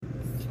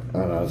I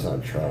don't know, it's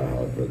not try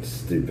hard, but it's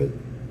stupid.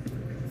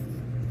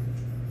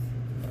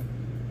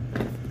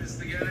 This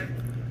the guy?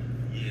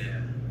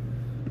 Yeah.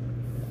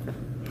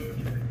 Okay.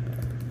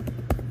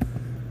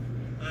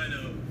 I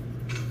know.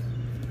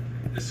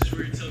 This is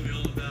where you tell me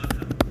all about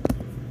how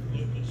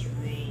locals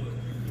rule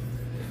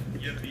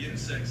and yet the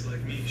insects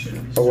like me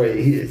shouldn't be. Oh wait,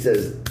 it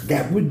says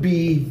that would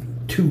be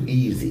too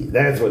easy.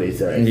 That's what he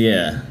said.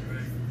 Yeah.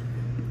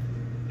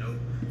 Nope.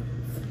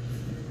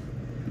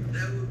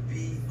 That would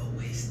be a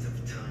waste of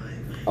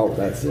time. Oh,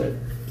 that's it.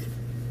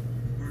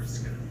 We're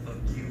just gonna fuck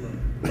you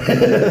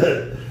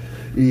up.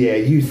 Yeah,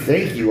 you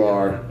think you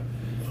are.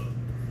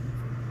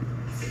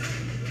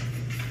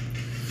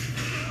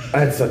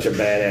 That's such a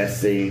badass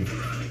scene.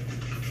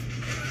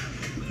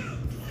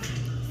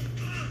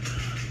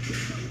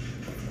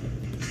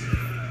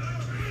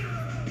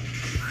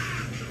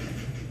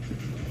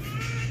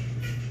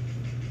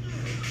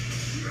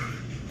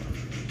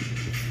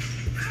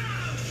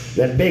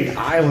 That big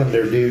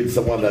Islander dude's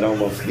the one that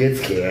almost gets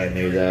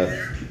Keanu,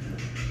 though.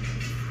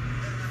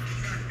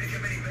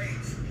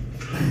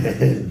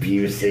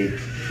 Busey.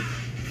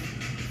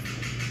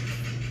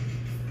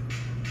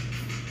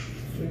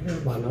 You hear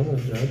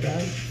Winona's drug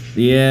guy?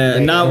 Yeah,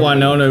 not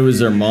Winona, it was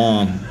her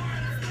mom.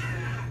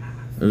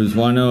 It was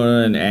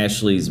Winona and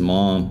Ashley's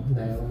mom.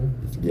 Naomi.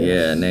 Yes.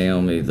 Yeah,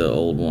 Naomi, the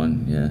old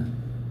one, yeah.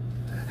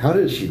 How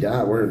did she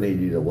die? We're gonna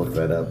need you to look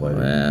that up later.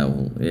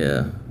 Well,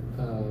 yeah.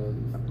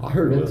 I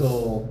heard it was.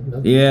 mental.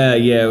 Yeah,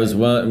 it was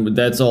one.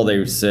 That's all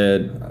they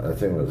said. I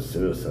think it was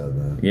suicide,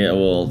 though. Yeah,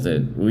 well,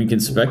 we can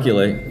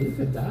speculate. You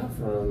could die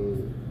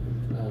from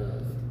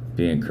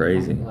Being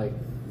crazy. like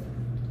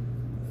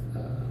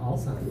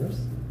Alzheimer's.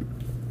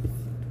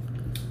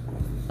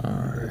 Your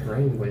Alright.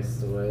 brain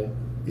wastes away.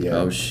 Yeah.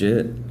 Oh,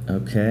 shit.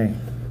 Okay.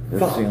 We're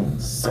Fuck. feeling I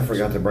sick.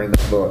 forgot to bring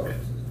the book.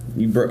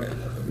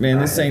 Man,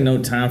 this ain't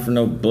no time for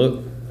no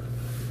book.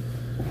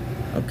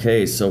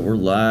 Okay, so we're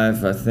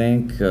live, I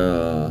think.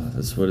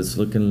 That's what it's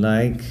looking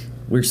like.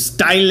 We're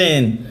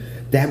Stylin.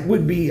 That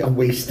would be a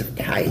waste of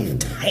time.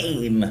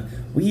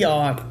 We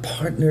are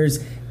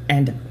partners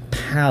and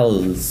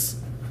pals.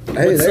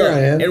 Hey, What's there up?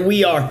 I am. And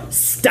we are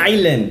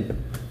Stylin.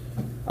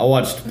 I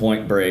watched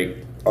Point Break.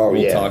 Oh,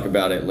 we'll yeah. talk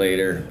about it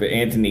later. But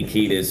Anthony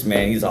Kiedis,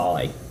 man, he's all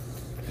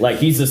like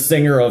he's a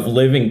singer of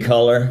Living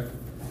Color.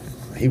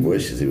 He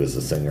wishes he was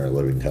a singer of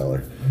Living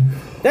Color.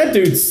 That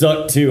dude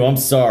sucked too. I'm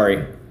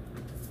sorry.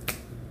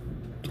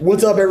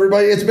 What's up,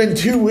 everybody? It's been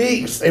 2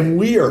 weeks, and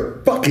we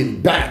are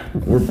fucking back.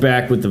 We're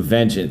back with the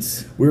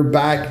vengeance. We're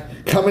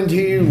back coming to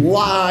you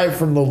live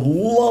from the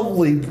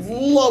lovely,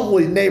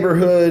 lovely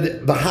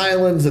neighborhood, the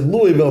Highlands in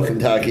Louisville,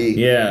 Kentucky.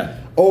 Yeah.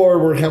 Or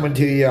we're coming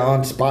to you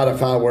on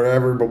Spotify,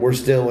 wherever, but we're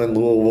still in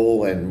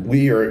Louisville, and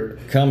we are...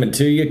 Coming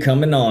to you,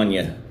 coming on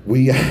you.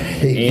 We get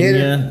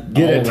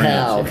all a around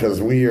towel, you.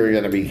 because we are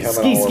going to be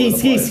coming all over the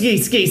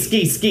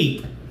place.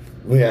 Ski.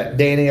 We got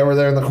Danny over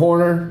there in the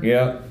corner.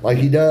 Yeah. Like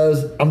he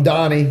does. I'm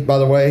Donnie, by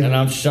the way. And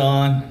I'm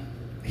Sean.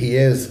 He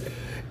is.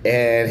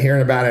 And here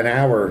in about an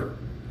hour,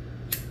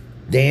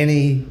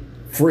 Danny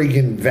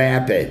freaking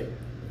Vapid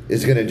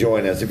is going to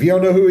join us. If you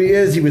don't know who he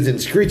is, he was in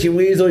Screeching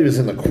Weasel. He was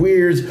in the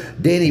Queers.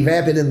 Danny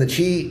Vapid in the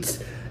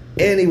Cheats.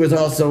 And he was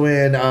also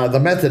in the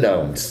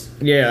Methadones.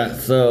 Yeah,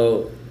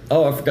 so...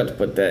 Oh, I forgot to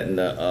put that in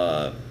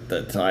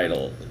the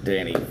title.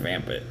 Danny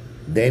Vapid.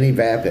 Danny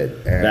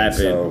Vapid. And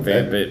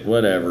Vapid,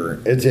 whatever.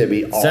 It's going to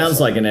be awesome.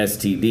 Sounds like an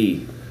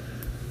STD.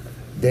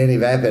 Danny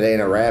Vapid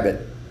ain't a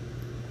rabbit.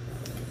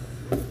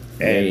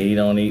 Hey, he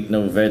don't eat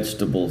no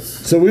vegetables.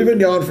 So we've been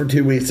gone for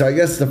 2 weeks. So I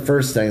guess the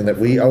first thing that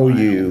we owe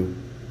you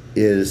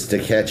is to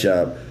catch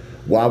up.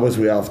 Why was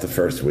we off the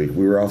first week?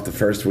 We were off the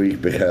first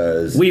week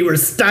because... We were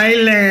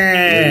styling!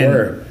 We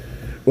were.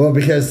 Well,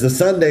 because the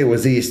Sunday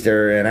was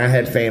Easter, and I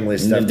had family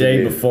stuff And the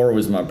day before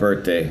was my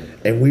birthday.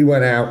 And we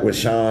went out with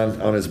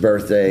Sean on his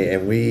birthday,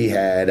 and we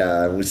had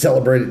we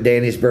celebrated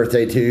Danny's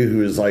birthday too, who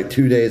was like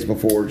 2 days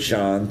before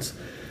Sean's.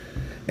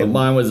 But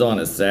mine was on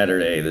a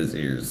Saturday this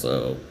year,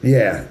 so...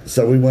 Yeah,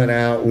 so we went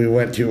out. We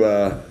went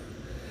to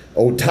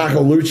old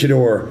Taco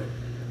Luchador.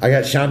 I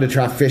got Sean to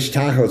try fish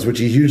tacos, which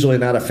he's usually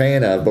not a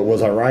fan of, but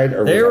was I right?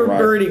 Or They was were I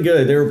right? pretty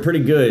good. They were pretty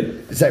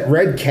good. It's that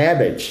red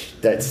cabbage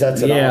that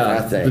sets it off,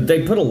 I think. But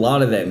they put a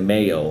lot of that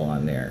mayo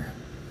on there.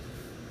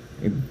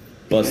 It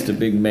bust a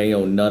big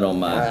mayo nut on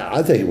my...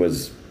 I think it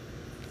was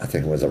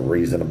a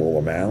reasonable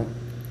amount.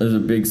 There's a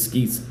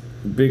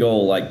big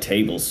old like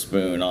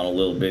tablespoon on a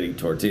little bitty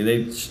tortilla.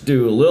 They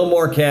do a little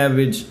more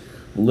cabbage,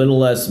 a little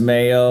less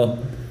mayo.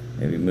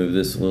 Maybe move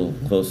this a little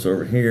closer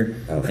over here.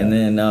 Okay. And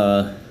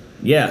then,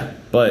 yeah,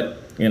 but,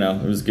 you know,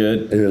 it was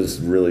good. It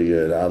was really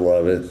good. I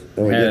love it.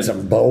 And we Had- did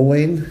some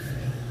bowling.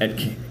 At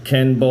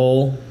Ken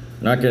Bowl,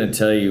 I'm not going to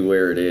tell you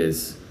where it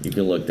is. You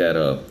can look that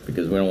up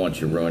because we don't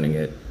want you ruining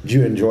it. Did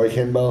you enjoy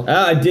Kimbo?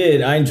 I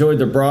did. I enjoyed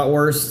the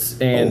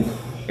bratwursts and,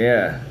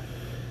 yeah.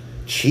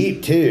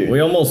 Cheap, too. We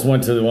almost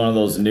went to one of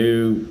those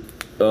new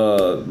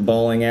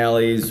bowling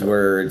alleys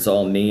where it's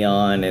all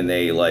neon and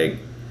they like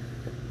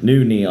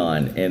new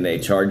neon, and they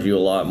charge you a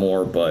lot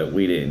more, but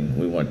we didn't.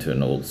 We went to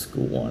an old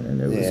school one,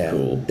 and it was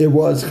cool. It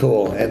was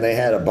cool, and they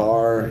had a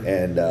bar,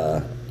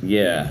 and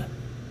yeah.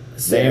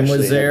 Sam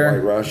was there.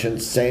 White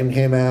Russians. Sam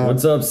came out.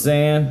 What's up,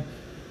 Sam?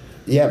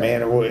 Yeah,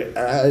 man. We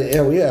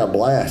had a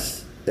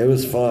blast. It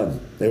was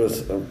fun. It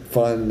was a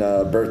fun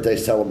birthday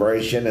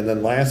celebration. And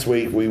then last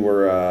week we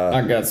were...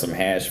 I got some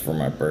hash for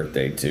my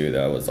birthday, too.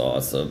 That was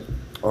awesome.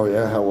 Oh,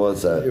 yeah? How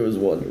was that? It was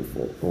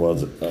wonderful.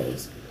 Was it? That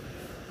was...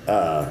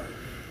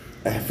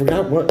 I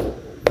forgot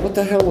what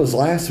the hell was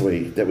last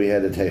week that we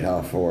had to take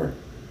off for?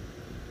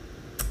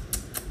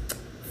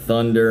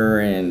 Thunder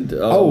and...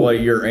 what,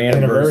 your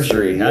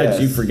anniversary. How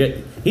did you forget?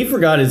 He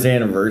forgot his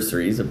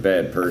anniversary. He's a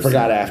bad person.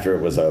 Forgot after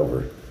it was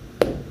over.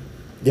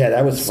 Yeah,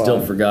 that was fun.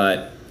 Still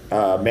forgot.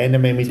 Amanda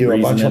made me do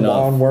a bunch of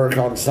lawn work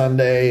on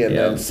Sunday, and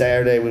then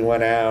Saturday we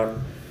went out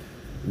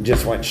and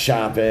just went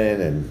shopping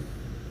and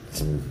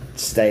some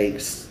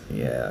steaks.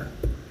 Yeah.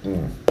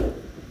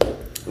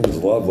 It was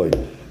lovely.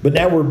 But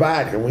now we're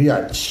back, and we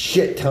got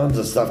shit tons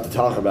of stuff to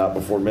talk about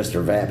before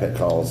Mr. Vapid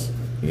calls.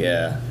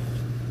 Yeah.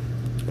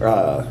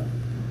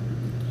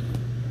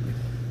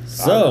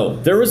 So,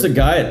 there was a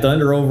guy at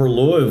Thunder over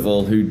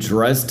Louisville who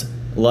dressed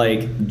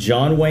like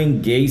John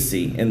Wayne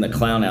Gacy in the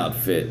clown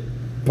outfit.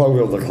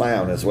 Pogo the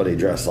Clown is what he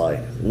dressed like.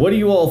 What do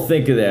you all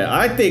think of that?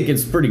 I think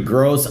it's pretty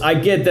gross. I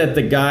get that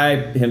the guy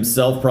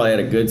himself probably had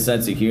a good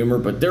sense of humor,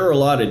 but there were a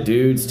lot of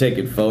dudes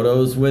taking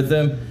photos with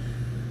him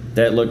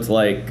that looked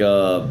like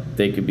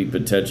they could be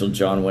potential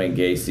John Wayne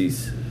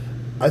Gacy's.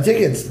 I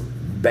think it's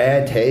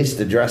bad taste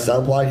to dress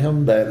up like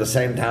him, but at the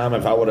same time,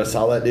 if I would have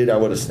saw that dude, I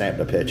would have snapped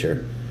a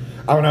picture.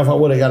 I don't know if I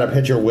would have got a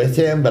picture with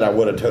him, but I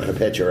would have took a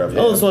picture of him.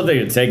 Oh, it's one thing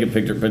to take a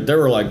picture, but there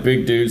were like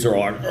big dudes who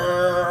are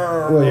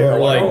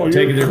like,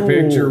 taking their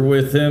picture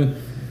with him.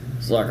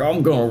 It's like,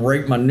 I'm gonna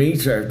rape my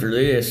niece after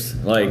this.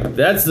 Like,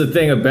 that's the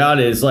thing about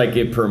it, is like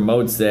it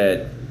promotes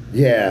that.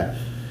 Yeah.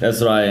 That's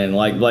what I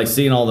like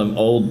seeing all them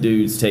old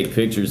dudes take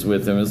pictures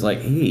with him. It's like,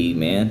 hey,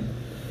 man.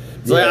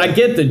 It's like, I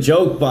get the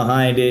joke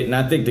behind it, and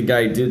I think the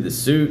guy who did the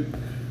suit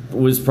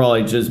was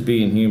probably just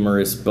being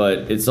humorous,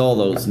 but it's all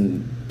those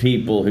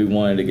people who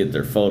wanted to get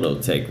their photo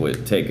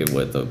taken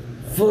with them.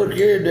 Fuck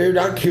yeah, dude!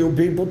 I kill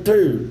people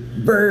too.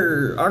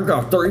 Brr, I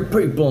got 3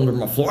 people under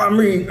my floor. I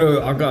mean,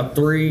 I got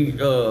 3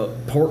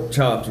 pork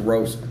chops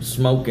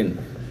smoking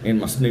in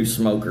my new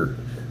smoker.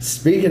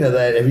 Speaking of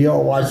that, have you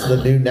all watched the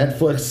new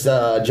Netflix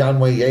John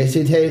Wayne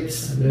Gacy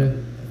tapes? Yeah.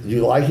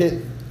 You like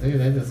it? Dude,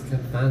 they just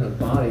kept finding a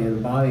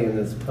body in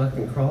this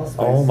fucking crawl space.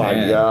 Oh my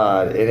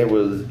god! And it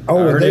was. Oh,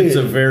 I heard it's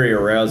a very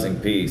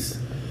arousing piece.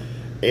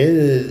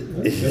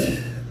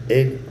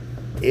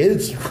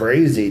 It's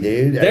crazy,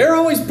 dude. They're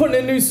always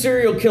putting a new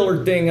serial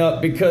killer thing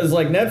up because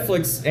like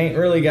Netflix ain't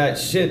really got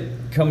shit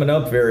coming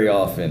up very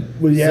often.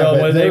 Well, yeah,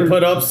 so when they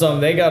put up something,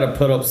 they got to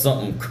put up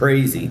something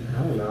crazy.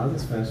 I don't know. I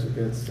just finished a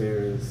good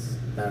series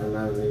that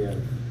reminded me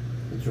of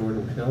the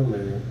Jordan Peele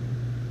movie.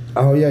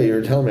 Oh yeah, you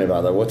were telling me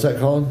about that. What's that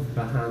called?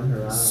 Behind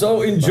Her Eyes.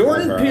 So in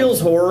Jordan Peele's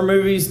horror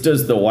movies,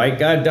 does the white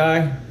guy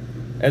die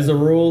as a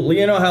rule?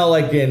 You know how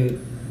like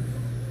in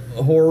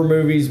horror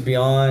movies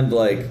beyond,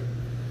 like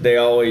they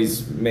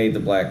always made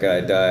the black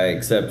guy die,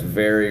 except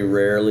very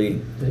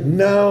rarely.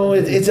 No,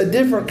 it's a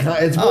different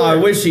kind. It's I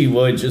wish he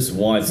would just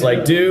once,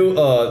 like do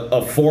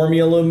a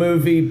formula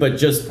movie, but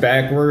just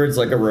backwards,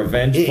 like a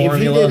revenge formula.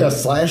 If he did a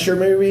slasher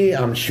movie,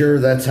 I'm sure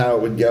that's how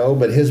it would go.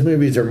 But his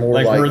movies are more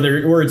like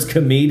where it's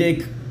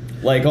comedic.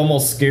 Like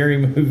almost scary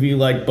movie,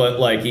 like but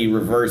like he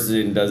reverses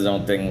it and does his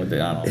own thing with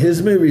it. I don't know.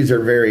 His movies are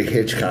very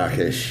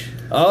Hitchcockish.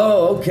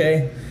 Oh,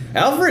 okay.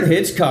 Alfred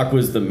Hitchcock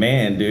was the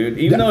man, dude.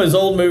 Even though his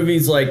old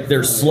movies, like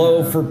they're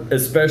slow for,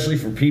 especially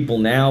for people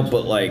now,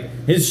 but like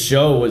his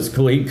show was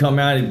cool. He'd come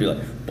out, he'd be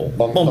like, bum,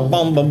 bum, bum,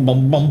 bum,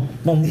 bum, bum,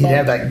 bum. He'd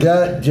have that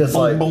gut, just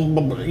like. Bum,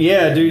 bum, bum.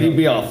 Yeah, dude. He'd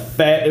be all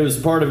fat. It was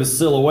part of his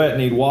silhouette,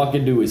 and he'd walk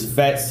into his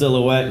fat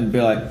silhouette and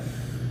be like,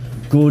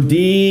 "Good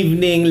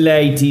evening,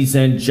 ladies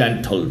and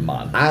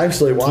gentlemen. I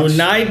actually watched.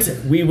 Tonight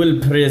we will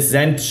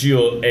present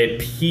you a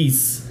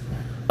piece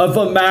of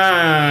a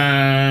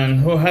man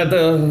who had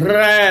a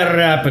rare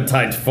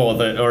appetite for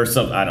or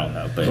something. I don't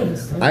know, but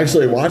I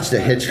actually watched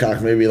a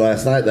Hitchcock movie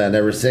last night that I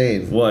never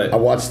seen. What? I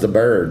watched The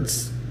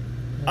Birds.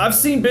 I've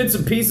seen bits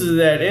and pieces of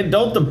that. And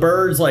don't the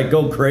birds like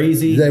go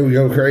crazy? They would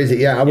go crazy.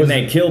 Yeah, and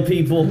they kill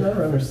people. I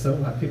never understood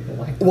why people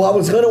like that. Well, I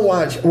was gonna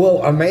watch.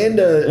 Well,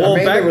 Amanda. Well,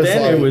 Amanda back was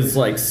then like, it was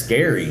like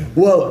scary.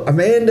 Well,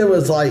 Amanda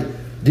was like,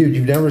 "Dude,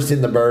 you've never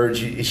seen The Birds?"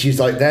 She's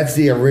like, "That's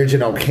the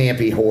original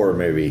campy horror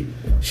movie."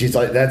 She's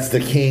like, "That's the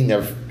king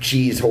of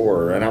cheese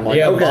horror," and I'm like,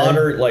 "Yeah, okay.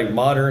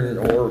 modern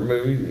horror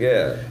movie,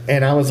 yeah."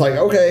 And I was like,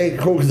 "Okay,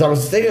 cool," because I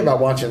was thinking about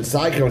watching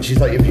Psycho, and she's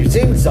like, "If you've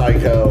seen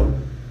Psycho,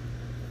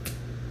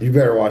 you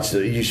better watch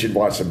You should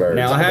watch The Birds."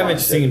 Now I haven't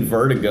seen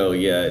Vertigo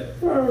yet,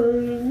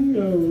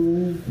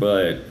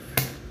 but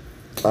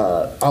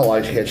I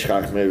like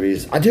Hitchcock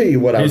movies. I tell you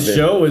what, his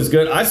show is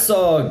good. I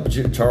saw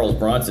Charles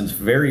Bronson's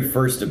very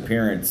first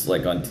appearance,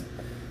 like on.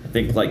 I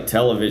think like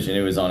television,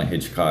 it was on a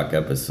Hitchcock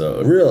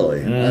episode.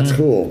 Really? That's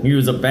cool. He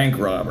was a bank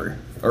robber.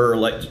 Or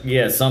like,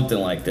 yeah, something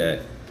like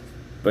that.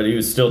 but he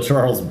was still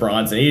Charles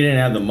Bronson. He didn't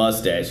have the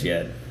mustache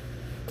yet.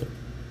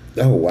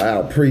 Oh,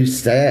 wow.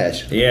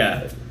 Pre-stash.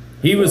 Yeah.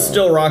 He was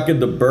still rocking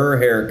the Burr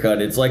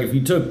haircut. It's like if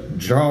you took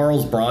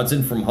Charles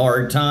Bronson from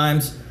Hard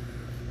Times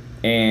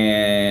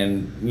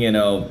and, you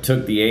know,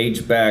 took the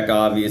age back,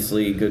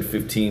 obviously, a good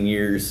 15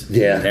 years.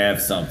 Yeah. You'd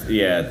have something.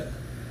 Yeah.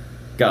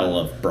 Gotta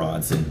love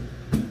Bronson.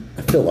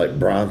 I feel like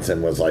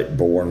Bronson was, like,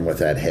 born with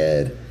that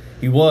head.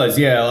 He was,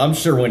 yeah. I'm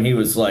sure when he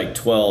was, like,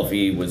 12,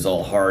 he was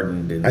all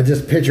hardened. And I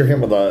just picture him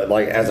with a,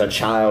 like, as a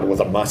child with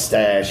a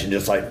mustache and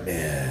just like,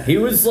 yeah. he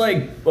was,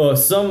 like,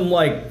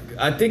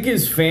 I think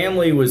his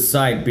family was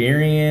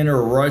Siberian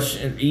or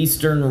Russian,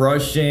 Eastern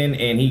Russian,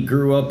 and he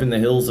grew up in the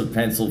hills of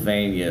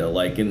Pennsylvania,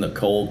 like in the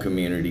coal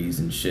communities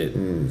and shit.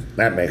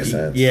 That makes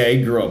sense. Yeah,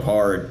 he grew up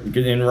hard.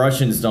 And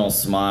Russians don't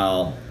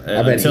smile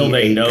I bet until he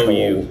they ate know coal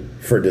you.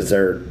 for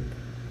dessert.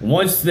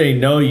 Once they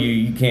know you,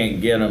 you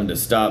can't get them to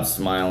stop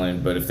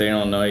smiling. But if they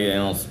don't know you,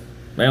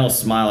 they don't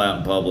smile out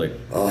in public.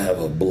 I'll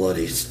have a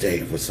bloody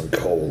steak with some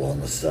coal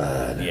on the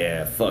side.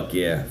 Yeah, fuck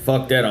yeah.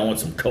 Fuck that. I want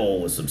some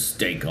coal with some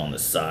steak on the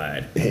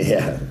side.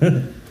 Yeah.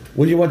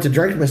 What do you want to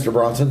drink, Mr.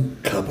 Bronson?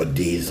 Cup of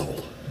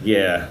diesel.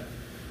 Yeah.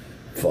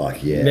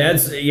 Fuck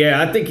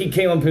yeah. I think he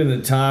came up in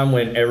the time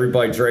when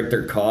everybody drank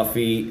their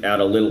coffee out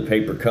of little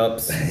paper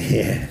cups.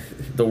 Yeah.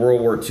 The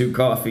World War II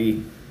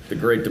coffee, the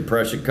Great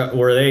Depression cup,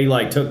 where they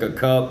like took a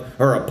cup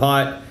or a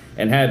pot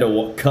and had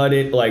to cut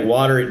it, like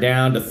water it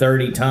down to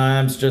 30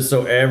 times just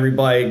so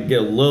everybody could get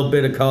a little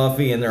bit of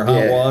coffee in their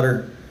hot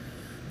water.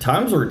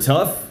 Times were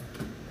tough.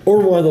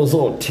 Or one of those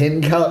little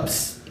tin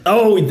cups.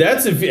 Oh,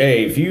 that's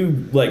if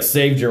you like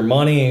saved your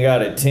money and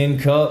got a tin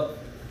cup.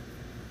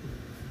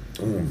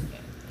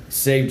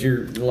 Saved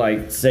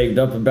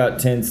up about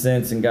 10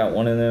 cents and got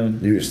one of them.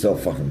 You were still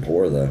fucking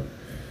poor though.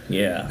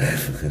 Yeah.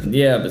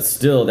 Yeah, but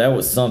still, that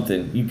was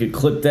something. You could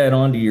clip that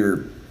onto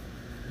your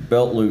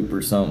belt loop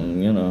or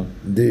something, you know.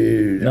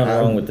 Dude. Nothing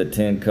wrong with the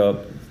tin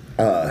cup.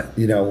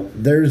 You know,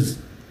 there's,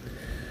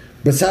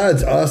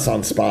 besides us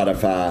on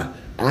Spotify,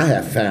 I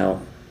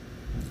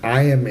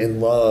am in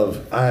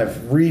love. I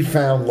have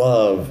refound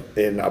love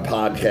in a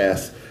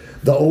podcast.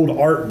 The old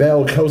Art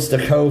Bell Coast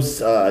to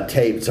Coast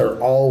tapes are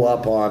all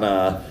up on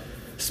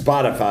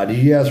Spotify. Do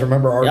you guys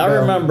remember Art Bell? I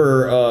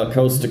remember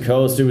Coast to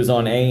Coast. It was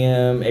on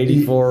AM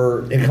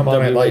 84 It come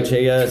on at like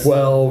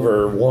 12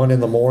 or 1 in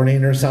the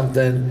morning or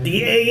something.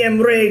 The AM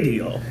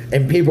radio.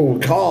 And people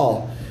would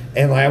call.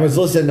 And I was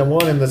listening to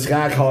one, and this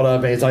guy called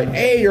up, and he's like,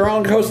 "Hey, you're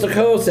on Coast to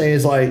Coast." And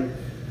he's like,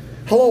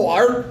 "Hello,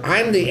 Art.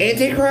 I'm the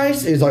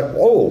Antichrist." He's like,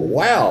 "Oh,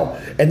 wow."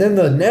 And then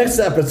the next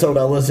episode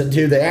I listened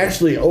to, they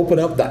actually open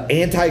up the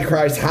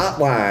Antichrist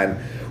hotline,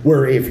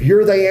 where if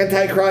you're the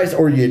Antichrist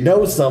or you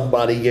know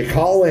somebody, you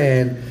call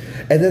in.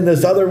 And then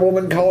this other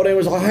woman called in and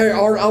was like, "Hey,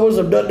 Art, I was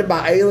abducted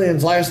by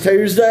aliens last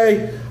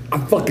Tuesday." I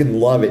fucking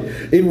love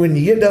it. And when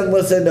you get done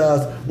listening to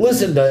us,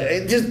 listen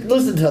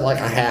to like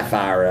a half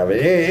hour of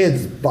it.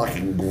 It's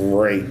fucking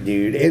great,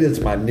 dude. It is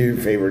my new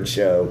favorite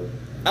show.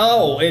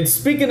 Oh, and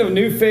speaking of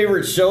new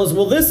favorite shows,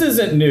 well, this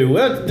isn't new.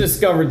 We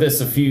discovered this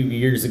a few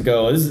years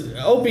ago.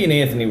 Opie and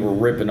Anthony were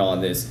ripping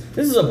on this.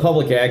 This is a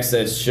public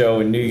access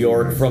show in New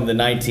York from the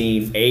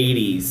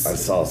 1980s. I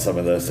saw some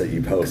of this that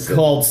you posted.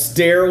 Called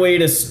Stairway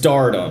to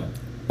Stardom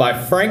by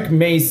Frank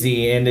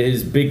Macy and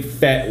his big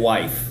fat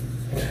wife.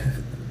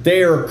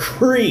 They are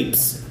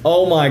creeps.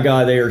 Oh my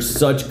God, they are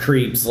such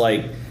creeps.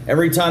 Like,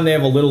 every time they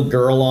have a little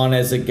girl on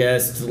as a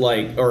guest,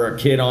 like, or a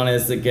kid on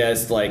as a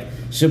guest, like,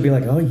 she'll be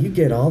like, "Oh, you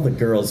get all the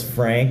girls,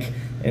 Frank."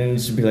 And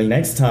she'll be like,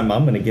 "Next time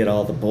I'm going to get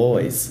all the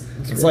boys."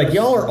 It's like,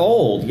 y'all are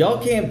old.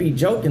 Y'all can't be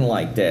joking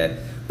like that.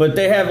 But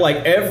they have,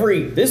 like,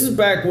 this is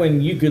back when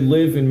you could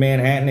live in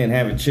Manhattan and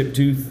have a chipped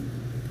tooth.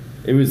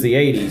 It was the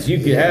 80s. You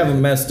could have a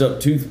messed up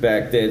tooth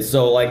back then.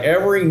 So, like,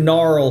 every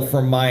gnarl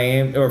from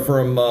Miami, or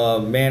from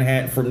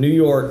Manhattan, from New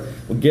York,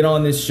 would get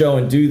on this show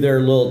and do their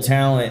little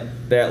talent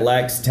that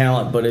lacks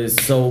talent but is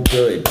so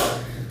good.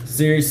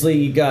 Seriously,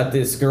 you got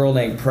this girl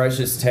named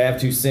Precious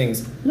Taft who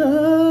sings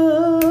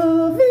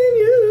 "Loving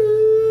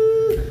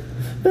You."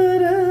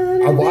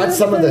 I watched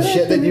some of the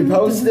shit that you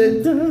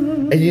posted,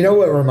 and you know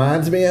what it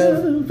reminds me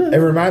of? It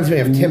reminds me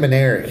of Tim and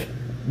Eric.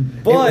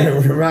 But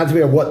it reminds me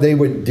of what they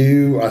would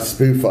do a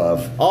spoof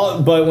of.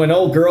 But when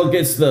old girl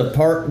gets the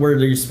part where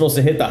you're supposed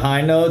to hit the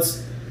high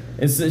notes,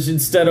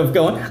 instead of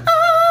going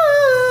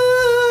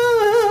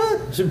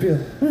should be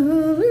like,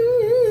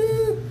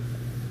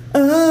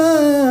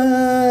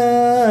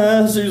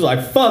 she's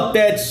like, "Fuck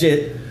that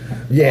shit."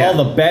 Yeah.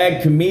 All the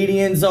bad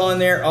comedians on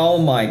there. Oh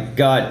my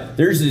God.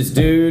 There's this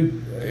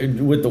dude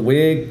with the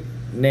wig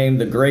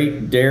named the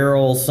Great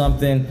Daryl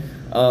something.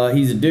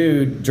 He's a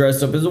dude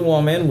dressed up as a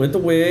woman with a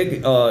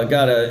wig.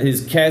 Got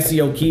his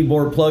Casio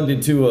keyboard plugged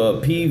into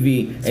a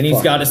PV, and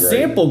he's got a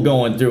sample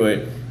going through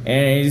it.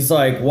 And he's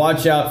like,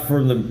 "Watch out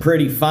for the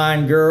pretty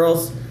fine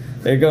girls.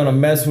 They're gonna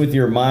mess with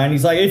your mind."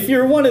 He's like, "If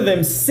you're one of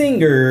them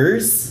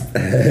singers,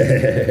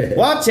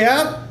 watch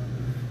out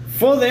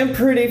for them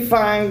pretty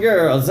fine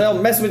girls.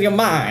 They'll mess with your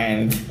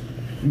mind.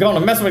 Gonna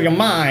mess with your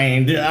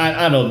mind."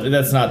 I don't.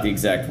 That's not the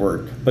exact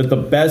word. But the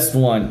best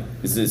one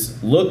is this: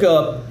 look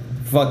up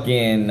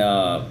fucking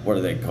what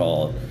are they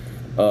called?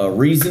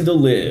 Reason to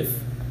Live.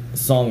 The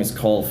song is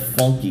called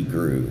Funky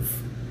Groove.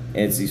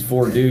 And it's these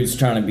 4 dudes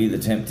trying to be the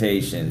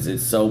Temptations.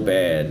 It's so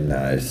bad.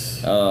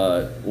 Nice.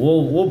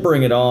 We'll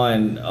bring it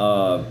on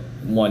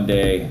one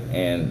day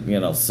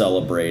and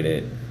celebrate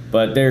it.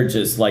 But they're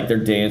just like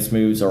their dance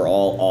moves are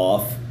all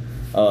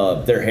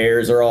off. Their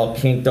hairs are all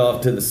kinked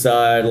off to the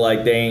side,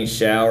 like they ain't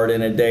showered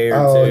in a day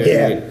or two.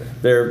 Yeah.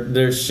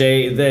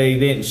 They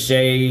didn't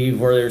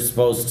shave where they're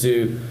supposed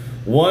to.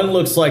 One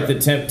looks like the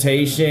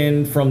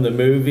Temptation from the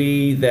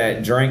movie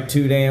that drank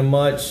too damn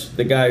much.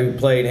 The guy who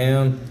played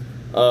him,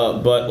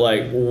 but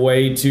like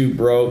way too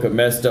broke, a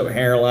messed up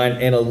hairline,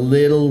 and a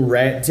little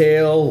rat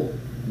tail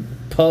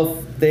puff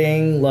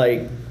thing,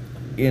 like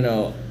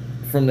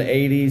from the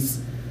 80s.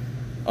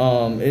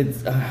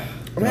 It's.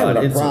 I'm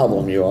having a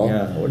problem, you all.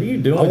 Yeah. What are you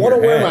doing? I want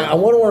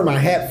to wear my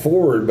hat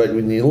forward, but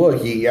when you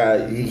look, you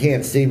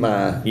can't see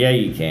my. Yeah,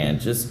 you can.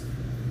 Just.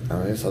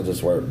 I guess I'll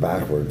just wear it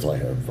backwards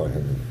like a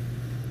fucking.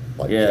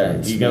 Like Yeah,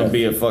 Kevin you gonna Smith.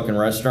 be a fucking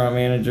restaurant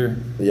manager?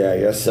 Yeah, I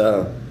guess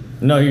so.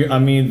 No, I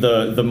mean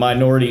the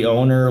minority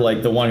owner,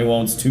 like the one who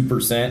owns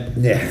 2%,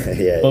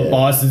 Yeah. but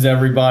bosses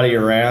everybody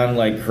around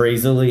like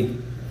crazily.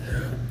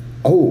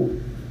 Oh,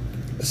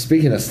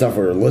 speaking of stuff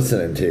we're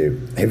listening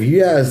to, have you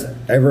guys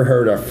ever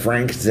heard of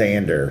Frank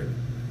Zander?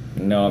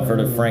 No, I've heard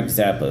of Frank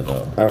Zappa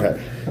though. Okay,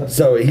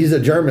 so he's a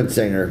German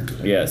singer.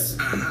 Yes.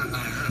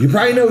 You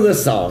probably know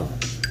this song.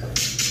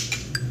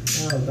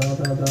 Oh,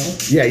 bell.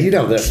 Yeah, you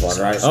know this one,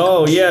 right?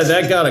 Oh yeah,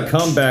 that got a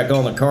comeback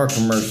on the car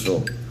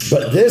commercial.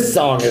 But this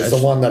song is the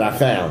one that I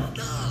found.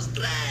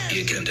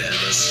 Ihr kennt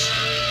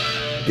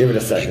Elvis, Give it a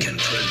ihr second. kennt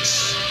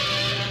Prince,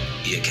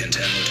 ihr kennt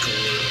Helmut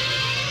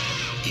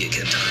Kohl, ihr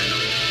kennt Heino.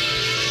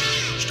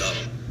 Stopp,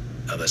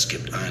 aber es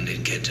gibt einen,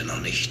 den kennt ihr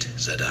noch nicht.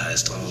 Seid ihr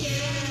heiß drauf?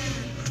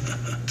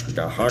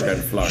 Der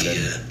Hagenflaggen.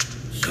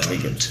 Hier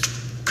kommt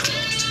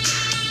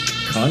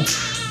Kort. Cunt?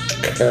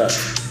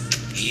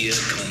 Hier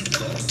kommt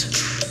Kort.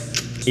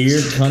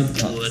 Ear cunt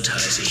cunt. Kurt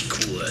heiß ich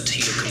Kurt,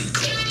 hier kommt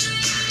Kort.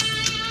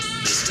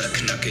 Mr.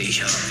 Knacke,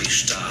 ich hab wie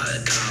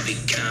Stahl, K wie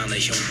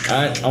kernig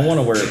und I want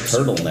to wear a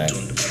turtleneck.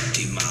 und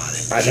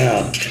optimal. I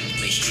know.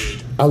 Kennt mich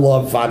jeder. I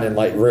love finding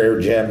like rare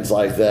gems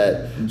like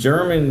that.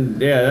 German,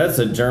 yeah, that's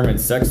a German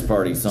sex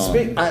party song.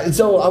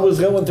 So I was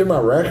going through my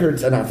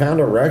records and I found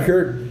a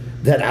record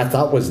that I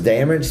thought was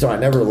damaged, so I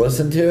never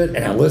listened to it.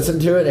 And I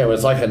listened to it, and it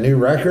was like a new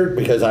record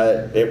because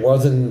it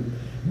wasn't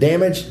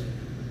damaged.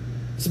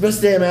 It's the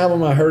best damn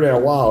album I heard in a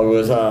while. It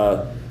was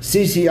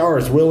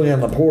CCR's Willie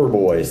and the Poor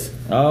Boys.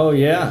 Oh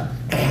yeah.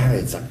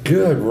 It's a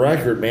good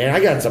record, man.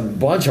 I got some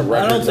bunch of I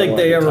records. don't think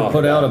wanted they to ever talk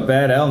put out about. a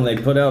bad album. They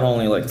put out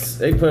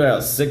they put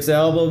out 6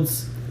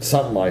 albums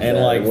Something like in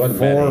that. like It 4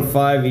 wasn't or many.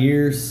 5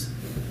 years.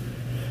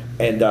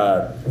 And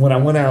when I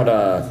went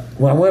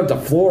up to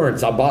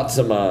Florence, I bought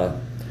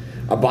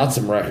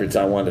some records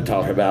I wanted to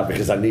talk about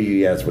because I knew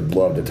you guys would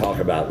love to talk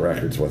about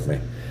records with me.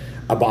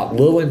 I bought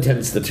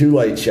Lillington's The Too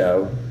Late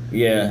Show,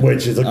 Yeah.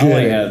 which is a I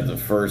only good. had the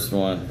first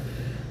one.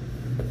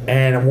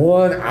 And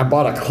I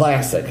bought a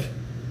classic,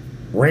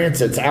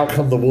 Rancid's Out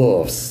Come the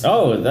Wolves.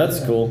 Oh,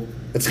 that's cool.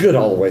 It's good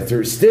all the way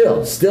through.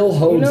 Still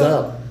holds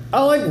up.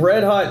 I like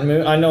Red Hot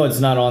Moon. I know it's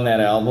not on that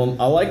album.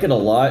 I like it a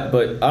lot,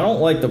 but I don't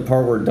like the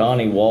part where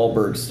Donnie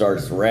Wahlberg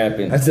starts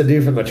rapping. That's the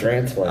dude from the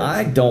Transplants.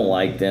 I don't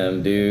like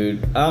them,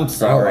 dude. I'm I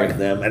sorry. like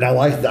them, and I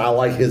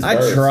like his I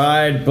verse.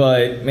 tried,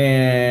 but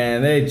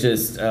man, they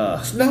just.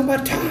 It's not my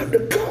time to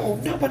go.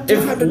 Not my time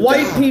If to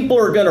white die. people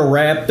are gonna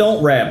rap,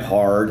 don't rap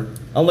hard.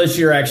 Unless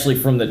you're actually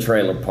from the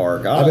trailer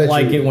park. I don't bet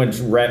like you-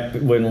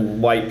 it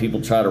when white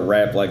people try to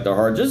rap like they're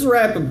hard. Just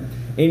rap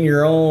in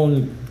your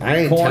own I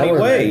ain't corny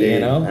telling way, that dude. you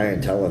know. I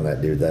ain't telling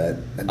that dude that.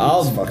 That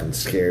I'll- dude's fucking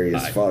scary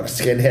as fuck.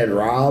 Skinhead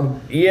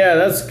Rob. Yeah,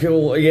 that's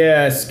cool.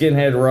 Yeah,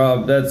 Skinhead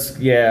Rob.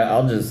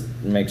 I'll just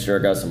make sure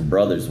I got some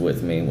brothers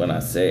with me when I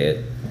say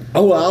it.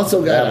 Oh, I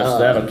also got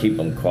That'll keep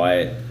them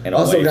quiet and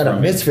also away got a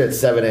from me. Misfits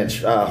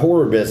 7-inch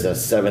horror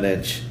business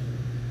 7-inch,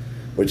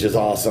 which is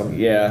awesome.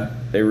 Yeah,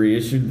 they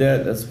reissued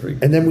that. That's pretty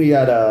cool. And then we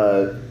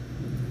got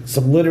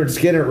some Leonard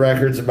Skinner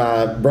records.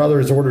 My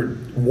brothers ordered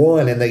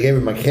one, and they gave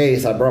him a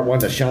case. I brought one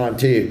to Sean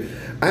too.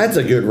 That's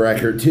a good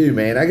record too,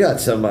 man. I got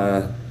some.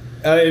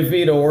 If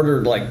he'd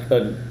ordered like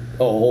a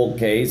whole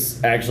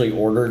case, actually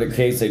ordered a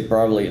case, they'd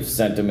probably have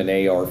sent him an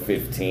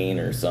AR-15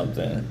 or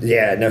something.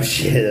 Yeah, no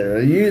shit.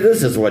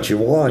 This is what you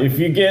want. If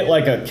you get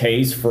like a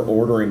case for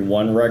ordering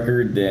one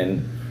record,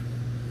 then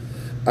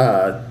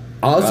I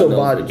also God knows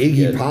bought what you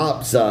Iggy get.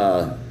 Pop's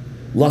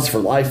Lust for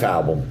Life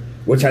album,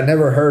 which I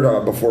never heard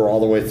of before all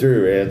the way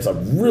through. It's a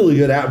really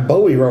good album.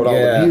 Bowie wrote all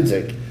Yeah. the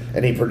music,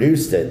 and he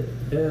produced it.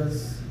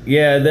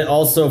 yeah. Then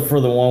also for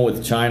the one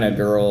with China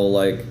Girl,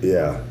 like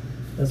Yeah.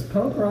 Is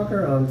Punk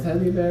Rocker on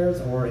Teddy Bears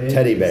or is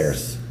Teddy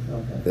Bears.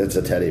 Okay. It's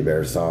a Teddy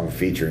Bear song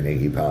featuring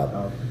Iggy Pop.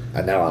 Oh.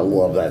 And now I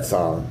love that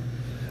song.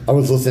 I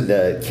was listening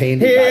to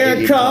Candy by here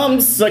Iggy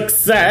comes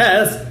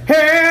success,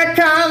 here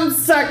comes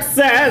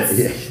success.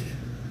 Pop.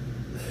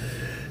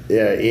 Yeah.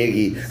 Yeah,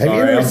 Iggy. Have you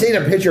Sorry, ever I'm- seen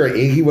a picture of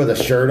Iggy with a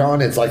shirt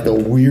on? It's like the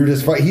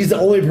weirdest. He's the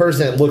only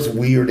person that looks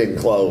weird in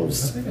I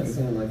clothes. think I've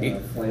seen like a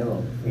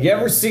flannel. You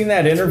ever seen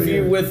that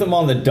interview with him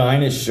on the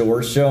Dinah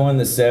Shore show in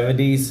the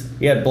 70s?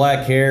 He had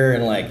black hair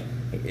and like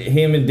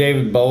him and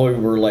David Bowie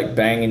were like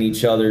banging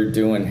each other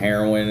doing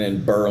heroin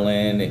in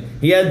Berlin.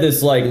 He had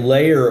this like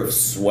layer of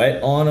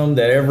sweat on him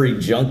that every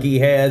junkie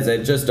has,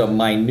 at just a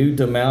minute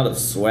amount of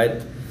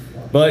sweat.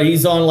 But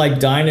he's on like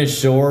Dinah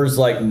Shore's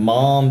like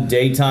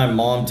daytime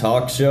mom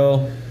talk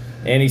show,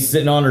 and he's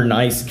sitting on her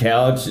nice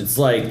couch. It's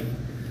like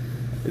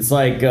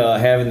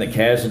having the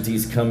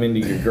casualties come into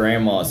your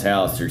grandma's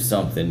house or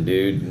something,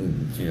 dude.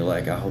 And you're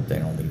like, I hope they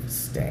don't leave a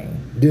stain.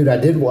 Dude, I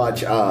did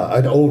watch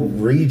an old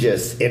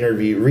Regis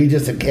interview,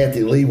 Regis and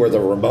Kathy Lee, where the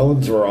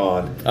Ramones were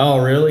on. Oh,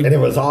 really? And it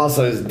was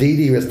awesome. As Dee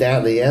Dee was down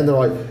at the end, they're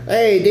like,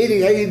 "Hey, Dee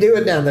Dee, how you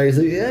doing down there?" He's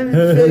like, "I'm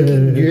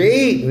fucking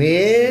great,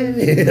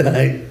 man."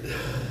 Like,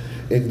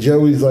 and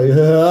Joey's like,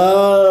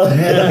 "Oh,"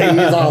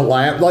 he's all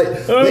laughing. Like,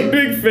 I'm a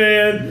big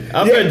fan.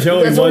 I bet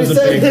Joey that's what was he a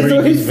said. big That's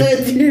what he Regis fan.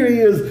 said here.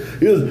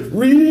 He goes,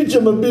 "Reach,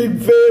 I'm a big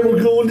fan.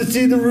 We're going to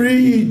see the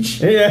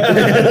Reach." Yeah.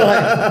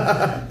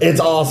 Like, it's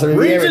awesome. If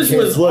you have a Regis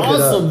chance, was look it up.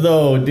 awesome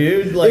though,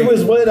 dude. Like, It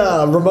was when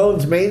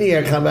Ramones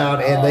Mania come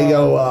out, and they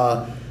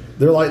go,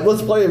 they're like,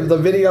 "Let's play the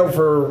video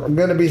for I'm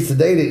Gonna Be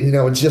Sedated." You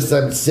know, it's just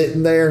them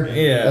sitting there.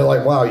 Yeah. They're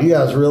like, "Wow, you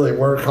guys really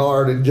work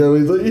hard." And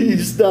Joey's like, "You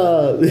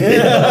stop."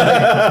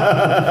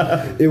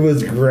 It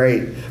was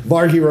great.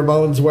 Marky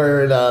Ramone's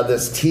wearing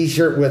this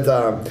T-shirt with,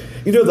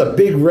 you know, the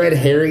big red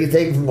hairy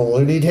thing from the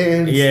Looney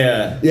Tunes.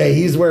 yeah. Yeah,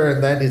 he's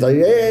wearing that. And he's like,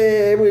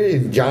 "Hey,"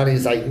 and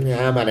Johnny's like,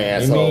 "Nah, I'm an You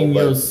asshole." mean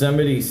but-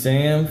 Yosemite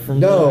Sam from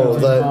No,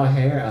 It's the- called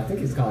hair. I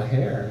think it's called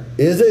hair.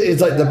 Is it?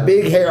 It's like the Yeah.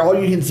 big hair. All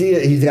you can see,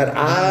 he's got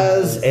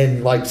eyes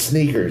and like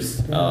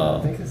sneakers. Oh.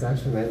 I think his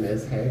actual name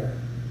is Hair.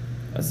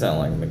 That sounds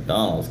like a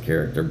McDonald's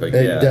character, but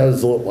It yeah.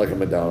 does look like a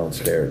McDonald's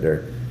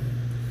character.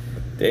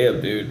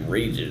 Damn, dude,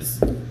 Regis.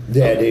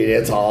 Yeah, dude,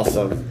 it's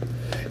awesome.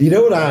 You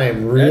know what I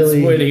am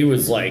really? That's when he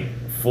was like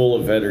full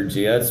of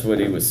energy. That's when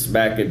he was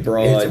smacking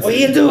broads. What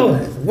you doing?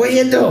 What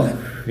you doing?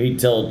 He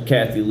told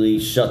Kathy Lee,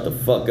 "Shut the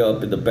fuck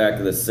up" in the back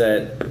of the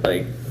set.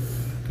 Like,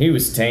 he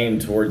was tame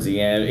towards the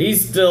end. He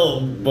was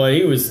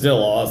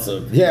still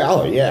awesome. Yeah,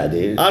 oh yeah,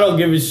 dude. I don't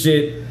give a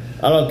shit.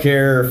 I don't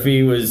care if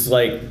he was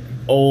like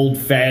old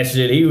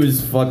fashioned. He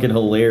was fucking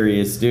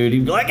hilarious, dude.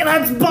 He'd be like,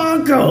 "That's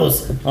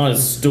bonkos" on a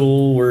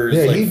stool where his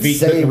Yeah, like he'd feet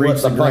say couldn't what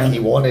reach the the fuck ground. he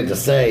wanted to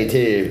say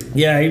too.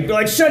 Yeah, he'd be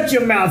like, "Shut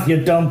your mouth, you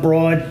dumb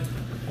broad.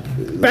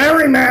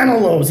 Barry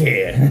Manilow's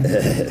here.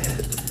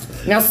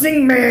 Now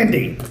sing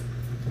Mandy."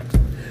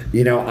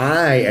 You know,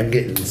 I am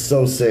getting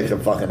so sick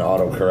of fucking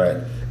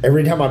autocorrect.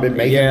 Every time I've been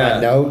making Yeah.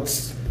 my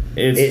notes,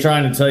 It's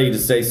trying to tell you to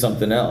say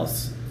something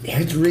else.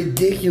 it's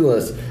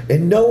ridiculous.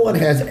 And no one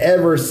has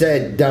ever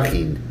said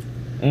ducking.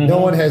 No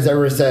one has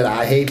ever said,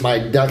 "I hate my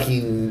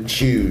ducking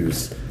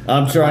shoes."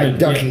 I'm My trying to.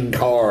 ducking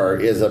car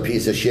is a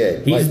piece of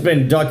shit. He's Like,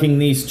 been ducking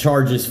these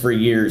charges for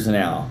years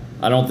now.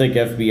 I don't think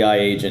FBI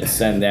agents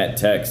send that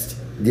text.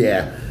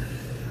 yeah.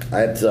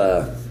 That's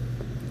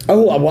I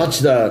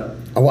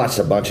watched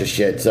a bunch of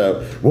shit.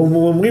 So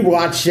when we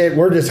watch shit,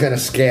 we're just gonna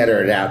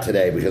scatter it out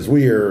today because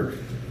we're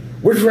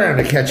trying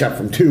to catch up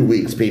from 2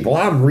 weeks, people.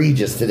 I'm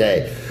Regis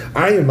today.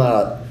 I am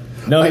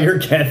No, you're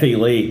Kathy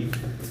Lee.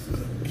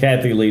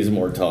 Kathy Lee's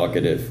more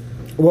talkative.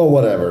 well,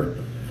 whatever.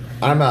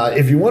 I'm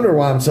if you wonder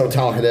why I'm so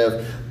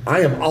talkative, I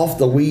am off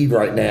the weed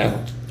right now.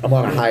 I'm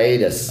on a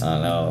hiatus.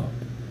 I know.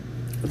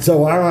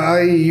 So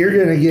you're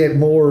gonna get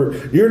more.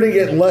 You're gonna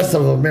get less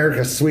of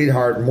America's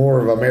sweetheart, and more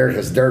of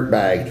America's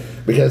dirtbag,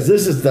 because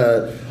this is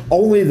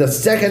only the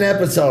second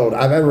episode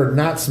I've ever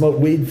not smoked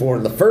weed for.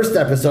 And the first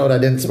episode I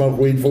didn't smoke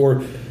weed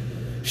for,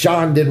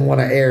 Sean didn't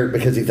want to air it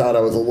because he thought I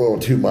was a little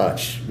too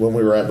much when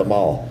we were at the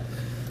mall.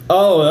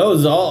 Oh, that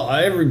was all.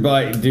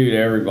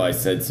 Everybody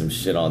said some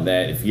shit on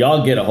that. If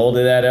y'all get a hold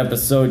of that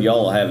episode,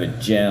 y'all will have a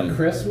gem.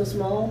 Christmas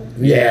Mall?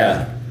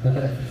 Yeah.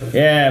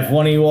 Yeah, if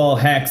one of you all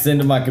hacks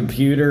into my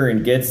computer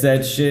and gets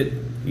that shit,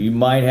 you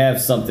might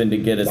have something to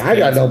get us. I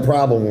got no canceled.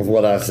 problem with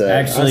what I said.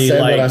 Actually, I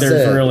said like, what I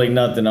there's said. really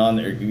nothing on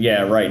there.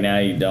 Yeah, right now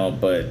you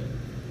don't, but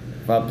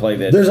if I play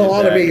that, There's a shit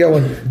lot of back- me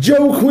going,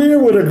 Joe Queer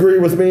would agree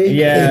with me.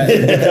 Yeah,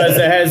 because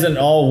it hasn't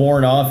all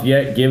worn off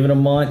yet. Give it a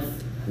month.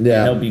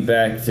 Yeah. And he'll be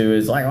back to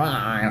his like, well,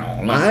 I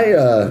don't know.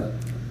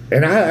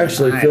 I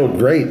actually feel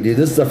great, dude.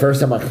 This is the first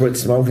time I quit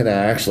smoking. I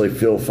actually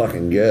feel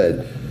fucking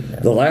good.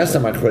 The last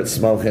time I quit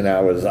smoking,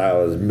 I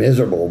was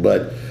miserable,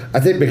 but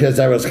I think because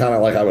I was kind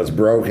of like I was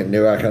broke and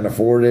knew I couldn't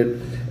afford it,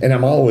 and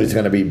I'm always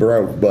going to be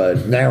broke.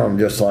 But now I'm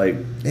just like,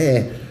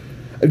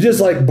 I'm just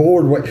like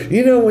bored.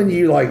 You know when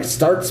you like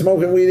start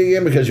smoking weed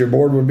again because you're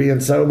bored with being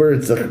sober?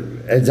 It's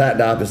exact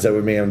opposite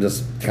with me. I'm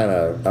just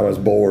I was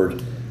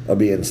bored of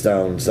being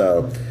stoned.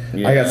 So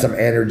I got some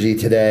energy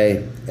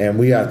today, and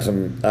we got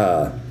some.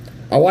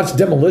 I watched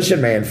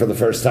Demolition Man for the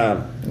first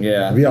time.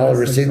 Yeah. Have y'all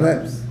ever Six seen that?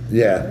 times.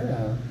 Yeah. Yeah.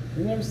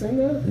 You never seen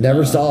that?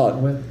 Never saw it.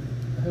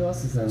 With who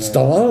else is in there?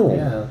 Stallone.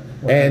 Yeah.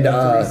 With And,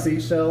 the three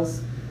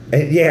seashells.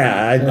 And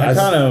yeah, I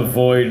kind of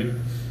avoid.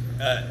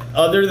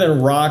 other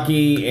than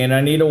Rocky, and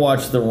I need to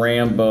watch the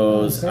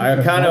Rambos. I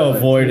Sandra kind of Bullock,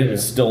 avoided too.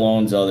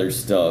 Stallone's other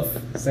stuff.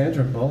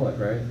 Sandra Bullock,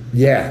 right?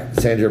 Yeah,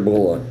 Sandra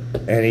Bullock.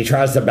 And he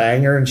tries to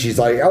bang her, and she's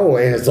like, oh,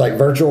 and it's like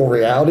virtual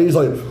reality. He's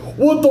like,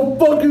 what the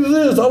fuck is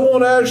this? I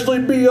want to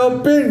actually be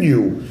up in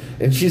you.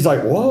 And she's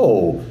like,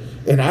 whoa.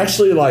 And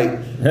actually, like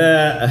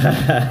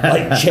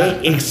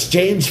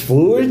exchange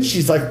fluids.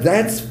 She's like,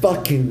 that's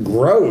fucking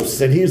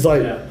gross. And he's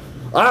like, Yeah.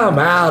 I'm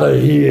out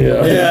of here.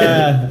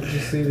 Yeah. Did you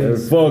see the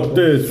Fuck Expendables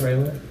this.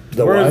 trailer?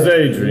 The Where's what?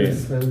 Adrian?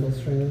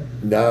 Expendables trailer?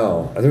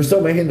 No. Are they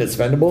still making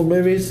Expendables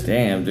movies?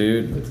 Damn,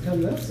 dude. It's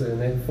coming up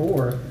soon. Ain't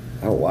 4.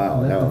 Oh,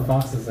 wow. Megan No.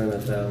 Fox is in it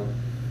though.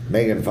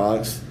 Megan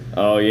Fox.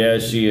 Oh yeah,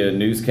 is she a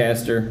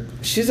newscaster?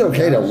 She's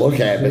okay to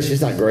look at, but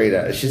she's not great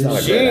at. She's not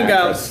a She great ain't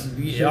actress.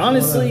 got. She's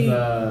Honestly, one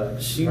of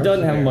the she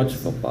doesn't have much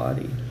mercenaries. of a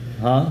body,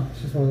 huh?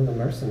 She's one of the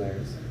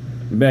mercenaries.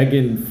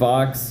 Megan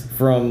Fox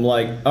from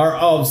like.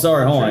 Oh,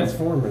 sorry, hold on.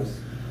 Transformers.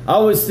 I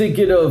was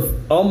thinking of.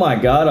 Oh my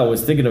God, I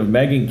was thinking of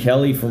Megan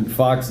Kelly from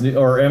Fox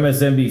or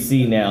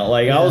MSNBC now.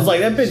 Like I was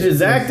like, that bitch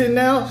is acting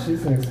now.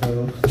 She's in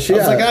Expendables. I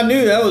was like, I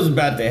knew that was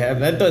about to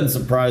happen. That doesn't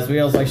surprise me.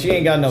 I was like, she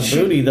ain't got no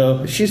booty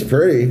though. She's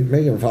pretty.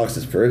 Megan Fox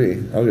is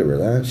pretty. I'll give her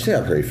that. She's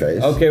got a pretty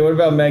face. Okay, what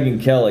about Megan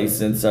Kelly?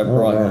 Since I I don't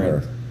brought know her.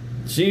 her.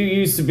 She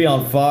used to be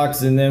on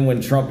Fox, and then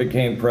when Trump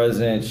became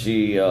president,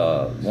 she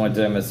went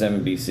to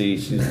MSNBC.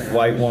 She's a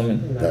white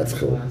woman. That's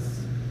cool. Glass.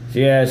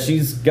 Yeah,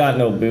 she's got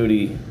no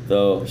booty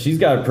though. She's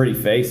got a pretty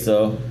face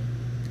though.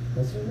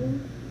 What's her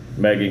name?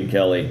 Megan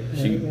Kelly.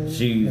 Megan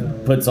She Kelly.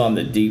 puts on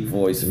the deep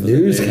voice for the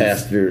news.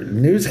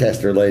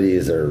 Newscaster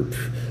ladies are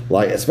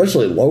like,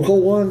 especially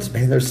local ones.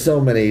 Man, there's so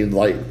many.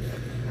 Like,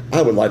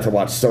 I would like to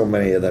watch so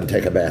many of them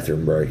take a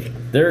bathroom break.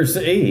 There's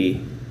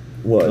E.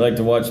 What? You like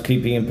to watch pee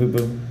pee and poo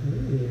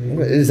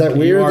poo? Is that You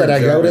weird are that I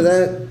go to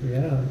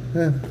German.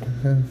 that?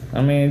 Yeah.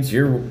 I mean, it's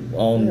your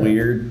own Yeah.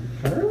 weird.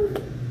 Her?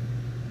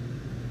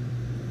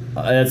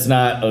 That's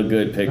not a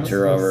good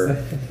picture I of was her.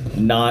 gonna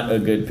say. Not a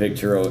good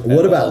picture of.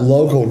 What about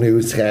local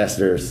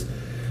newscasters?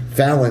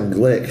 Fallon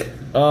Glick.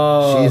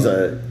 Oh,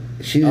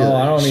 She's Oh,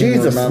 I don't even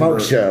a remember. smoke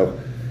show.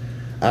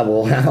 I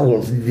will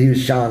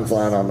use Sean's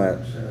line on that.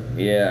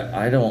 yeah.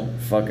 I don't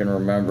fucking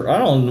remember. I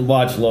don't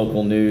watch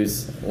local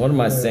news. What am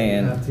I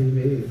saying? Have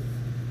TV.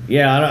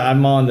 Yeah,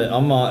 I'm on.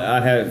 I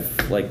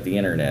have like the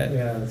internet.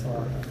 Yeah, that's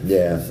all.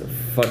 Yeah.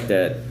 Fuck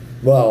that.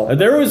 Well,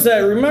 There was that.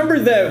 Remember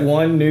that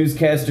one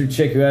newscaster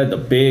chick who had the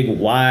big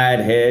wide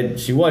head?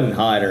 She wasn't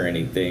hot or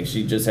anything.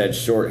 She just had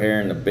short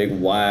hair and a big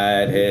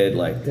wide head.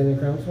 Like, Denny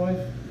Crumb's wife?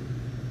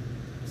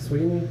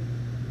 Sweeney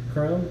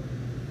Crumb?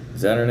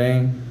 is that her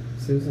name?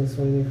 Susan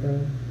Sweeney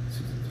Crumb?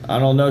 I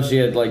don't know. She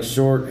had like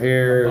short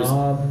hair.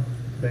 Bob,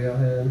 big old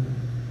head.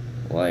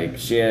 Like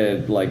she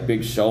had like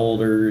big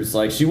shoulders.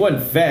 Like she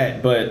wasn't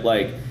fat, but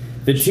like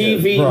the She had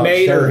TV broad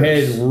made her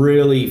head shoulders.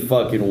 really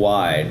fucking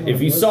wide.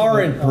 If you saw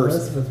her in person,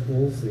 Elizabeth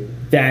Woolsey.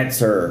 that's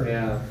her.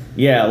 Yeah.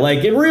 Yeah,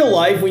 like in real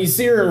life, when you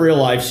see her in real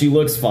life, she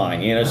looks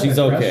fine. You know, I had she's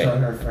a crush okay.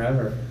 on her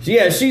forever.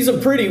 Yeah, she's a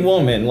pretty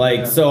woman. Like,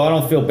 Yeah. so I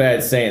don't feel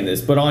bad saying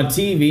this, but on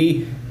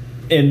TV,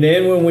 and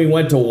then when we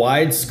went to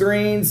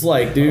widescreens,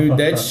 like, dude,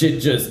 that shit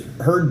just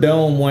her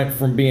dome went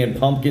from being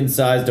pumpkin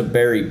sized to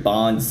Barry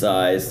Bond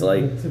sized.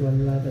 Like, To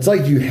 11. it's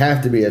like you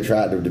have to be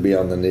attractive to be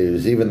on the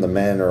news. Even the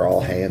men are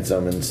all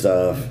handsome and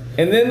stuff.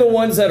 and then the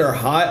ones that are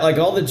hot, like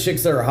all the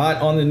chicks that are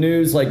hot on the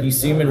news, like you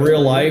see them in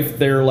real life,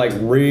 they're like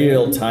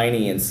real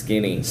tiny and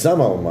skinny. Some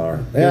of them are.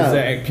 'Cause Yeah.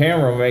 that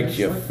camera makes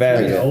you fat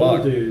Like as old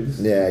fuck.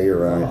 dudes. Yeah,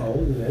 you're Oh, right.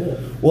 old men.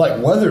 Well,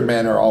 like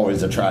weathermen are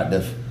always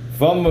attractive.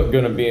 If I'm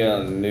gonna be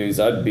on the news,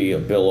 I'd be a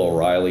Bill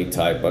O'Reilly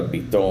type. I'd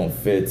be throwing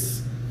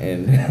fits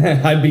and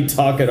I'd be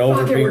talking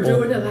over Fuck it, people. we're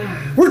doing it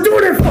live. We're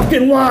doing it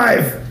fucking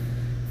live.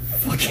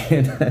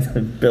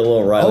 Fucking Bill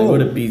O'Reilly,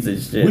 what a piece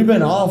of shit. We've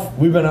been off.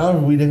 We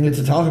didn't get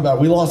to talk about.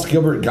 We lost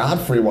Gilbert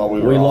Godfrey while we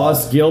were. We off.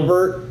 lost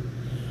Gilbert.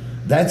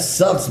 That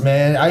sucks,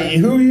 man.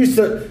 Who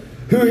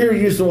here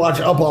used to watch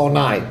Up All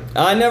Night?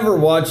 I never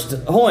watched.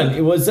 Hold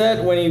on, was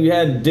that when he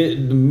had the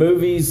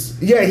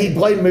movies? Yeah, he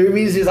played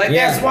movies. He's like,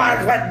 Yeah. "That's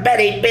what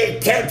Betty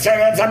Big Tits are.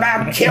 It's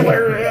about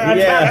killer,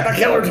 Yeah. the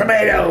killer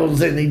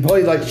tomatoes," and he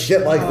played like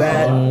shit like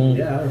that.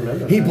 Yeah, I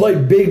remember He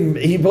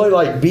that. played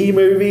like B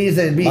movies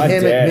and be My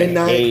him dad at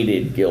midnight.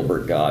 hated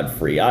Gilbert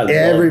Godfrey. I loved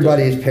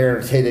Everybody's him.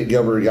 parents hated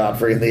Gilbert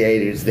Godfrey in the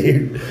 80s,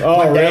 dude. Oh,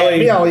 My dad-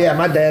 really? Oh, yeah.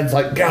 My dad's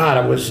like, God,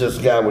 I wish this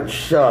guy would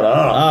shut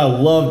up. I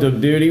loved him,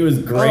 dude. He was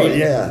Oh, great.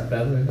 yeah.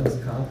 Beverly Hills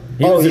Cop.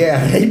 He Oh, was a-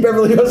 yeah. He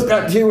Beverly Hills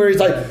Cop too, where he's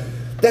like,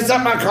 "That's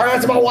not my car.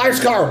 That's my wife's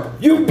car.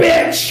 You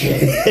bitch."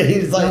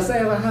 He's I like, say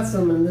I had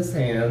some in this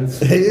hand.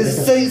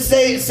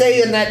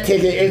 say in that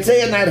ticket, and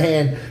say in that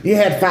hand, you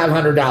had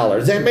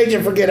 $500. That made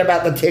you forget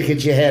about the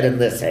ticket you had in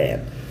this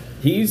hand.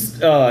 he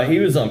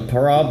was on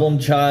Problem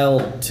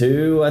Child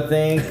 2, I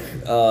think.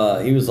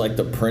 He was like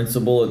the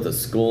principal at the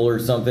school or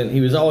something. He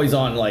was always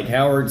on like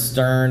Howard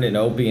Stern and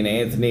Opie and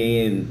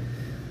Anthony, and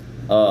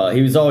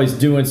he was always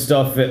doing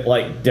stuff at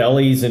like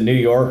delis in New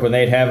York when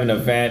they'd have an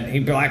event.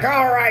 He'd be like,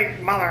 "All right,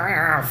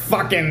 mother,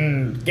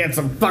 fucking get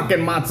some fucking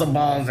matzo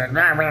balls." And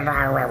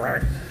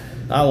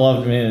I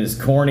loved him in his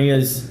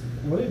corneas.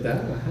 What did he die?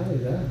 How did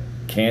he die?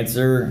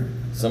 Cancer,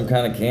 some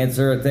kind of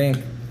cancer, I think.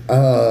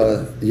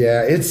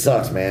 Yeah, it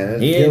sucks,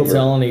 man. He didn't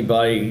tell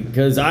anybody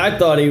because I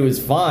thought he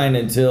was fine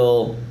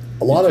until.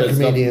 A lot of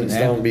comedians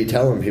don't be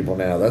telling people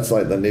now. That's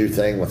like the new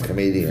thing with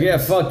comedians. Yeah,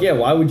 fuck yeah.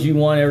 Why would you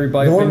want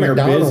everybody in your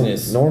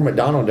business? Norm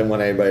Macdonald didn't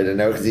want anybody to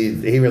know because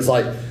he was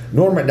like,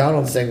 Norm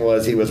Macdonald's thing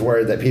was he was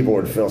worried that people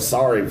would feel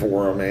sorry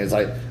for him. And he's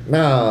like,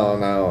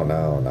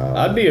 no.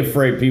 I'd be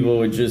afraid people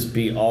would just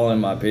be all in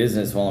my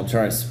business while I'm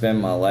trying to spend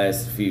my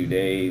last few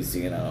days,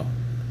 you know.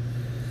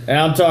 And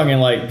I'm talking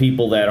like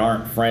people that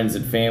aren't friends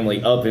and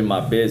family up in my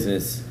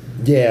business.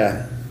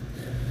 Yeah,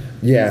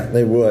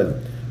 they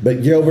would.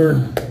 But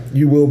Gilbert,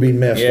 you will be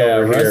missed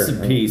over here. Yeah, rest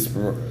in peace,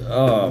 bro.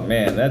 Oh,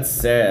 man, that's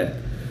sad.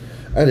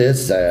 That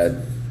is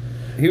sad.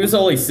 He was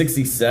only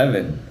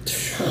 67.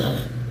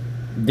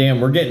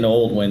 Damn, we're getting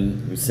old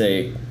when we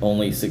say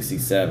only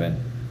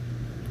 67.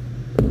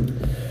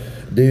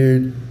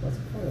 Dude. That's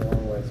probably a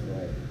long ways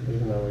away,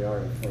 even though we are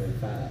in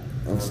 45.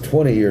 That's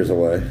 20 years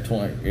away.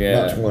 20,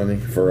 yeah. Not 20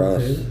 for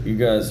us. You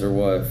guys are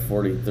what,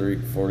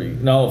 43, 40?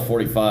 No,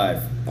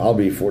 45. I'll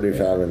be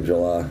 45 in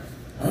July.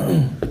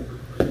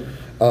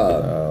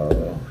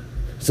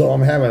 So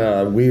I'm having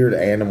a weird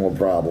animal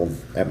problem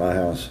at my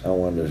house. I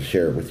wanted to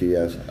share it with you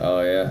guys.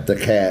 Oh, yeah? The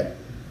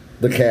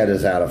cat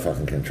is out of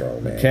fucking control,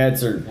 man.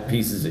 Cats are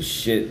pieces of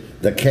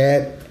shit. The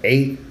cat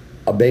ate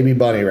a baby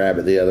bunny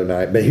rabbit the other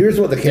night. But here's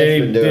what the cat's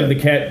been doing. Did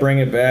the cat bring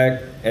it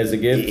back as a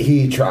gift?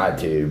 He tried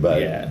to,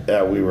 but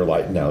yeah. We were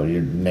like, no,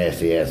 your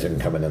nasty ass isn't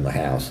coming in the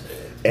house.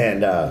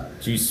 And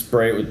did you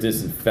spray it with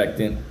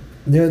disinfectant?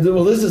 Yeah,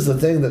 well, this is the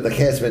thing that the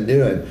cat's been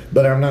doing,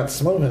 but I'm not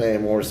smoking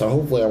anymore, so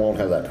hopefully I won't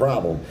have that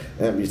problem.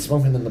 And I'd be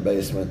smoking in the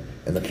basement,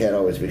 and the cat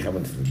always be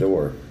coming to the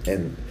door.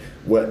 And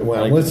when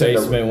like I'm listening the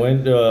basement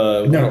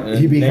window? No,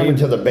 he'd be coming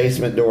to the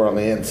basement door on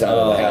the inside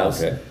of the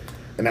house. Okay.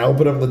 And I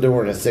open up the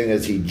door, and the thing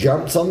is, he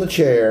jumps on the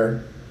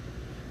chair,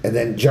 and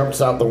then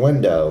jumps out the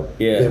window.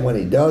 Yeah. Then when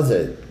he does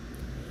it,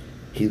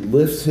 he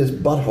lifts his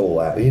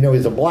butthole out. You know,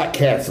 he's a black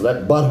cat, so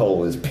that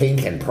butthole is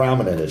pink and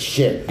prominent as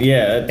shit.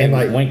 Yeah, that and thing's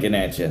like winking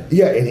at you.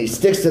 Yeah, and he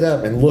sticks it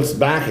up and looks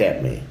back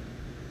at me,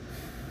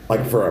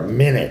 like for a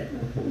minute,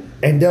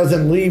 and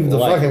doesn't leave the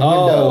fucking window.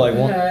 Oh, like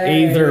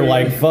either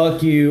like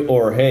fuck you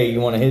or hey,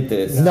 you want to hit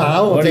this? No, I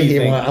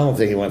don't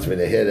think he wants me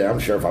to hit it. I'm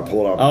sure if I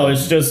pull it off. Oh,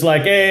 it's just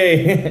like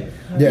hey.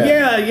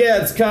 yeah.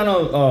 It's kind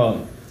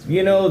of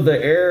you know, the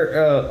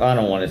air, I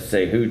don't want to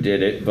say who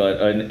did it,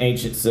 but an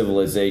ancient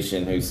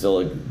civilization who still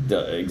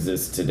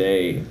exists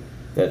today,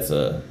 that's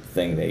a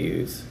thing they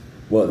use.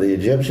 What, the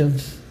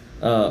Egyptians?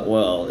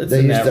 Well, it's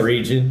in that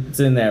region.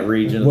 It's in that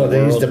region. What,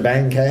 they used to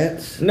bang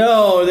cats?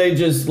 No, they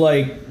just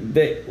like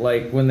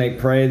when they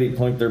pray, they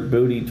point their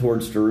booty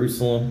towards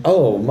Jerusalem.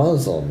 Oh,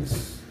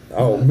 Muslims.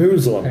 Oh,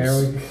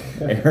 Muslims.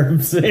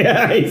 Arabs.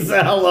 Yeah,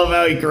 I love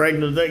how he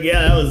corrected that.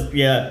 Yeah, that was,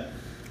 yeah.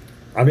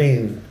 I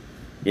mean.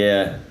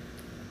 Yeah.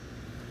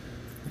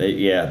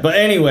 Yeah, but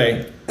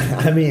anyway.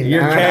 I mean,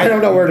 I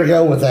don't know where to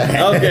go with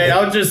that. Okay,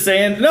 I was just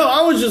saying. No,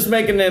 I was just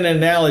making an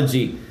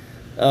analogy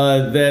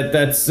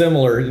that's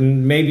similar.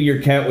 And maybe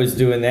your cat was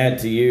doing that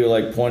to you,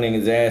 like pointing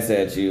his ass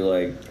at you,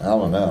 like. I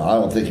don't know. I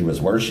don't think he was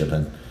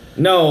worshiping.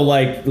 No,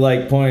 like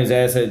pointing his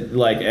ass at,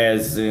 like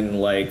as in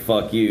like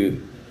fuck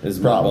you is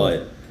my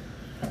butt.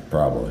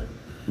 Probably.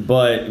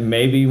 But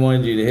maybe he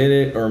wanted you to hit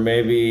it, or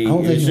maybe he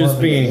was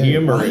just being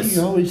humorous. Why do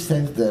you always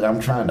think that I'm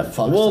trying to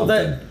fuck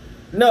something?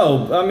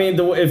 No, I mean,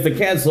 if the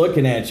cat's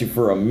looking at you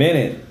for a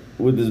minute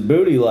with his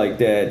booty like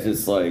that,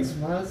 just like...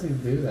 Why does he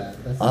do that?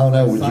 I don't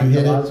know, would you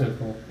hit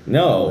it?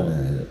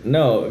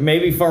 No,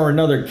 maybe for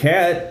another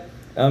cat,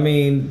 I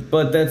mean,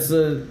 but that's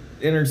you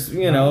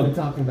know... We're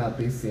talking about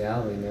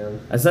bestiality,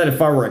 man. I said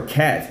if I were a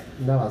cat.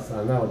 No,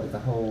 I know, but the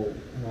whole...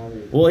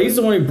 Well, he's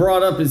the one who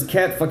brought up his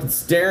cat fucking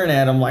staring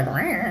at him like...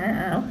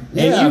 Yeah,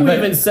 and you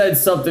even said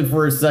something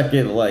for a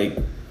second like...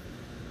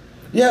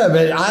 Yeah,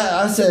 but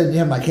I said,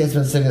 yeah, my cat's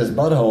been sticking his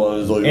butthole. I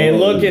was like, and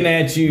looking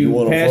at you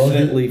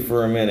passionately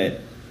for a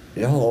minute.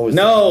 Y'all always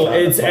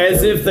it's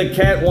as if the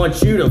cat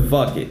wants you to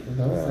fuck it.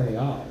 Don't say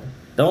y'all.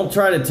 Don't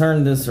try to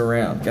turn this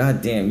around.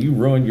 God damn, you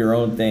ruined your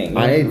own thing.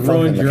 I ain't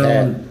ruined your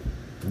own.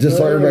 Just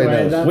so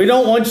everybody knows. We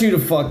don't want you to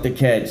fuck the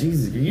cat.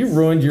 Jesus, you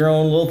ruined your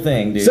own little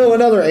thing, dude. So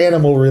another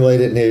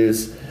animal-related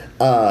news.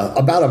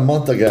 About a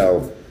month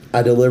ago,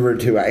 I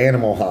delivered to an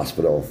animal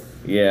hospital.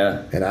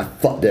 Yeah. And I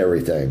fucked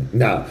everything.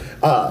 No.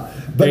 But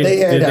they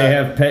had... Did they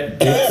have pet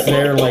dicks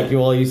there like you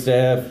all used to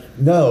have?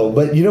 No,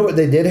 but you know what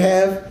they did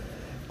have?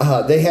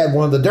 They had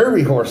one of the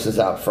derby horses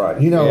out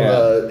front. You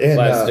know,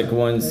 plastic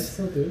ones. They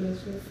still do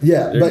that shit?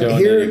 Yeah, They're but doing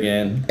here it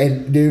again.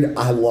 And dude,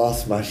 I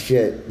lost my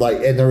shit.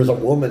 Like, and there was a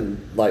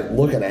woman like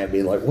looking at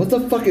me like, "What the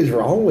fuck is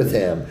wrong with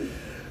him?"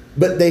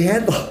 But they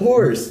had the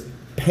horse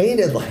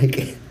painted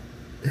like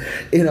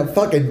in a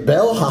fucking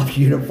bellhop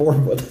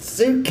uniform with a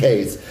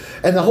suitcase,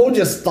 and the whole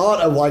just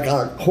thought of like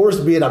a horse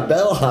being a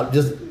bellhop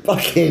just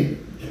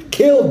fucking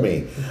killed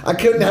me. I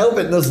couldn't help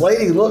it. And this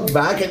lady looked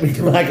back at me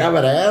like I'm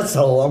an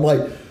asshole. I'm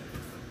like.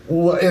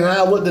 And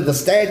I looked at the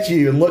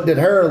statue and looked at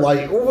her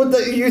like, "What?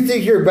 You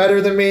think you're better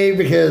than me?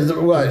 Because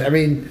what? I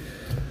mean,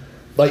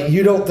 Like,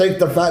 you don't think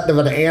the fact of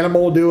an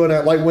animal doing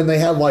it, like when they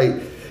have, like,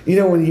 you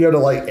know, when you go to,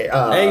 like...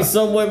 hey,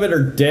 some women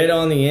are dead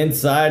on the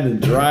inside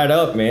and dried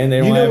up, man. They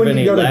don't you know have when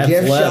any you go to laughs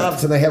gift left.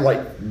 shops and they have,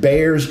 like,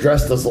 bears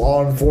dressed as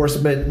law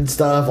enforcement and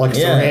stuff, like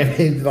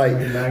ceramic, like,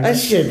 that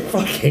shit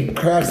fucking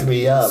cracks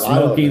me up.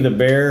 Smokey the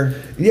Bear.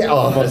 Yeah.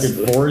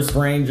 Fucking forest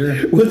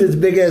ranger. With his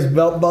big-ass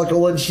belt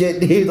buckle and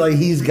shit, dude. Like,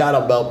 he's got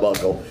a belt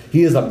buckle.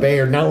 He is a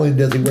bear. Not only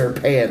does he wear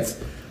pants,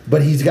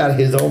 but he's got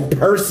his own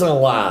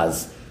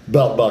personalized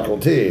belt buckle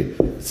too.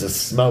 It's a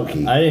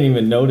Smokey. I didn't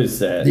even notice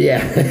that.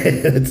 Yeah,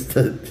 it's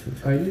the.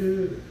 Are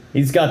you?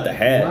 He's got the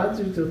hat. Why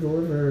did you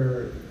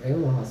deliver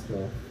Animal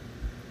Hospital?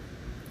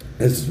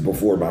 This is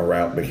before my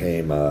route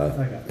became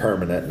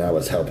permanent, and I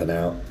was helping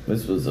out.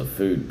 This was a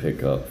food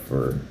pickup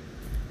for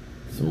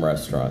some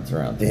restaurants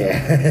around town.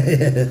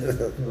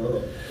 Yeah.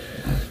 Oh.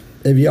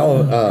 Have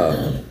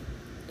y'all?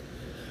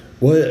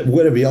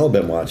 What have y'all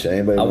been watching?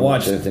 Anybody been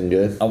watching anything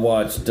good? I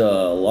watched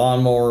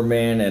Lawnmower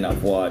Man, and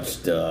I've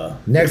watched.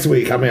 Next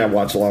week, I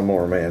watch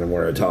Lawnmower Man, and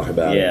we're gonna talk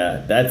about it.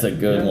 Yeah, that's a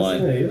good You one.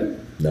 haven't seen it either?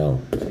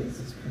 No.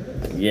 Jesus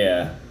Christ.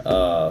 Yeah.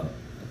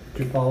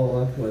 Did you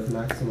follow up with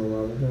Maximum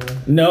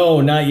Overdrive? No,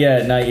 not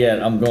yet. Not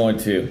yet. I'm going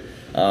to.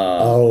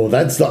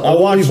 That's the I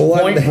only watched one.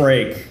 Point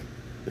Break.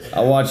 I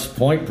watched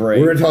Point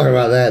Break. We're gonna talk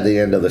about that at the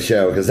end of the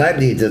show because that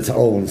needs its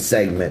own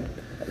segment.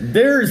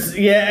 There's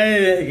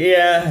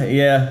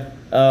yeah.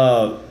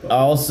 I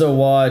also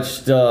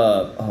watched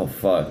oh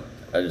fuck,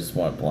 I just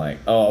went blank.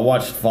 Oh, I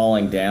watched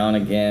Falling Down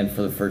again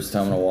for the first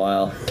time in a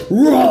while.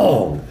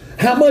 Wrong.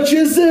 How much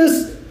is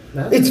this?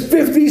 It's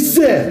 50 It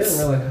cents.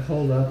 didn't really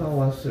hold up. I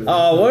watched it.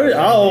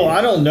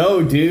 I don't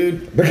know,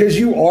 dude. Because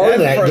you are That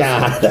that person-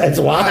 guy. That's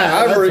why.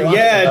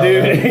 Yeah,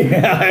 dude.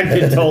 Yeah, I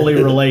could totally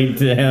relate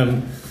to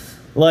him.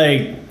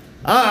 Like,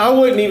 I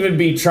wouldn't even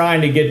be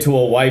trying to get to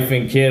a wife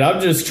and kid.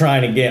 I'm just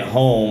trying to get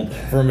home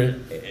from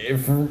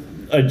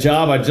a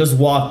job I just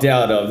walked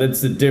out of.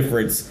 That's the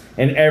difference.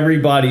 And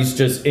everybody's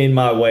just in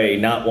my way,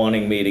 not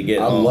wanting me to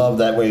get I home. love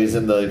that way he's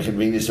in the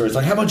convenience store. It's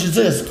like, how much is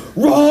this?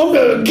 Wrong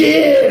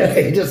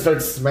again. He just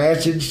starts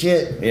smashing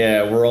shit.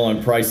 Yeah, we're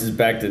rolling prices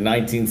back to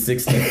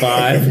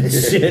 1965 and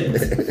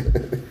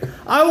shit.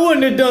 I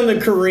wouldn't have done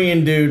the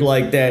Korean dude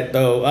like that,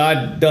 though.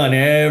 I'd done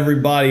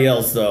everybody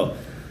else, though.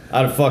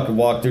 I'd have fucking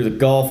walked through the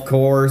golf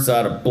course.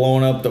 I'd have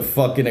blown up the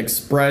fucking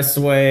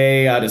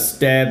expressway. I'd have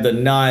stabbed the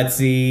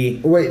Nazi.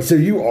 Wait, so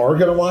you are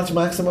going to watch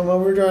Maximum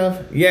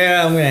Overdrive?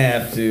 Yeah, I'm gonna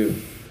have to.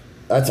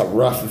 That's a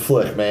rough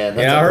flick, man.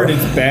 Yeah, I heard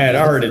it's bad.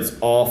 I heard it's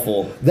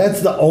awful.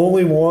 That's the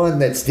only one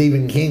that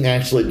Stephen King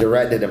actually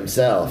directed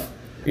himself.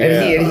 Yeah.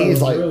 And he's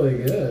It's like, really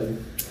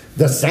good.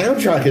 the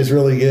soundtrack is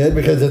really good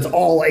because it's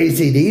all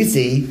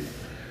AC/DC.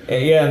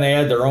 Yeah, and they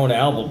had their own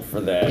album for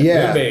that.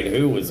 Yeah. Who Made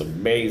Who was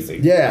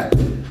amazing. Yeah.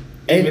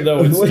 Even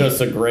though it's just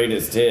the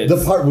greatest hits.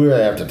 The part we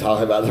have to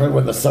talk about is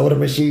when the soda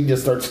machine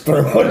just starts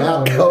throwing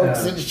out yeah.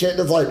 cokes and shit.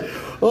 It's like,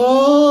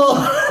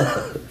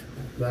 oh.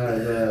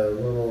 The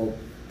little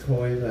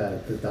toy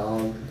that the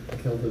dog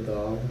killed the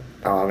dog.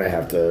 Oh, I'm going to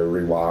have to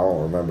rewind. I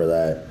don't remember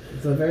that.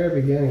 It's the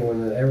very beginning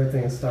when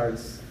everything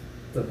starts,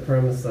 the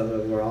premise of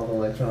it where all the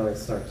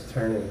electronics starts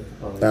turning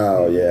on.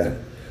 Oh, yeah.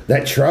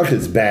 That truck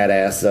is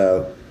badass,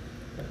 though.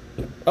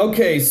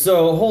 Okay,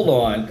 so hold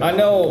on. I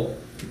know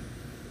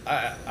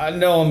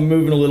I'm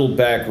moving a little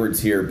backwards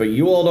here, but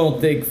you all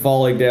don't think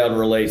Falling Down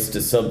relates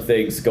to some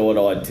things going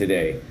on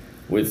today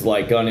with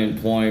like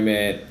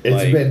unemployment?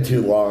 It's been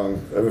too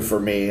long for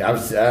me.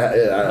 Guys,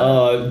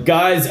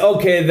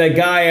 okay, the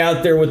guy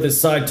out there with the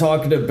side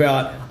talking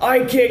about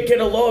I can't get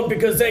a loan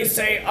because they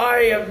say I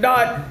am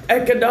not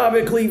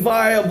economically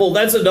viable.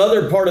 That's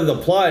another part of the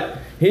plot.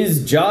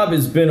 His job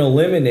has been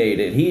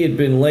eliminated. He had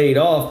been laid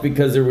off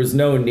because there was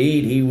no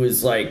need. He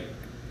was like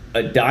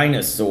a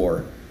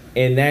dinosaur.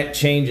 And that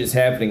change is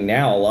happening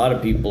now. A lot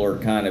of people are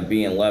kind of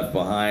being left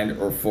behind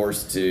or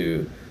forced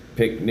to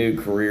pick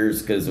new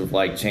careers because of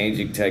like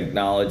changing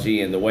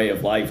technology and the way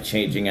of life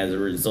changing as a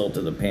result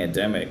of the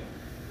pandemic.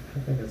 I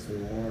think it's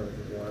more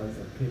of the lines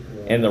of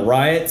people. And the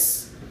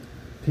riots?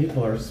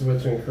 People are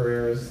switching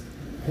careers.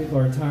 People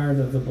are tired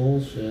of the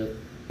bullshit.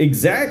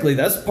 Exactly.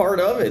 That's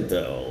part of it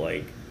though.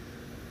 Like,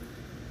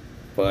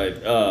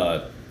 but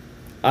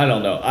I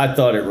don't know. I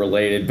thought it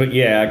related, but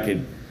yeah,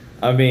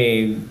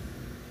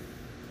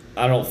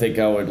 I don't think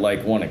I would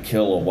like want to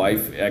kill a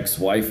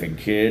ex-wife and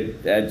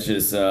kid. That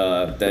just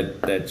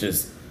that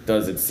just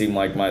doesn't seem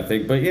like my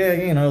thing. But yeah,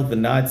 you know, the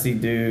Nazi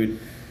dude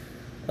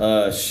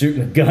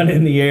shooting a gun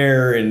in the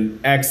air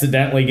and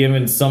accidentally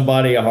giving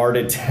somebody a heart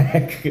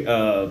attack.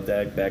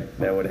 That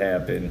would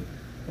happen.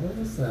 What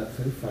was that?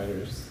 Foo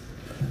Fighters.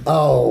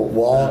 Oh,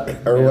 Walk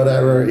or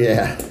whatever.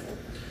 Yeah.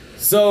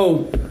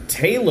 So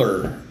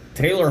Taylor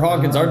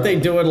Hawkins, aren't they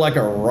doing like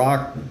a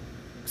rock?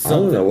 I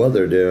don't know what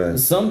they're doing.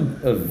 Some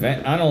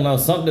event, I don't know,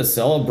 something to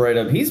celebrate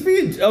him. He's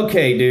being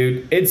okay,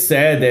 dude. It's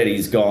sad that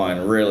he's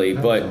gone, really,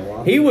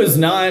 but he was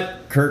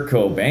not Kurt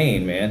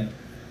Cobain, man.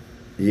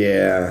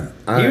 Yeah.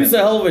 He was a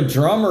hell of a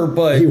drummer,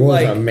 but He was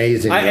like, an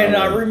amazing And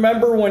I drummer.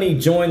 remember when he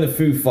joined the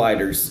Foo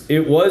Fighters,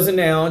 it was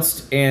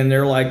announced, and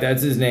they're like,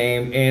 "That's his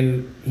name,"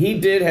 and he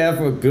did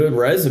have a good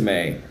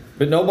resume,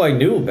 but nobody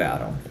knew about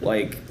him.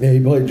 Like, Yeah, he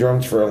played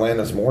drums for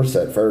Alanis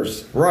Morissette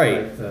first.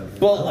 right?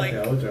 But I like,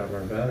 the old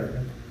drummer better.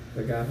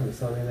 The guy from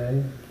Sunny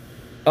Day.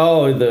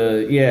 oh,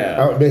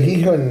 But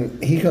he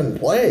couldn't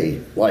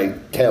play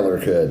like Taylor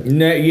could.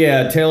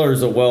 Yeah,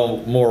 Taylor's a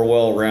more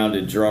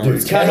well-rounded drummer. Dude,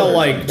 It's kind of Taylor's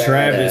like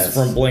Travis badass.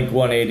 from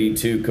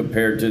Blink-182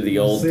 compared to the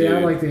old See, dude. I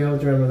like the old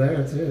drummer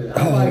there too.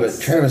 I Oh, like but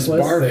Travis simplistic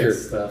Barker.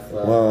 stuff.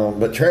 Though. Well,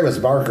 but Travis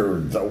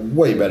Barker's a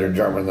way better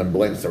drummer than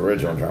Blink's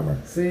original drummer.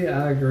 See,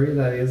 I agree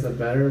that he is a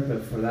better,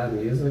 but for that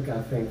music,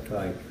 I think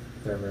like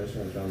their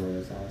original drummer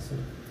was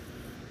awesome.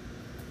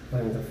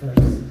 Playing the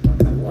first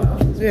couple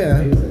albums was Yeah.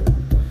 amazing.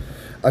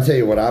 I'll tell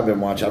you what I've been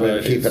watching. I've been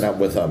But keeping it's- up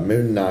with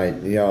Moon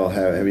Knight. Y'all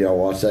have y'all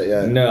watched that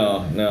yet?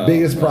 No.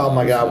 Biggest problem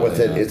I got No, with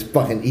it no. is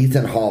fucking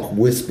Ethan Hawke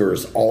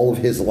whispers all of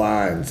his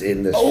lines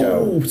in this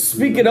show. Oh,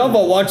 speaking of,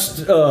 I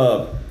watched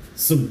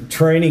some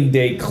Training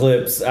Day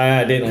clips.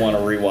 I didn't want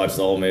to rewatch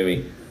the whole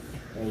movie.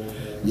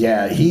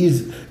 Yeah,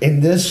 he's in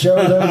this show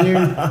though,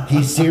 dude.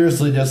 He's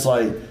seriously just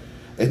like,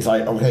 it's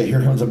like, okay,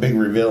 here comes a big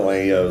reveal,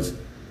 and he goes,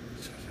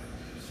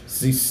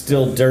 He's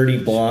still dirty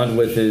blonde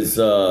with his.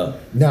 no,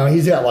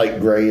 he's got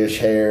like grayish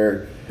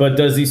hair. But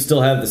does he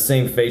still have the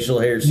same facial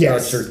hair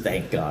Yes. structure?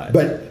 Thank God.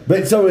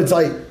 But so it's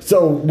like,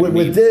 so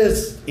with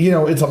this, you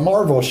know, it's a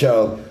Marvel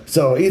show.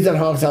 So Ethan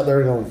Hawke's out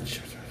there going,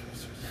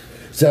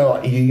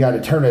 so you got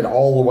to turn it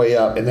all the way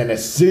up, and then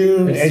as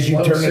soon It's as you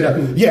slow turn it up,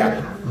 shooting.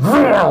 yeah,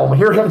 vroom,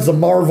 here comes the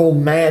Marvel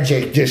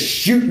magic, just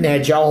shooting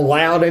at y'all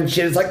loud and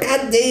shit. It's like,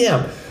 God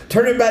damn,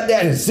 turn it back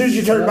down. As soon as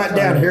you turn it back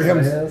down, here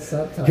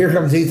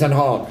comes Ethan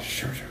Hawke.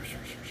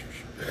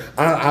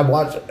 I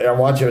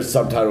watch it with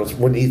subtitles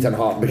when Ethan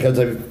Hawke because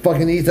of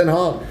fucking Ethan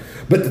Hawke.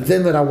 But the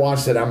thing that I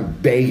watched that I'm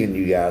begging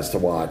you guys to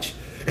watch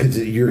because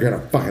you're gonna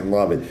fucking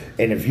love it.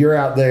 And if you're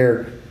out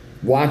there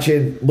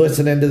watching,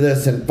 listening to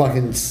this in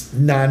fucking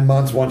 9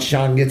 months once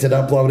Sean gets it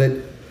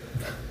uploaded,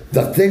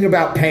 The Thing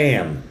About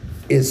Pam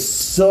is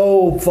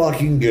so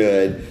fucking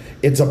good.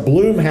 It's a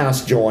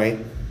Blumhouse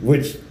joint,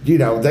 which you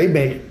know they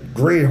make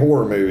great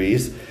horror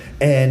movies,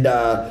 and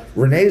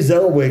Renee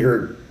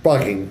Zellweger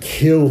fucking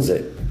kills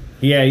it.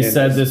 yeah, he And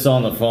said this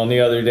on the phone the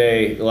other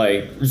day.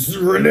 Like,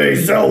 Renee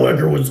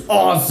Zellweger was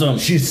awesome.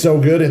 She's so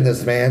good in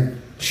this, man.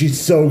 She's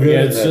so good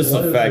Yeah, in it's this. just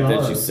What the is fact it that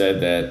on? you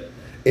said that.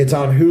 It's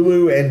on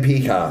Hulu and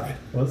Peacock.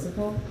 What's it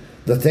called?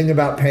 The Thing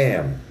About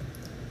Pam.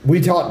 We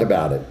talked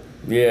about it.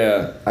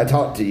 Yeah. I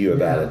talked to you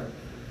about Yeah. it.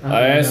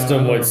 I asked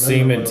him what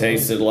semen it was.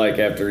 tasted like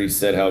after he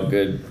said how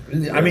good I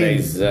mean, Renee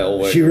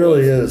Zellweger she really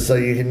was. is. So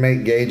you can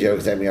make gay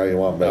jokes at me all you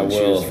want, I but she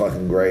will. was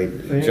fucking great.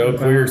 Thing Joe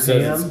About Queer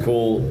says Pam? it's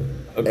cool,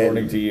 according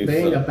And to you.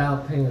 Thing so.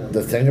 about Pam.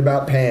 The Thing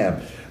About Pam.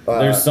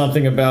 There's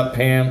something about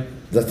Pam.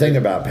 The Thing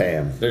About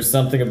Pam. There's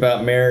something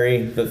about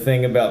Mary. The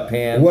thing about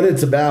Pam. What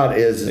it's about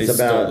is They it's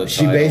stole about the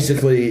she title.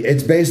 basically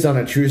it's based on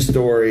a true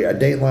story, a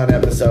Dateline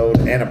episode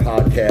and a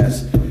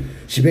podcast.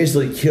 She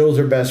basically kills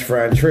her best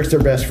friend, tricks her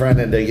best friend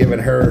into giving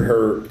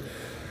her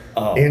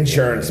Oh,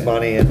 insurance yeah.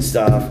 money and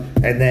stuff,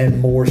 and then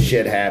more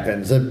shit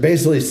happens. It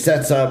basically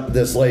sets up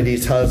this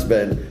lady's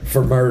husband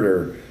for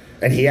murder,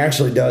 and he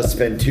actually does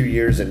spend 2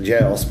 years in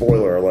jail.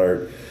 Spoiler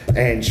alert.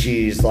 And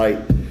she's like,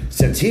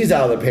 since he's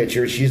out of the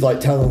picture, she's like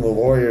telling the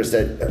lawyers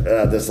that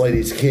this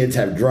lady's kids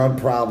have drug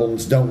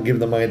problems. Don't give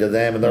the money to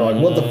them, and they're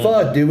like, "What the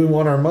fuck, dude? We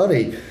want our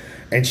money."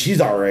 And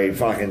she's already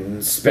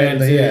fucking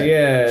spent Spent it,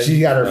 yeah. She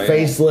got her Right.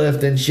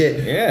 facelift and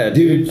shit. Yeah,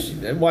 dude.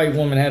 That white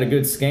woman had a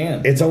good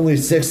scam. It's only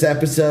 6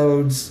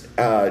 episodes.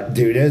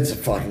 Dude, it's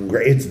fucking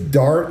great. It's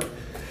dark.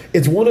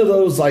 It's one of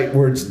those like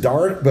where it's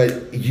dark,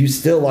 but you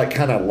still like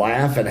kind of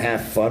laugh and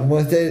have fun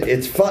with it.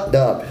 It's fucked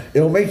up.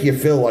 It'll make you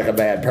feel like a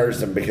bad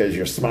person because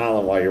you're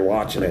smiling while you're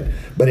watching it.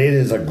 But it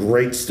is a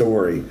great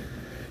story.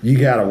 You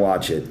gotta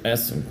watch it.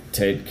 That's some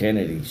Ted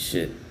Kennedy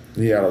shit.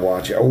 You gotta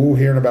watch it. Oh,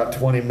 here in about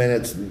 20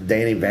 minutes,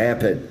 Danny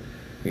Vapid.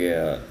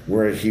 Yeah.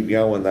 We're gonna keep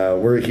going though.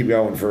 We're gonna keep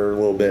going for a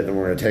little bit, and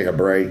we're gonna take a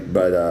break.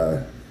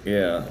 But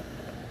Yeah.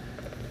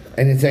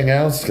 anything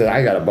else? Because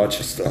I got a bunch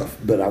of stuff,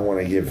 but I want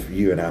to give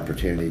you an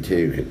opportunity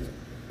too.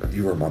 'Cause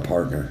you were my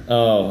partner.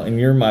 Oh, and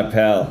you're my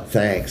pal.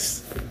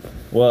 Thanks.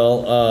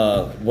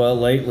 Well,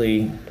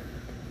 lately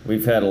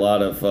we've had a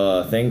lot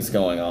of things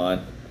going on,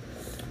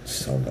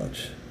 So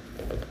much.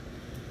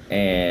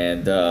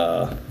 and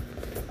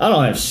I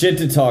don't have shit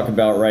to talk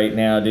about right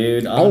now,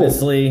 dude.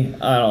 Honestly,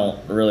 I don't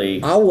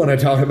really. I want to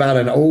talk about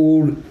an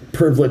old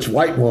privileged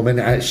white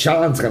woman.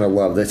 Sean's gonna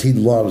love this. He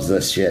loves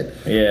this shit.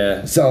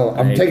 Yeah. So I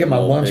I'm hate taking them my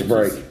old lunch bitches.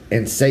 break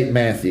in St.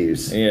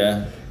 Matthews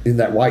Yeah. in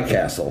that White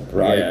Castle,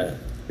 right? Yeah.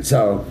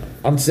 So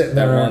I'm sitting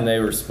That there. one they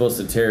were supposed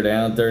to tear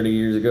down 30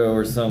 years ago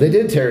or something. They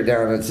did tear it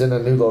down. It's in a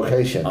new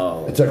location.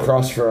 Oh. It's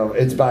across from.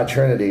 It's by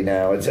Trinity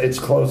now. It's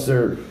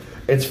closer.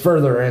 It's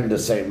further into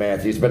St.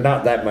 Matthews, but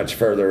not that much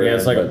further. Yeah, in,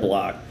 it's like a but-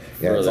 block.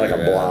 Yeah, it's like a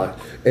further, yeah. block.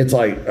 It's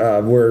like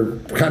we're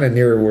kind of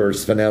near where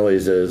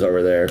Spinelli's is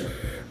over there,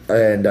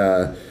 and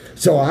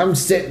So I'm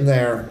sitting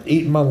there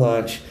eating my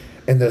lunch,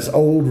 and this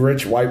old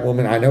rich white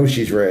woman, I know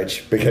she's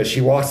rich because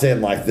she walks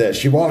in like this.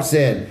 She walks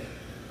in,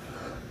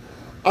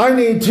 I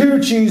need 2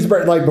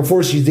 cheeseburgers, like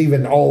before she's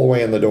even all the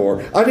way in the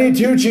door. I need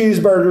 2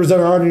 cheeseburgers,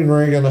 an onion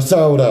ring, and a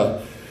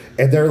soda.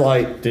 And they're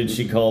like... Did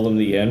she call them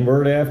the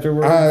N-word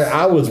afterwards?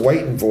 I was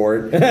waiting for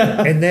it.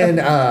 And then,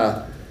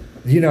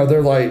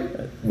 they're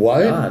like,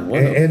 what? God,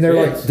 what and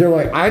a they're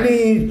like, I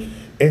need...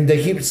 And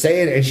they keep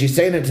saying it, and she's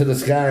saying it to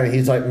this guy, and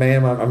he's like,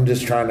 ma'am, I'm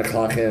just trying to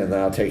clock in, and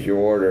then I'll take your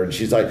order. And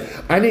she's like,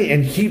 I need...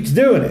 And keeps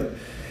doing it.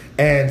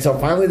 And so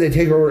finally they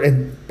take her order.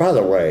 And by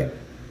the way,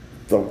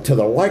 to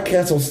the White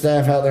Castle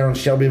staff out there on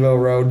Shelbyville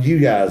Road, you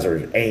guys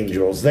are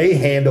angels. They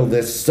handled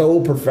this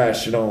so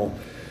professional.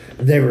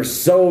 They were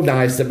so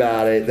nice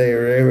about it.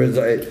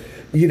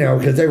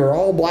 Because they were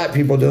all black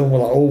people dealing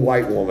with an old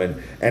white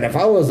woman. And if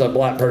I was a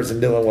black person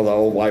dealing with an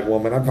old white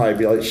woman, I'd probably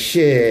be like,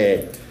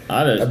 shit.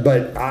 I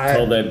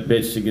told that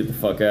bitch to get the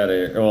fuck out of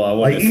here. Well, I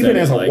wouldn't even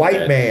as a like white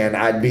that. man,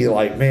 I'd be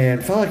like,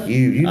 man, fuck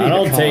you. You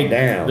need to calm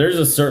down. There's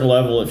a certain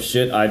level of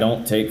shit I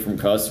don't take from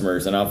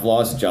customers, and I've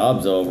lost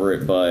jobs over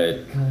it,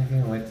 but... God, I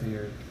can't wait till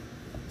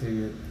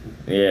you're...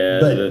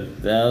 Yeah,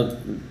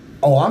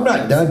 I'm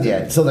not done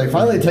yet. So they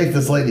finally take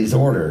this lady's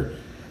order,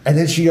 and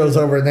then she goes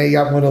over and they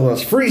got one of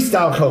those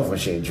freestyle Coke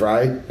machines,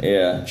 right?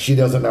 yeah. She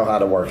doesn't know how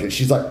to work it.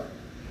 She's like,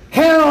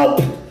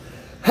 help!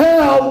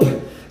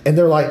 Help! And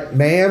they're like,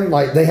 ma'am,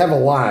 like they have a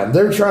line.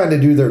 They're trying to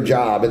do their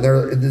job, and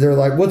they're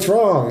like, what's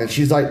wrong? And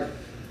she's like,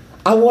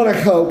 I want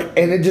a Coke,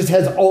 and it just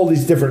has all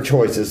these different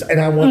choices,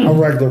 and I want a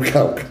regular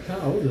Coke.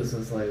 How old is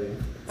this lady?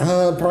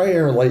 Probably in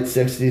her late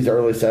 60s,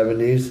 early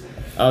 70s.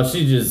 Oh,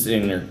 she's just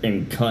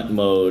in cunt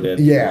mode. At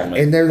the moment.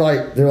 And they're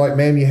like,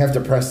 ma'am, you have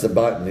to press the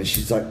button, and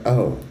she's like,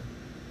 oh.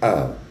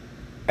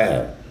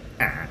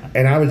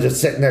 And I was just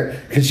sitting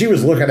there, because she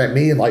was looking at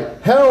me and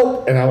like,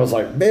 help! And I was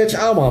like, bitch,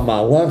 I'm on my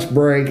lunch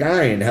break.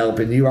 I ain't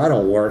helping you. I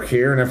don't work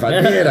here. And if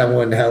I did, I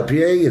wouldn't help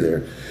you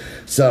either.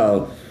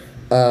 So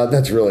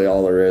that's really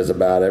all there is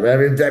about it. I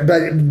mean,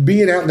 but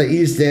being out in the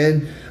East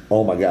End,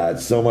 oh my God,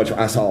 so much.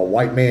 I saw a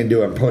white man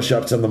doing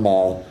push-ups in the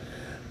mall.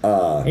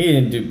 He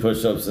didn't do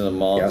push-ups in the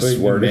mall. Yeah, I But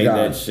swear you to made God.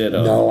 that shit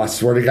up. No, I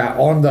swear to God,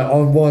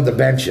 on one of the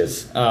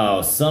benches.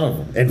 Oh, son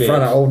of a In bitch.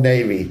 front of Old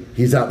Navy.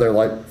 He's out there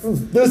like,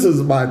 this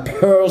is my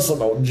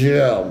personal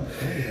gym.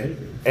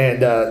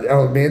 And,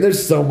 oh man,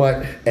 there's so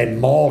much.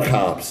 And mall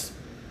cops.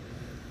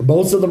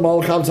 Most of the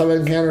mall cops I've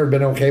encountered have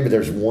been okay, but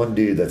there's one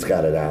dude that's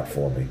got it out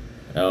for me.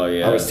 Oh,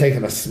 yeah. I was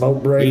taking a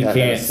smoke break. He I had a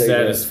can't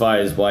cigarette, satisfy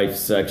his wife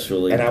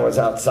sexually. and I was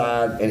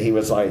outside, and he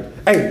was like,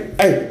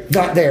 hey,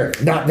 not there.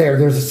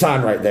 There's a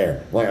sign right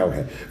there. I'm like,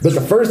 okay. But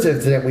the first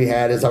incident we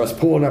had is I was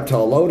pulling up to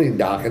a loading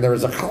dock, and there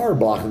was a car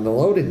blocking the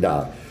loading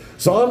dock.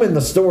 So I'm in the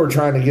store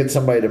trying to get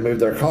somebody to move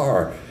their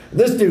car.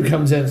 This dude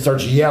comes in and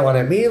starts yelling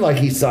at me like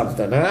he's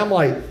something. And I'm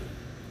like,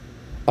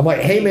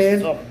 hey,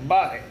 man.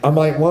 I'm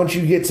like, why don't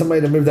you get somebody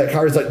to move that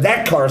car? He's like,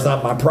 that car's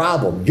not my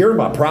problem. You're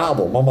my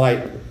problem. I'm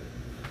like,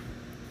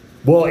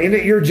 well, isn't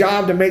it your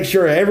job to make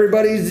sure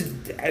everybody's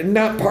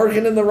not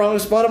parking in the wrong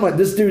spot? I'm like,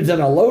 this dude's in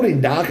a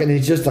loading dock and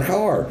he's just a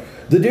car.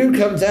 The dude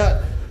comes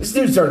out. This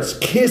dude starts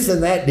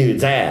kissing that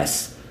dude's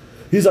ass.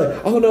 He's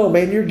like, oh, no,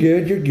 man, you're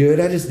good.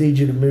 I just need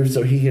you to move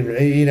so he can,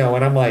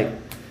 and I'm like,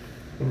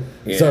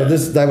 Yeah. So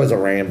that was a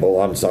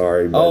ramble. I'm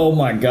sorry. But Oh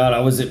my God,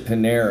 I was at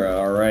Panera,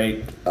 all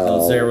right? I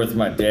was there with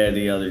my dad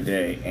the other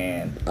day,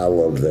 and... I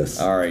love this.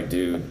 All right,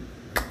 dude.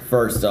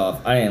 First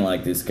off, I didn't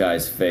like this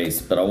guy's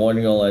face, but I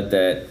wasn't going to let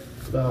that...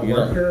 The You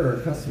know, worker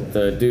or customer?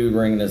 The dude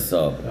ringing us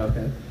up.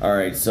 Okay. All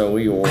right, so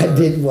we ordered... I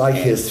didn't like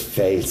his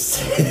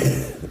face.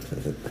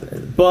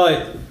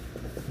 But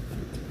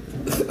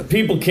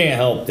people can't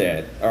help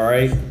that, all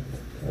right?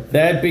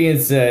 That being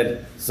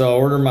said, so I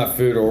order my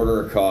food,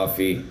 order a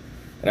coffee,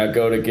 and I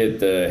go to get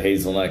the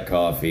hazelnut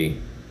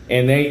coffee.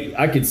 And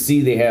I could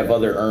see they have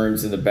other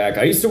urns in the back.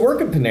 I used to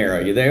work at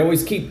Panera. They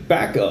always keep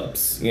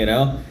backups,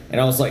 And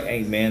I was like,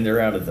 hey, man,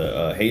 they're out of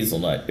the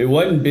hazelnut. It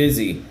wasn't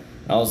busy.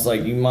 I was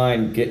like, you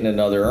mind getting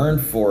another urn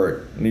for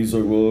it? And he's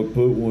like, well, I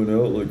put one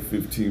out like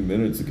 15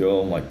 minutes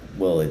ago. I'm like,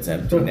 well, it's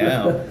empty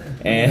now.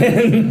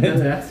 And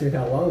I asked you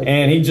how long.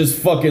 and he just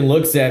fucking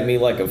looks at me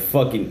like a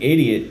fucking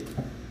idiot.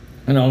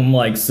 And I'm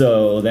like,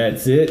 so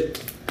that's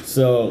it?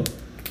 So,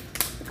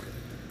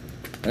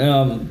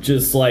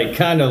 just like,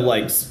 kind of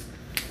like,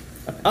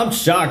 I'm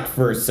shocked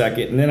for a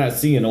second. And then I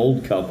see an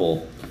old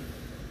couple.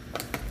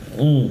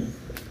 And,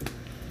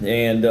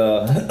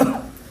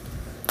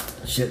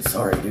 shit,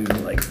 sorry, dude.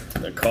 Like,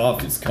 the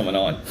cough is coming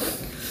on.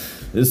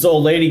 This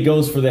old lady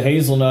goes for the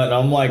hazelnut, and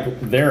I'm like,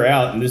 they're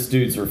out, and this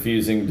dude's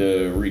refusing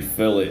to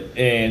refill it.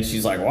 And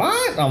she's like,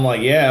 what? I'm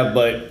like, yeah,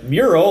 but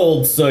you're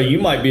old, so you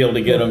might be able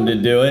to get them to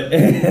do it.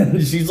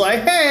 And she's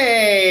like,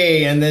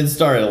 hey! And then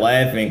started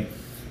laughing.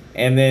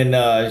 And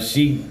then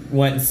she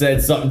went and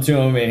said something to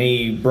him, and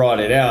he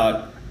brought it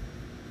out.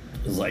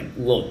 It was like,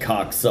 little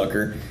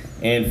cocksucker.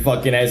 And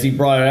fucking as he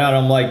brought it out,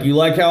 I'm like, you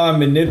like how I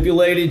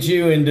manipulated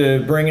you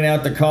into bringing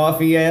out the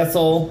coffee,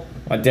 asshole?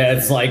 My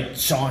dad's like,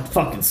 Sean,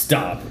 fucking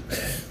stop.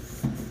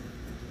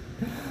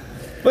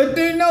 But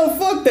dude, no,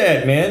 fuck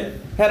that,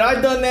 man. Had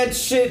I done that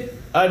shit,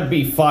 I'd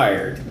be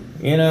fired.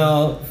 You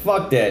know,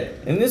 fuck that.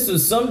 And this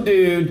was some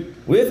dude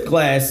with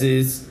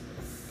glasses,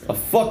 a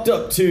fucked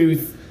up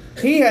tooth.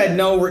 He had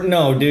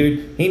no,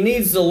 dude. He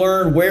needs to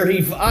learn where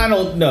I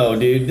don't know,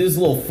 dude. This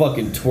little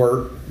fucking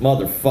twerp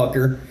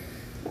motherfucker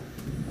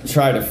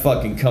tried to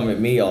fucking come at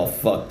me all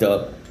fucked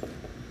up.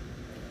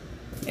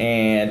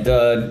 And,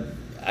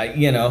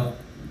 you know,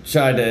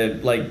 tried to,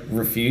 like,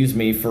 refuse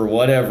me for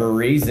whatever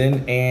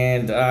reason.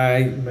 And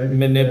I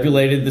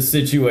manipulated the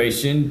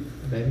situation.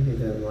 Maybe he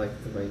didn't like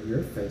the way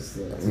your face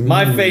looks.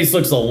 My face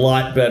looks a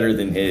lot better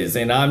than his,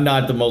 and I'm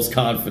not the most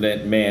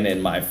confident man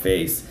in my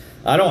face.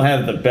 I don't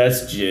have the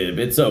best jib.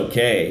 It's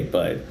okay,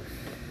 but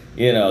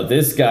you know,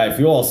 this guy, if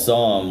you all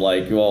saw him,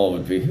 like, you all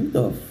would be, who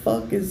the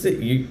fuck is it?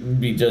 You'd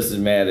be just as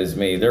mad as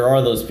me. There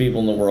are those people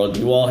in the world.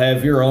 You all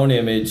have your own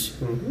image.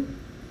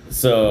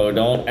 So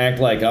don't act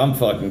like I'm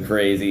fucking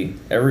crazy.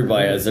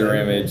 Everybody has their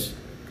image.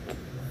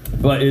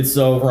 But it's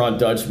over on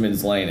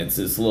Dutchman's Lane. It's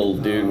this little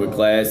dude with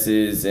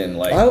glasses and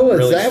like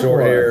really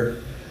short hair.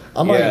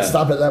 I might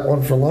stop at that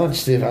one for lunch,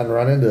 see if I can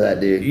run into that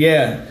dude.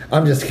 Yeah.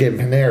 I'm just kidding.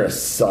 Panera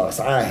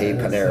sucks. I hate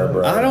Panera,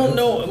 bro. I don't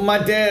know. My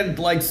dad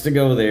likes to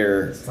go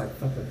there. It's like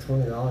fucking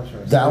 $20 or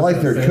something. I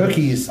like their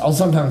cookies. I'll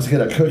sometimes get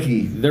a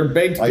cookie. Their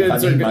baked like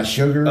goods I need are my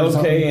sugar or something.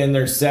 okay, and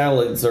their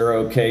salads are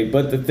okay.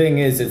 But the thing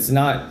is, it's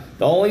not.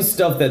 The only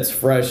stuff that's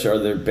fresh are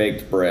their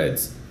baked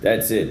breads.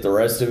 That's it. The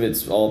rest of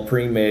it's all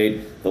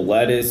pre-made. The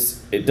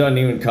lettuce, it doesn't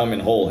even come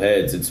in whole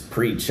heads. It's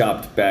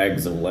pre-chopped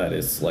bags of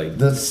lettuce. Like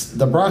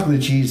the broccoli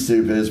cheese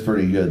soup is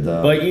pretty good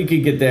though. But you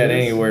could get that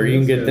anywhere. You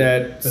can get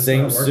that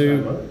same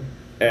soup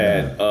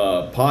at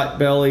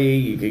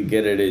Potbelly. You could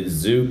get it at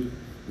Zoop.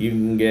 You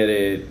can get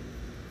it.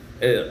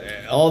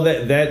 All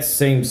that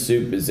same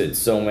soup is at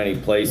so many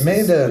places.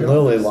 Amanda and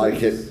Lily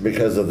like it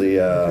because of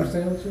the.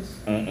 Sandwiches?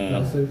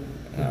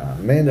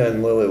 Amanda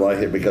and Lily like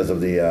it because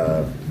of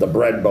the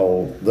bread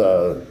bowl.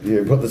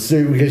 You put the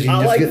soup because you I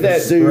just like get that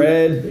the soup.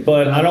 bread,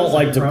 but I don't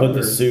like to put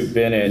the soup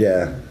in it.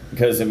 Yeah.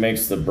 Because it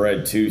makes the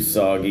bread too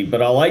soggy.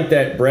 But I like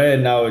that bread,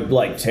 and I would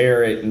like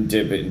tear it and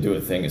dip it into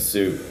a thing of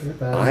soup.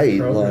 I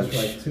eat lunch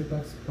like $2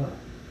 a pop.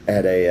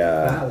 At a.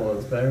 That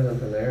one's better than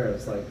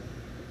Panera's. Like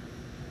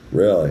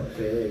really.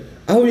 big.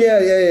 Oh yeah.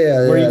 What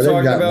are you they've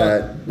talking got about?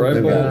 that. Bread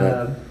They've bowl? got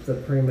that. The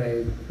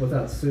pre-made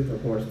without soup,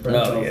 of course. Bread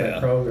Oh, bowls yeah.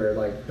 at Kroger,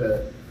 like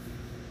the.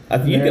 You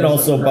can There's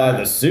also some buy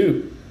crap. the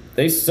soup.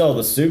 They sell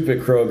the soup at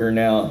Kroger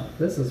now.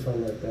 This is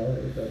from the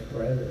deli. The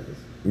bread is.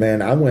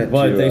 Man, I went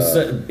But to.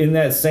 they in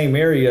that same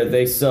area,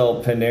 they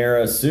sell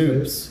Panera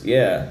soups.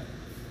 Yeah.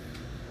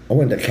 I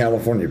went to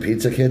California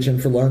Pizza Kitchen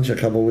for lunch a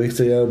couple weeks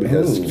ago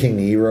because Ooh. King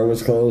Hero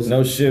was closed.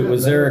 No shit.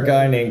 Was there a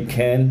guy named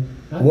Ken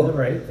I've What?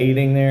 never ate.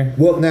 eating there?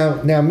 Well,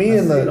 now me I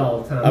and see it the. all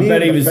the time. I Me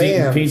bet and he the was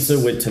eating fans- pizza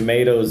with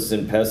tomatoes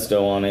and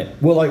pesto on it.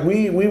 Well, like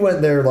we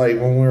went there like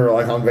when we were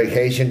like on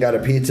vacation, got a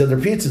pizza. Their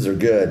pizzas are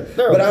good,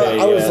 They're but okay,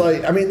 I was yeah.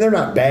 like, I mean, they're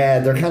not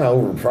bad. They're kind of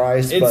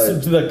overpriced,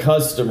 It's the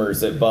customers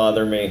that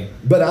bother me.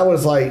 but I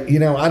was like, you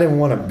know, I didn't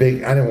want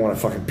a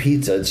fucking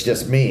pizza. It's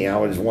just me.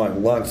 I just want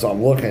lunch, so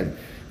I'm looking,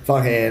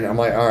 I'm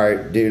like, all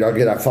right, dude, I'll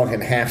get a fucking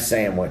half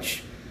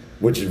sandwich,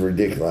 which is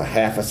ridiculous,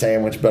 half a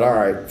sandwich, but all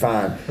right,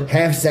 fine,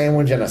 half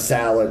sandwich and a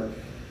salad.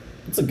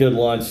 It's a good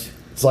lunch.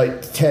 It's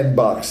like $10,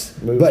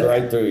 Moves but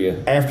right through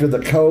you. after the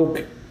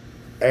Coke,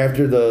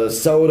 after the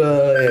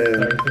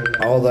soda and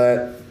all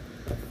that,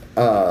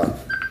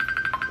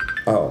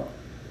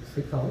 What's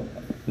he called?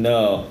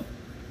 No.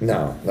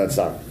 no, that's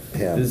not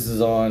him. This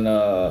is on,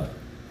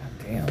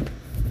 damn.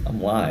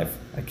 I'm live.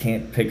 I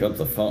can't pick up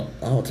the phone.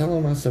 Oh, tell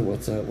him I said,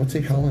 what's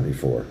he calling me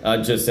for?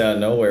 Just out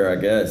of nowhere, I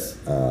guess.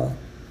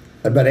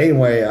 But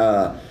anyway,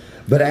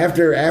 but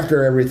after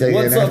everything,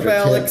 What's and up, after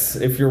Alex?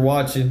 If you're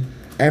watching.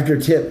 After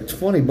tip,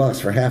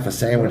 $20 for half a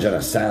sandwich and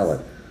a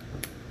salad.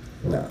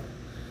 No.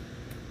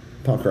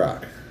 Punk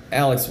rock.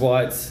 Alex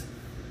Watts.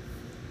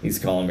 He's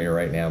calling me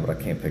right now, but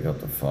I can't pick up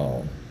the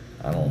phone.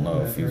 I don't know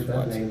if I've he's heard that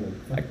watching. name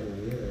in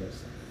fucking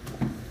years.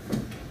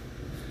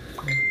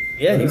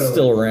 Yeah, he's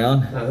still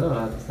around. I know.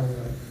 I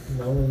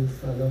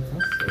know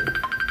talks to him.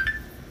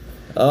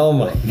 Oh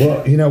my.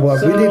 Well, you know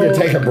what? we need to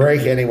So- take a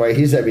break anyway.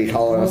 He's gonna be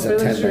calling Well, us in 10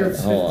 finish your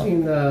minutes. Hold on.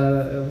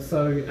 15.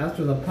 So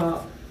after the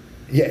pop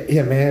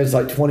Yeah, man, it's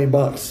like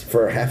 $20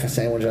 for half a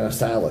sandwich and a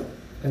salad.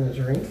 and a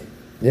drink.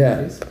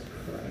 Yeah. Jesus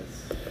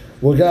Christ.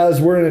 Well, guys,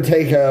 we're gonna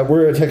take a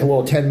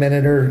little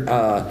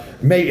 10-minute.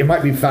 Maybe it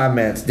might be 5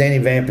 minutes. Danny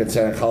Vapid's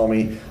gonna call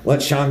me.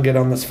 Let Sean get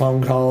on this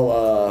phone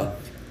call.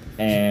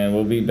 And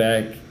we'll be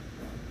back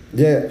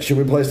Yeah, should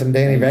we play some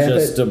Danny Vapid?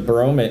 just to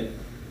brome it.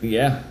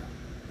 Yeah.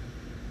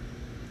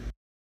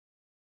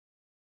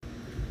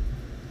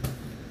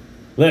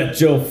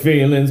 Let your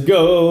feelings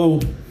go.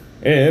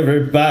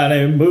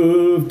 Everybody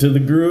move to the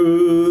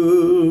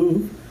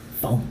groove.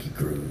 Funky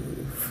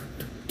groove.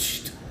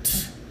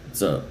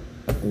 What's up?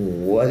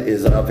 What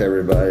is up,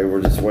 everybody?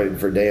 We're just waiting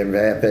for Dan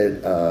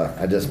Vapid.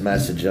 I just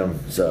messaged him,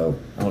 so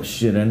Oh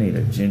shit, I need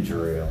a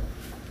ginger ale.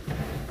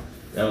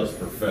 That was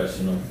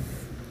professional.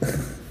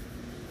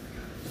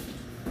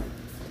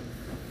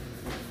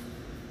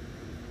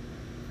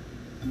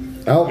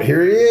 Oh,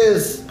 here he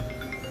is.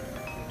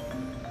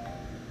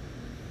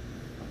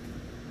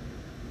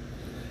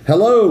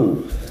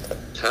 Hello.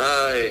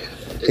 Hi,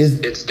 Is-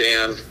 it's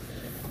Dan.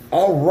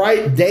 All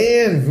right,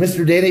 Dan.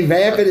 Mr. Danny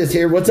Vapid is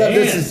here. What's up?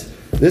 Dan.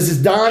 This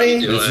is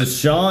Donnie. This is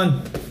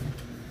Sean.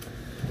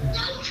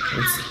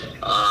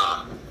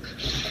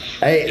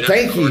 Hey, You're not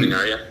thank recording, you.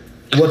 Are you?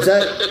 What's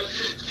that?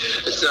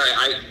 Sorry,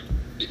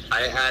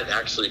 I had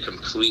actually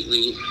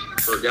completely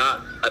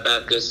forgot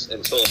about this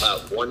until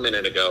about 1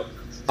 minute ago.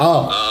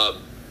 Oh,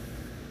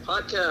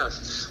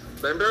 Podcasts,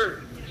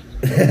 remember?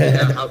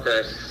 Yeah,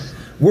 okay.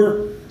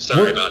 we're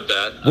Sorry about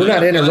that. we're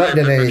not I'm glad I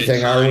interrupting remembered anything,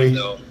 in are time, we?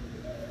 though.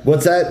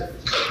 What's that?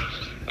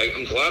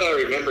 I'm glad I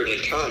remembered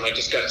in time. I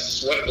just got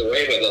swept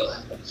away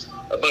with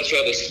a bunch of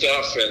other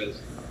stuff and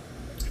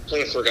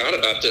kind of forgot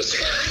about this.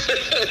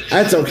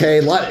 That's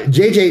okay.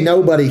 JJ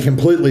Nobody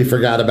completely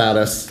forgot about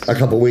us a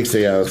couple weeks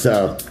ago.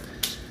 So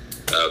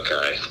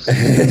Okay.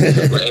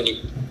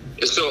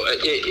 So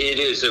it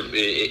is.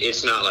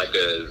 It's not like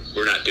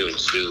we're not doing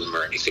Zoom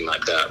or anything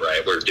like that,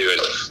 right? We're doing.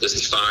 This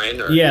is fine.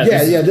 Or? Yeah.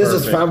 this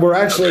is perfect. fine. We're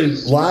actually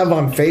Okay. live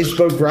on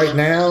Facebook right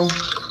now,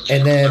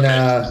 and then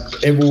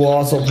it will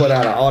also put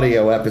out an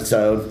audio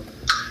episode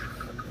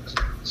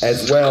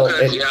as well.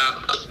 Okay, yeah.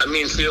 I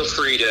mean, feel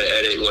free to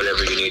edit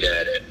whatever you need to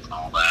edit and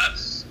all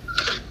that.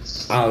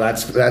 Oh,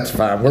 that's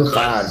fine. We're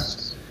fine.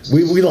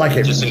 We like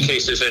it. Just in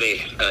case there's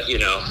any,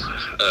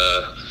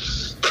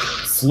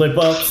 Slip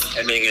ups.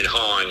 hemming and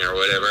hawing or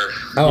whatever.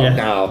 Oh Yeah.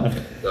 no.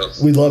 So,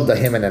 We love the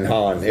hemming and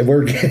hawing. And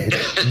we're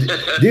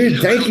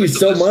dude, thank you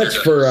so much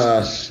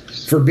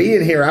for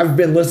being here. I've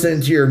been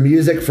listening to your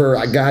music for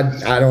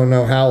God, I don't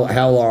know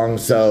how long.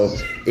 So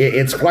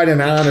it's quite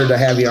an honor to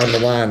have you on the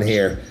line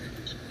here.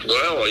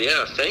 well,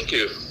 yeah. Thank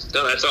you.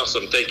 No, that's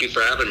awesome. Thank you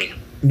for having me.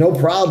 No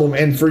problem.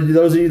 And for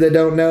those of you that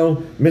don't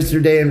know,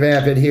 Mr. Dan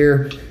Vapid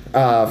here,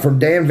 from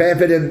Dan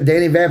Vapid and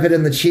Danny Vapid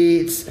and the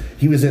Cheats.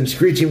 He was in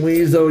Screeching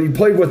Weasel. You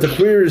played with the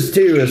Queers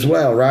too, as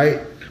well, right?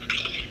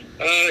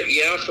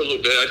 Yeah, for a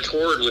little bit. I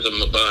toured with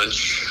them a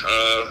bunch.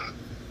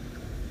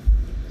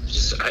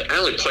 I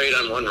only played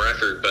on one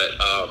record, but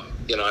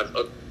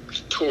I've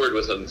toured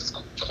with them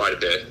quite a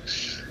bit.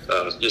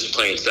 Just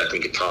playing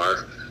second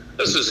guitar.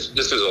 This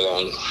is a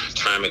long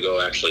time ago,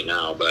 actually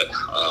now, but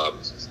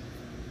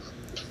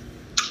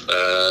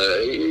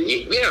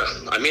yeah.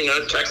 I mean,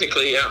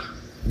 technically, yeah.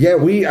 Yeah,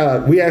 we've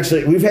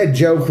had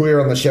Joe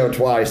Queer on the show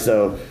twice,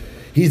 so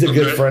he's a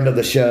good Okay. friend of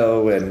the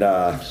show, and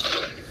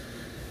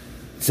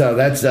so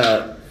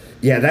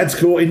that's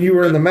cool. And you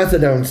were in the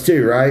Methadones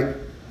too, right?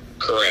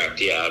 Correct.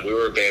 Yeah, we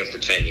were a band for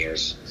 10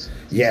 years.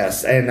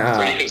 Yes, and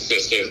Pretty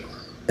consistent.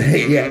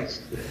 yeah,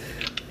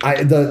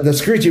 the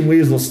Screeching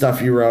Weasel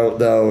stuff you wrote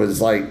though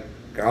is like,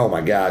 oh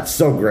my God,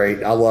 so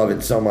great. I love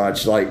it so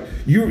much. Like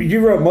you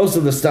wrote most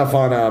of the stuff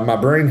on My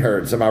Brain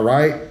Hurts. Am I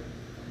right?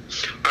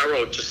 I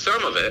wrote just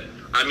some of it.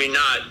 I mean,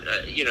 not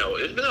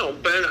no.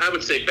 Ben, I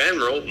would say Ben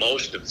wrote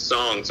most of the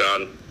songs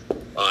on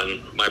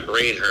My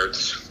Brain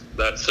Hurts.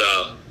 That's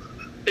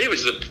he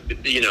was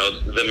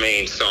the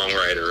main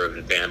songwriter of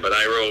the band, but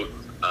I wrote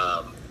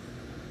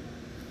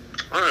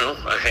I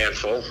don't know, a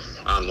handful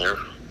on there.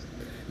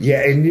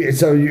 Yeah, and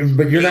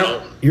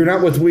you're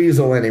not with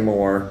Weasel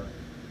anymore.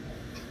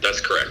 That's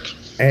correct.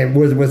 And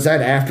was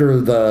that after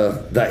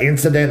the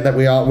incident that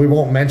we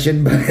won't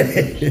mention?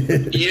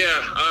 But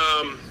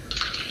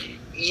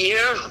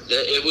Yeah,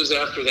 it was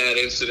after that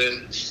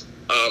incident.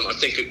 I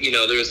think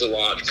there's a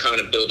lot kind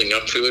of building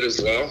up to it as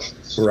well.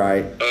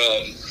 right.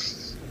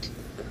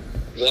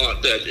 A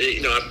lot that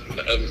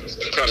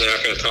I'm probably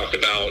not going to talk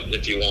about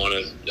if you want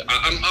to.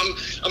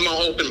 I'm an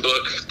open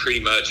book pretty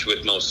much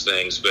with most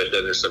things, but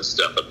then there's some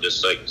stuff I'm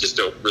just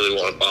don't really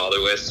want to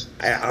bother with.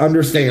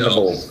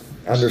 Understandable. Don't want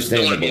to be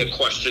Understandable. a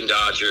question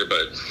dodger,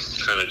 but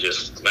kind of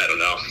just I don't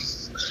know.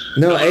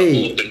 No, Don't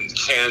hey, open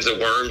cans of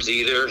worms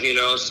either,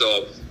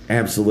 So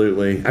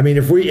absolutely. I mean,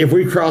 if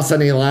we cross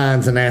any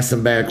lines and ask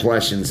some bad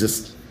questions,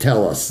 just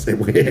tell us.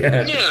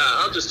 yeah,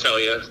 I'll just tell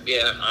you.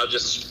 Yeah, I'll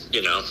just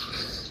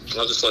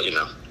let you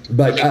know.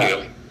 But No big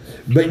deal.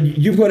 but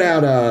you put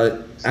out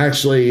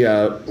actually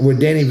with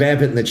Danny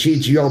Vapid and the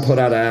Cheats, you all put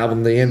out an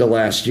album the end of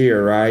last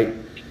year, right?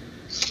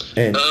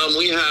 And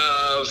We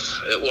have.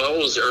 Well, it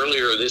was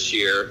earlier this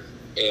year.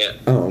 And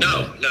Oh,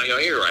 no,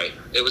 you're right.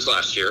 It was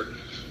last year.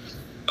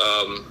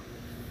 I'm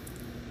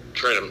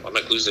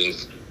like losing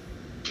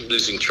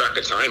track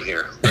of time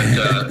here.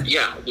 But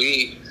yeah,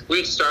 we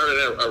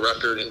started a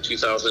record in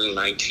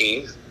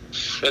 2019, and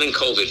then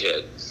COVID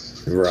hit.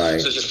 right.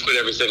 So just put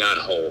everything on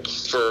hold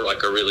for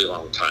like a really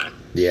long time.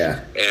 Yeah.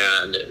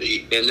 And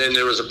then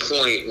there was a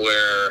point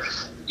where,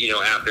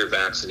 after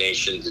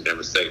vaccinations and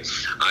everything,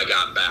 I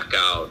got back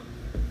out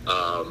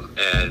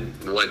and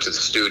went to the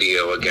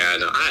studio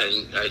again.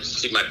 I didn't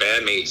see my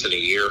bandmates in a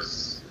year,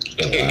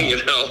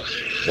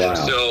 Wow.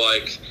 So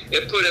like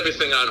it put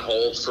everything on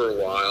hold for a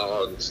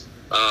while,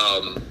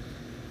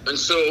 and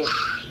so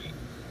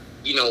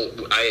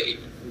I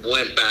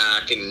went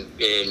back and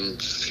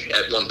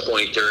at one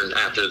point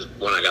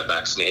when I got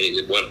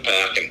vaccinated, went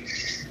back and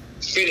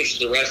finished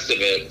the rest of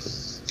it,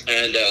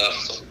 And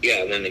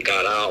yeah, and then it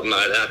got out, and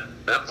at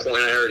that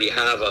point, I already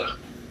have a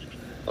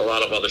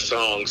lot of other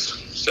songs.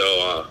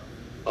 So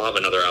I'll have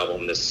another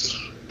album this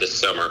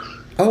summer.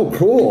 Oh,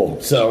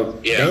 cool. So,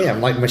 Yeah.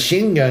 damn, like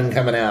Machine Gun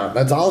coming out.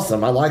 That's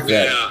awesome. I like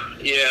that.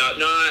 Yeah.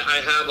 No,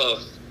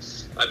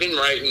 I've been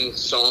writing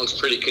songs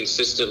pretty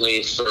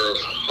consistently for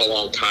a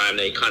long time.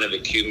 They kind of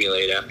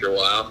accumulate after a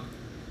while,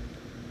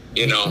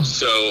 you know.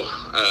 So,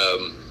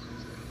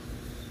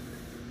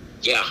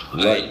 yeah,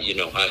 Right.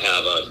 I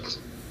have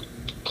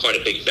quite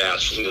a big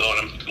batch. I'd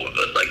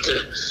like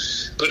to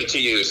put it to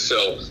use.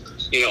 So,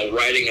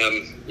 writing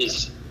them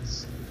is.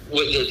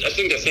 I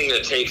think the thing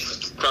that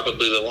takes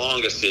probably the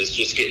longest is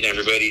just getting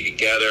everybody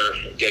together,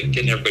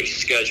 getting everybody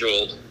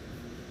scheduled,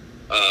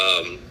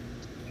 and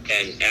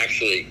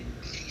actually,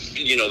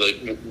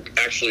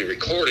 actually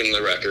recording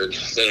the record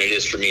than it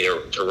is for me to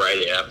write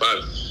it. If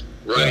I'm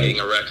writing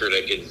a record,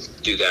 I can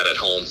do that at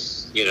home,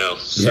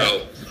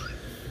 so,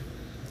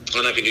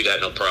 and I can do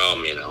that no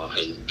problem, and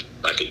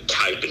I can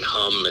type and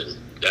hum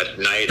at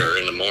night or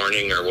in the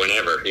morning or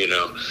whenever,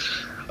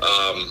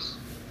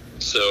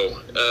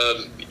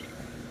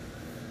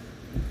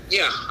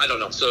 yeah, I don't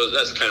know. So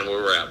that's kind of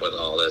where we're at with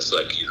all this.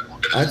 Like,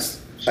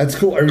 That's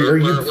cool.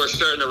 We're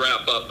starting to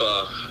wrap up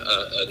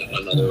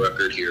another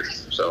record here.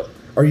 So,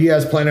 are you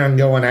guys planning on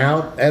going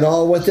out at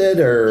all with it,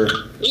 or?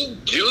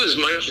 Do as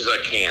much as I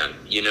can.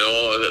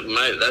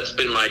 That's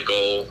been my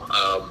goal.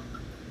 I've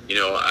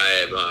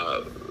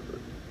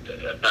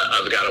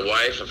got a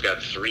wife. I've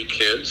got 3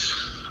 kids.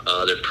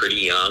 They're pretty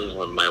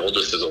young. My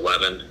oldest is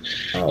 11.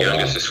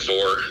 Youngest is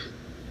 4.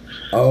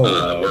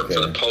 I work for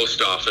the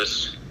post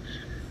office.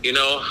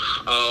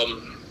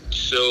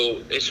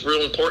 So it's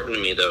real important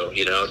to me, though,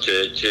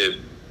 to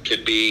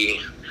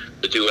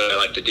do what I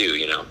like to do,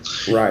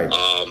 Right.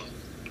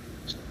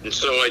 And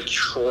so I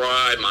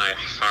try my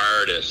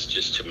hardest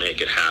just to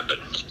make it happen.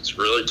 It's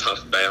really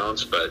tough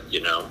balance, but,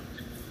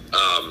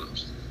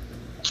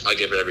 I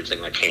give it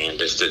everything I can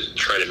just to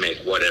try to make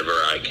whatever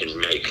I can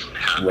make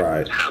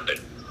happen.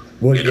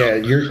 Well,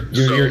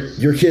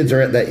 your kids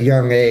are at that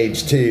young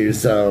age too,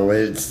 so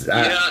it's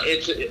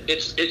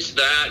it's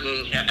that,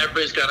 and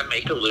everybody's got to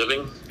make a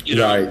living,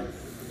 right?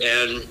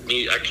 And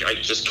I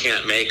just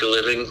can't make a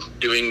living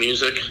doing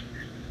music,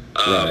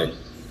 right?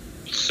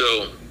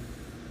 So,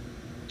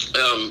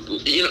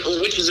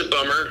 which is a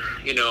bummer,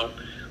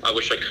 I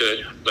wish I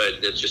could, but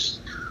it's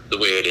just the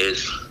way it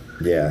is.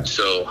 Yeah.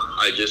 So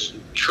I just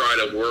try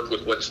to work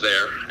with what's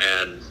there,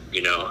 and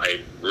I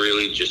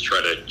really just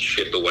try to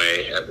chip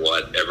away at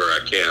whatever I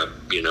can.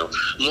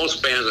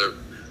 Most bands are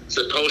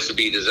supposed to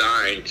be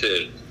designed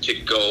to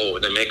go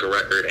and then make a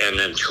record and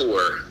then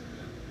tour,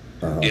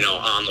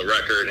 on the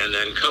record, and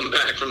then come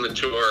back from the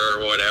tour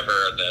or whatever,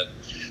 and then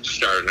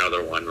start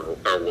another one or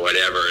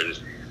whatever. And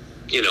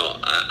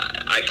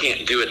I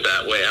can't do it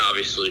that way,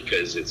 obviously,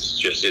 because it's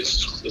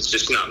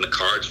just not in the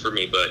cards for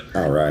me. But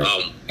all right,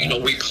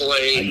 we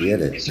play I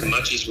get it. as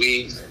much as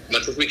we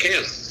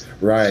can.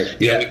 Right.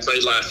 Yeah, we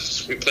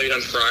played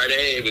on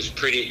Friday. It was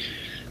pretty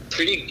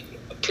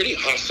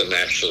awesome,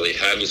 actually.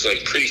 I was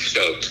pretty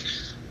stoked.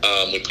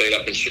 We played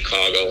up in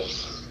Chicago,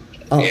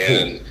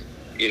 and cool.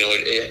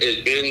 It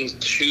had been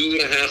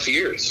 2.5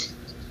 years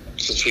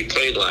since we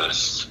played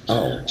last.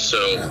 Oh,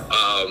 so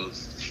wow.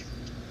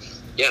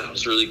 Yeah, it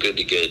was really good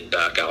to get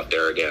back out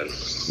there again.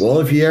 Well,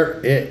 if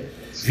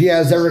you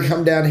guys ever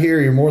come down here,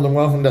 you're more than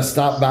welcome to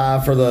stop by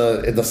for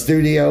the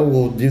studio.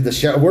 We'll do the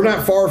show. We're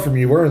not far from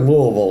you. We're in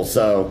Louisville,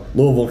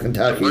 Louisville,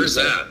 Kentucky. Where's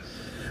that?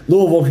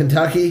 Louisville,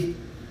 Kentucky.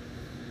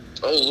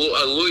 Oh,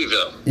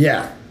 Louisville.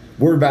 Yeah,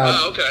 we're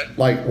about okay.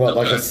 like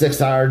a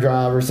 6-hour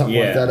drive or something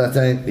like that. I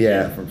think.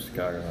 Yeah, from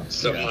Chicago.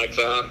 Something like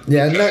that.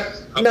 Yeah, okay. not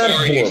How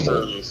far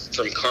horrible. Are you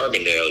from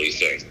Carbondale? You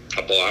think a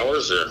couple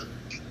hours or?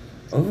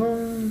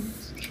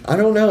 I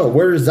don't know.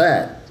 Where is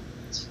that?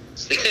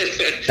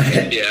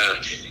 Yeah,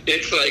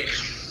 it's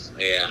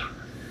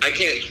I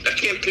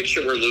can't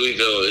picture where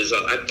Louisville is.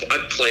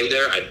 I've played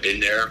there. I've been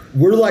there.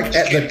 We're like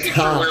at Can't the picture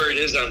top. where it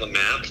is on the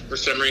map for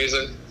some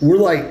reason. We're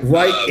like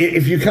right.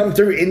 If you come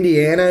through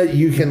Indiana,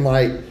 you can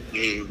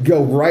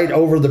go right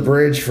over the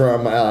bridge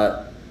from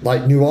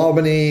New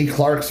Albany,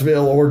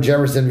 Clarksville, or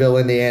Jeffersonville,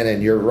 Indiana,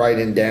 and you're right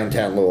in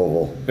downtown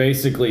Louisville.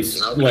 Basically,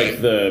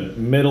 like the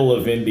middle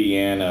of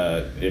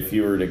Indiana. If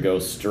you were to go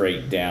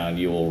straight down,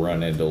 you will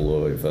run into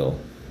Louisville.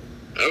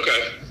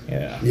 Okay.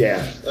 Yeah.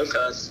 Yeah.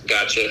 Okay.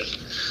 Gotcha.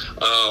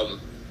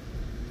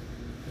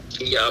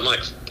 Yeah, I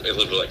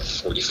live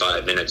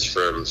 45 minutes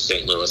from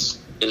St. Louis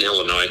in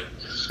Illinois.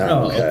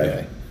 Oh,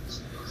 okay.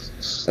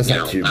 That's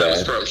not too I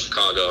was bad. from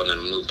Chicago and then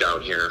moved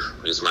down here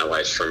because my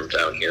wife's from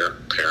down here.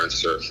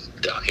 Parents are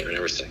down here and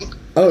everything.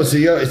 Oh, so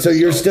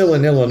you're still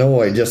in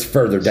Illinois, just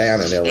further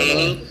down in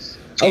Illinois.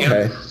 Mm-hmm.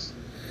 Okay.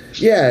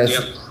 Yeah.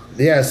 Yep.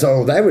 Yeah,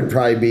 so that would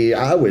probably be.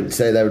 I would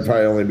say that would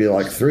probably only be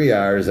like 3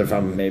 hours if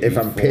I'm 4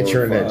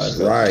 picturing or it 5,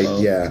 right.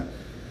 Yeah,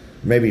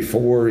 maybe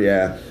 4.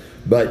 Yeah,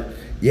 but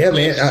yeah,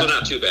 man. So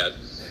not too bad.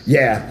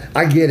 Yeah,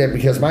 I get it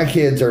because my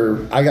kids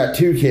I got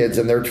 2 kids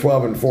and they're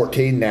 12 and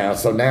 14 now.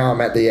 So now I'm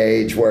at the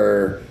age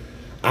where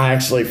I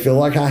actually feel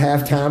like I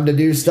have time to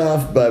do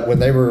stuff, but when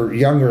they were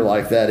younger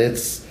like that,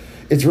 it's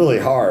really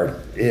hard.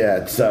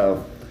 Yeah,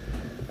 so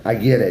I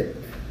get it.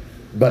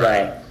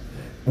 But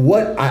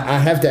what I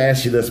have to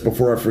ask you this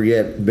before I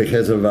forget,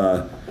 because of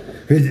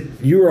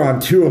you were on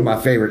two of my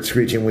favorite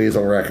Screeching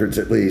Weasel records,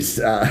 at least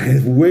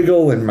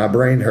Wiggle and My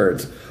Brain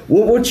Hurts.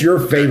 What's your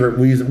favorite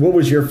Weasel? What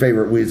was your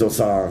favorite Weasel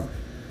song?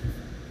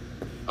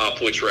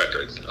 Off which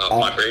record?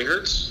 My Brain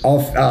Hurts?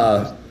 Off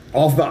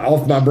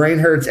My Brain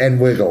Hurts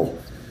and Wiggle.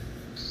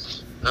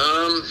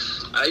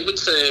 I would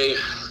say I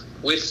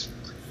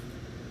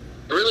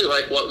really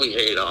like What We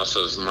Hate off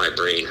of My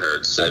Brain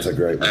Hurts. That's a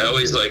great one. I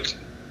always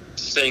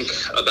think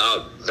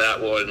about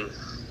that one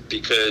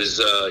because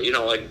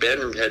like Ben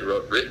had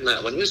written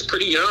that when he was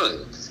pretty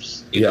young.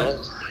 You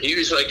know, he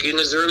was like in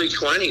his early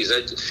 20s.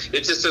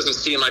 It just doesn't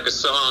seem like a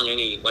song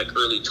any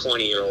early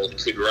 20-year-old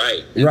could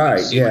write.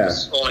 Right. Yeah.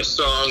 It's the only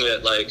song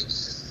that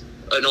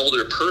an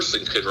older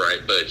person could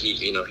write, but he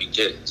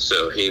didn't.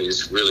 So he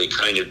was really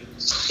kind of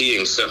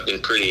seeing something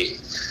pretty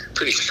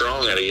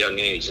strong at a young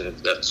age, and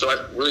so I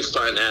really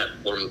find that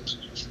one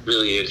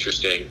really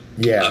interesting.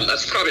 Yeah,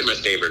 that's probably my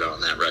favorite on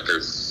that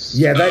record.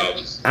 Yeah,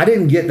 I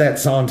didn't get that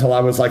song till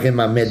I was in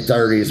my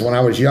mid-30s. When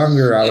I was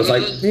younger, I was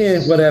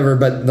whatever.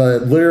 But the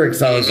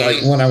lyrics, I was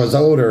when I was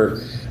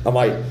older, I'm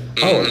like,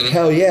 oh,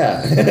 hell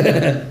yeah.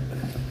 Yeah,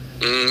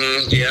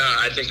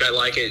 I think I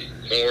like it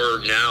more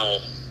now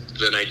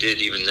than I did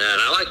even then.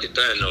 I liked it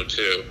then, though,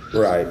 too.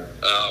 Right.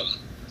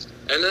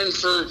 And then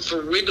for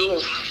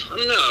Wiggle, I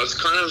don't know. It's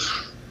kind of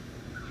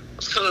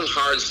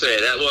hard to say.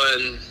 That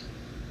one,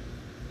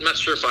 I'm not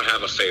sure if I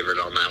have a favorite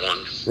on that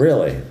one.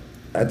 Really?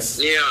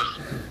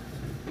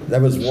 That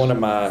was one of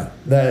my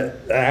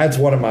that's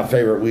one of my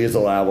favorite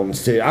Weasel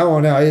albums too. I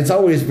don't know. It's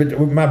always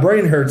been, My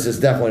Brain Hurts is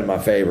definitely my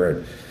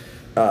favorite.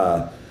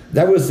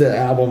 That was the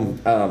album.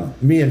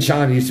 Me and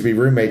Sean used to be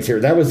roommates here.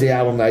 That was the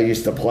album that I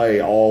used to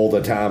play all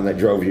the time that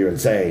drove you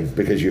insane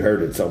because you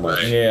heard it so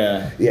much.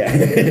 Yeah.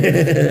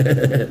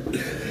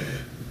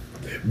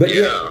 But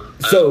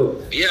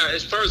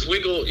as far as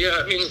Wiggle,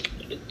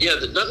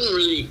 nothing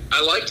really.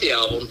 I like the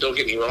album. Don't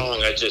get me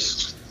wrong. I'm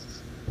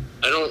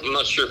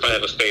not sure if I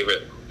have a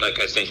favorite. I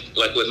think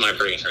with My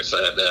Brain Hurts,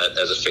 I have that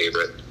as a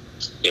favorite.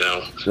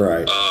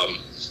 Right.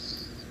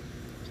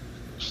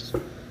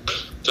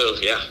 So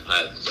yeah,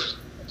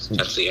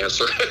 that's the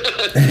answer.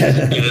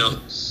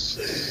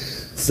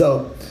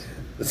 So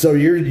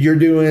you're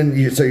doing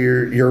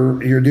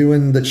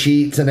doing the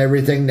cheats and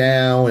everything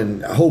now,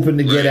 and hoping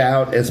to get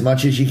out as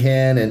much as you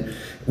can, and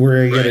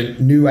we're gonna get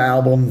a new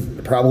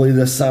album probably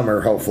this summer,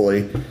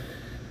 hopefully.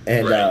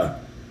 And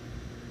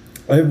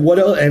what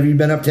else have you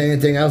been up to?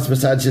 Anything else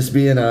besides just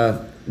being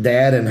a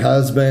dad and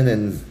husband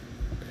and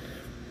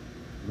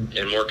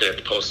working at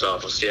the post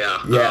office? Yeah.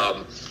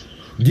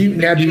 Do you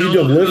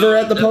deliver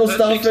at the post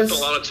office? Takes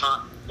a lot of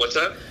time. What's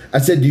that? I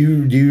said, do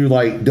you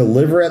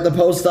deliver at the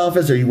post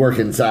office, or you work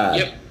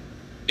inside?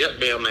 Yep,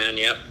 mailman.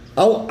 Yep.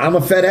 Oh, I'm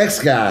a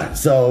FedEx guy,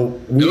 so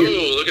ooh,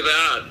 look at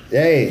that.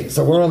 Hey,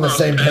 so we're on the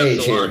same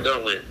page here,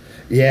 don't we?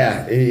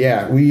 Yeah.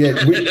 We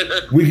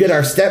get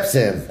our steps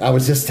in. I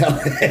was just telling.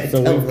 So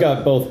we've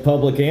got both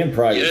public and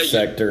private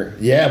sector.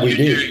 Yeah, we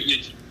do.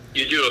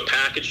 You do a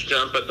package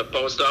dump at the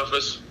post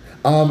office?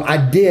 I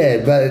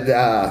did, but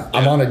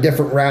I'm on a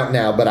different route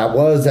now. But I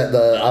was at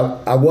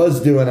I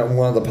was doing it in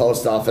one of the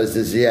post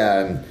offices,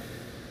 and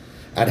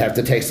I'd have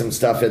to take some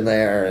stuff in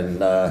there, and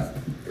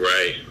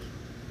right.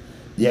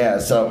 Yeah,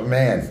 so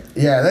man,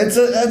 that's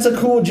a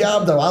cool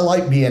job though. I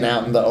like being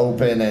out in the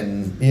open,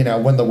 and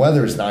when the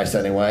weather's nice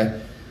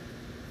anyway.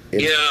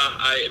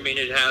 I mean,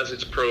 it has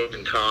its pros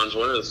and cons.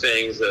 One of the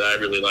things that I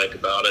really like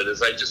about it is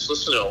I just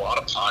listen to a lot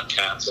of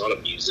podcasts, a lot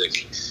of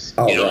music.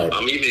 Right.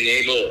 I'm even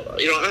able,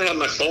 I have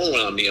my phone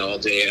on me all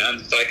day.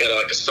 If I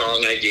got a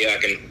song idea, I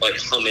can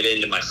hum it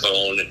into my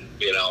phone, and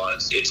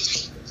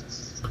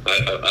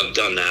I've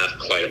done that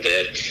quite a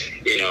bit.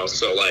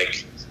 So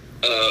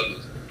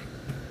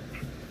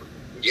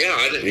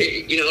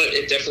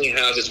it definitely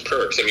has its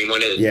perks. I mean,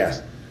 when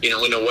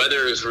when the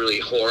weather is really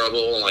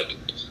horrible,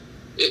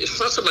 it's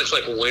not so much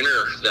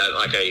winter that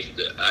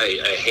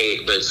I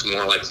hate, but it's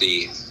more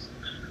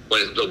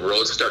when the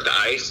roads start to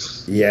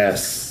ice.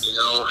 Yes.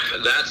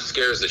 That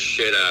scares the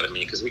shit out of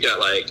me, because we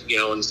got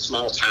in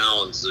small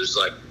towns, there's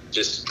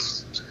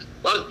just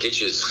a lot of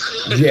ditches.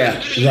 Yeah,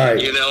 right.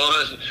 I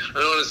don't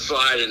want to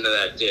slide into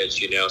that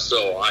ditch.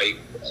 So I,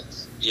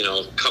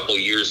 a couple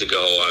years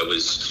ago,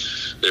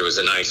 there was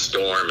an ice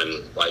storm,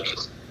 and I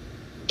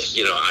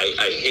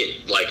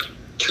hit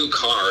 2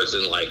 cars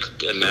in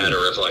a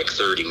matter of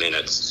 30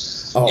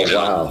 minutes. Oh,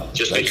 wow.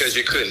 Just because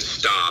you couldn't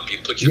stop, you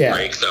put your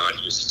brakes on,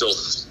 you're still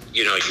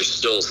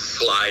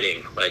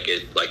sliding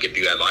if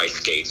you have ice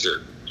skates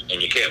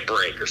and you can't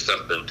brake or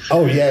something.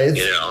 Oh yeah,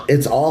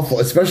 it's awful,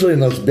 especially in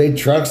those big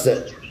trucks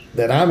that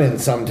I'm in.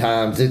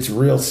 Sometimes it's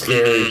real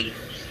scary.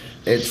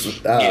 It's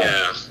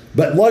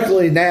But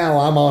luckily now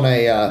I'm on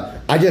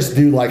I just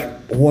do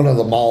one of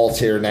the malls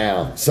here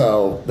now,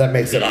 so that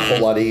makes it a whole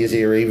lot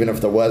easier, even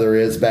if the weather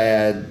is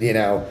bad.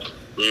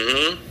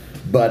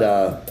 But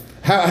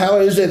How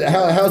is it?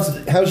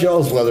 How's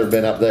y'all's weather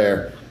been up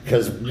there?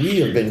 Because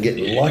we have been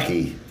getting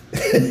lucky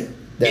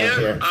down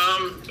here.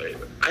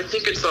 I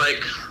think it's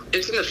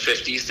in the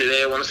 50s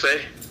today, I want to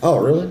say. Oh,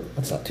 really?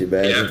 That's not too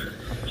bad. Yeah.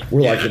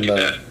 We're Yeah, like in not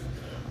the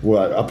too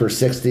bad. upper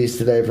 60s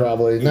today,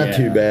 probably. Not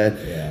too bad.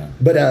 Yeah.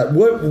 But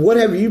what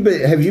have you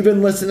been? Have you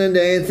been listening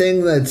to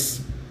anything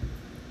that's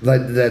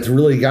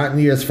really gotten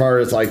you as far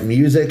as like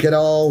music at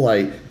all?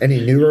 Like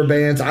any newer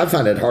bands? I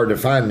find it hard to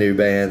find new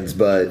bands,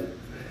 but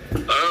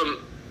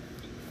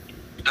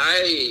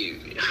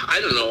I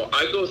don't know.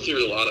 I go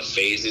through a lot of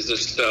phases of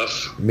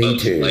stuff. Me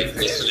too. Like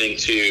listening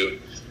to,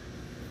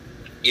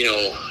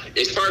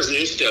 as far as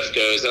new stuff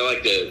goes, I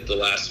like the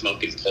last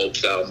Smoking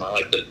Popes album. I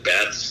like the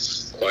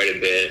Beths quite a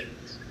bit.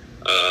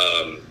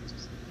 I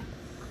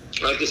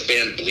like this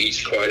band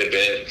Bleach quite a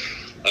bit.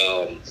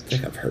 I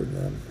think I've heard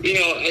them.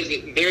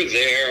 They're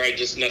there.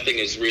 Nothing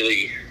is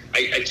really.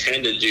 I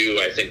tend to do.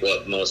 I think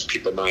what most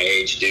people my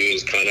age do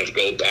is kind of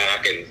go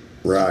back and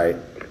Right.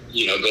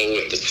 Go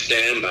with the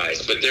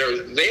standbys, but they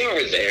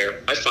are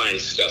there. I find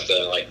stuff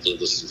that I like to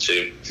listen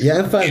to. Yeah,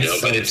 I find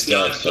but it's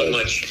not so but-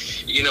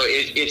 much.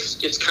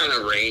 It's kind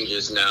of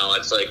ranges now.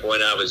 It's like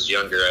when I was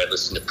younger, I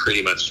listened to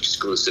pretty much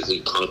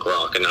exclusively punk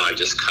rock, and now I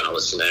just kind of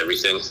listen to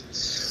everything.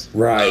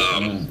 Right.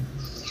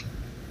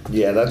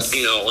 Yeah, that's.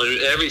 And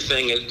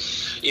everything. I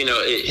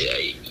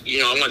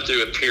went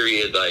through a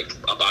period like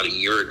about a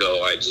year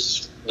ago. I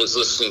just was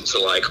listening to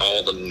like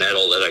all the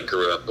metal that I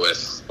grew up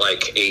with,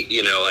 like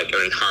in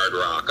hard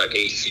rock, like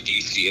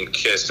AC/DC and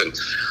Kiss and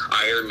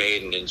Iron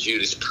Maiden and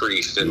Judas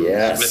Priest and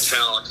Yes.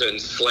 Metallica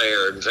and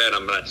Slayer and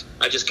Venom. And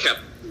I just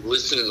kept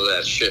listening to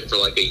that shit for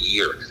like a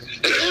year.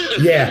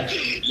 Yeah.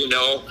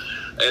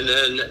 And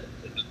then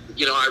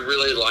I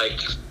really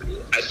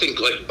I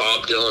think like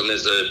Bob Dylan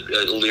is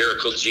a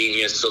lyrical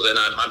genius, so then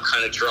I'm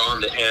kind of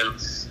drawn to him.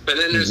 But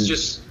then there's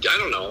just I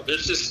don't know,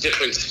 there's just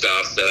different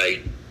stuff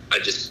that I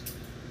just.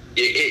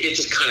 It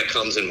just kind of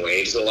comes in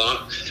waves a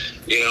lot,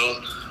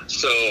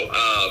 So,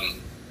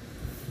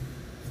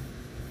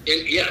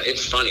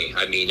 it's funny.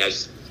 I mean, and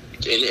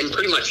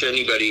pretty much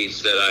anybody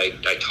that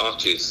I talk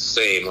to is the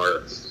same.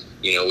 Or,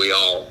 we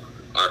all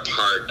are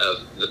part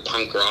of the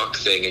punk rock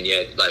thing, and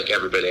yet, like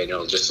everybody I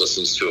know just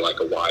listens to like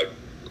a wide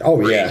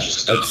range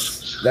of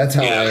stuff. That's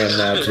how I am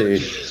now too.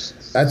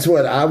 That's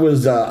what I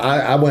was.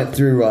 I went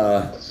through.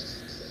 I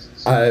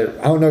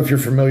don't know if you're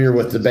familiar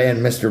with the band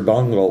Mr.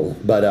 Bungle,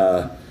 but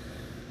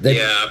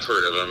yeah, I've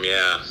heard of them,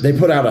 yeah. They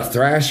put out a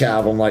thrash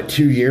album like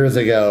 2 years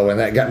ago, and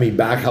that got me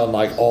back on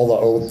like all the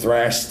old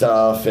thrash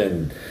stuff.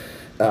 And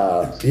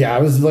I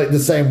was like the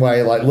same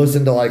way, like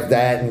listen to like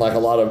that and like a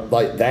lot of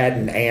like that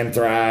and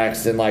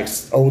Anthrax and like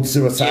old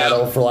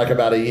Suicidal for like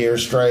about a year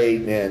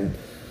straight. And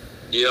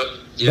Yep.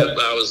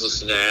 I was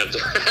listening to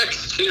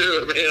Anthrax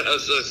too. Man, I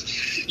was just,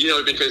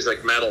 because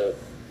like metal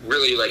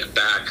really like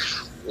back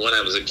when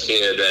I was a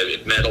kid,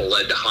 metal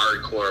led to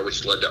hardcore,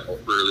 which led to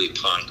early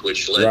punk,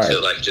 which led to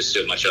like just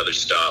so much other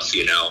stuff,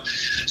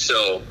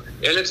 So,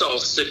 and it's all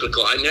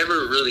cyclical. I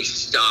never really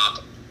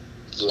stopped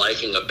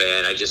liking a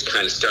band. I just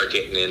kind of start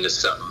getting into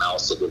something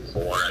else a little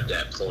more at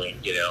that point.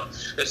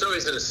 It's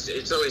always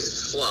it's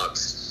always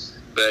flux,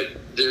 but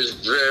there's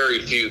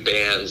very few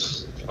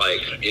bands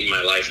like in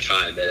my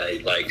lifetime that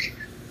I liked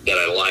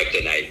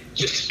and I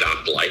just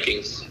stopped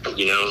liking.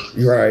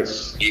 Right.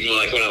 Even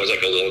like when I was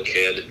like a little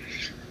kid.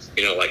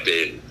 When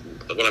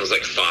I was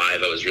like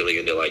 5, I was really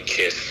into like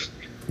Kiss.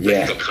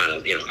 Yeah. Like, kind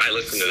of, I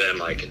listened to them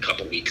like a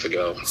couple weeks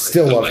ago.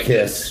 Still love like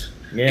Kiss.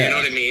 That. Yeah. You know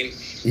what I mean?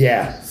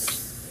 Yeah.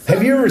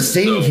 Have you ever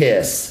seen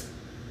Kiss?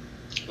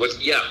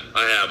 Yeah,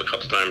 I have a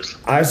couple times.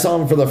 I saw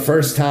them for the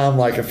first time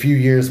like a few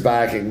years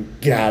back, and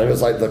God, it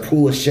was like the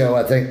coolest show.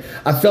 I think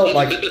I felt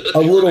like a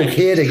little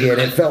kid again.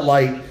 It felt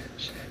like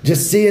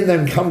just seeing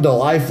them come to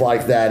life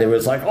like that. It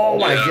was like, oh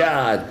my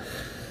God.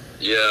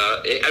 Yeah,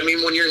 I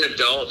mean, when you're an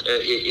adult,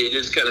 it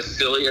is kind of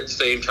silly at the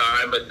same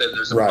time, but then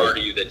there's a part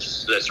of you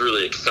that's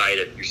really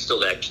excited. You're still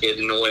that kid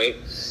in a way.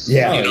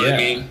 Yeah. You know what I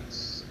mean?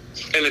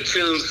 And the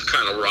tunes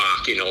kind of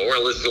rock, or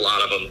at least a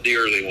lot of them, the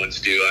early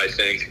ones do, I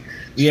think.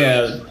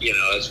 Yeah. So,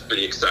 it's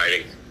pretty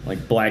exciting.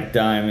 Like Black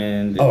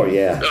Diamond. Oh,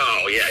 yeah.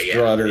 Oh, yeah.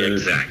 Strutter.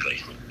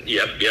 Exactly.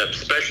 Yep,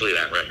 especially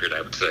that record, I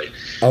would say.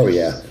 Oh,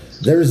 yeah.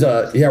 There's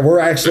we're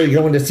actually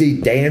going to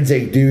see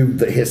Danzig do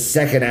his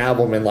second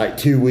album in like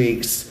 2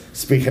 weeks.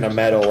 Speaking of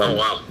metal, and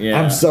wow.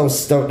 Yeah. I'm so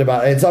stoked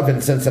about it. It's up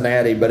in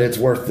Cincinnati, but it's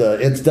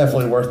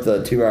definitely worth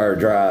the 2-hour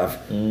drive.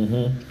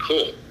 Mm-hmm.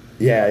 Cool.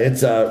 Yeah,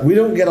 it's we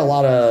don't get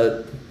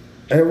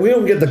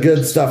the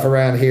good stuff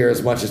around here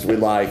as much as we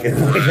like.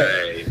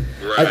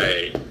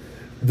 Right. I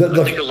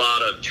think a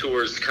lot of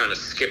tours kind of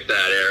skip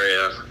that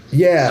area.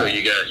 Yeah. So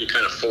you're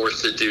kind of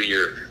forced to do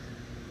your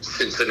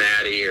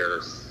Cincinnati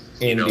or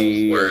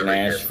Indy or wherever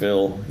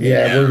Nashville.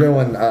 Yeah, we're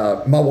going.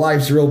 My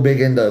wife's real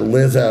big into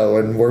Lizzo,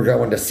 and we're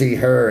going to see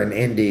her in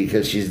Indy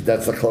because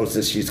that's the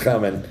closest she's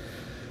coming.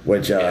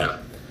 Which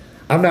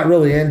I'm not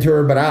really into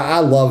her, but I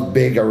love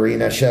big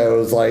arena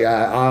shows. Like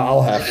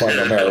I'll have fun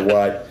no matter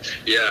what.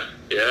 Yeah.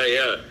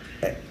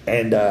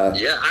 And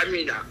Yeah, I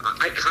mean,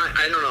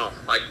 I don't know.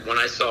 Like when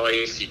I saw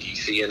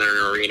AC/DC in an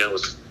arena, it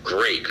was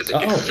great because it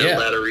could fill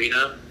that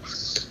arena,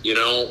 you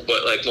know.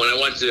 But like when I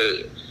went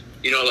to,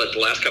 you know, like the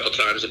last couple of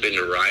times I've been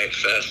to Riot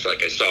Fest,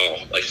 like I saw,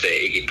 like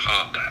say Iggy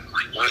Pop, I'm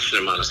like watching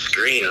him on a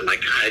screen. I'm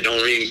like, I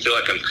don't even feel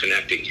like I'm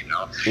connecting, you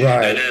know.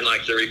 Right. And then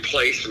like the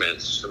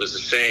Replacements, it was the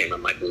same.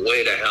 I'm like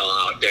way the hell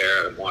out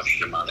there and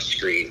watching him on a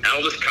screen.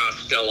 Elvis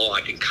Costello,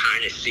 I can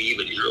kind of see,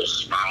 but he's real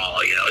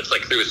small. You know, it's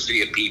like through a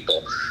sea of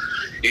people.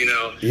 You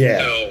know? Yeah.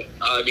 So,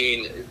 I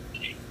mean,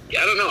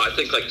 I don't know. I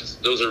think, like,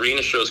 those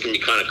arena shows can be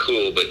kind of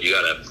cool, but you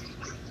gotta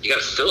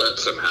fill it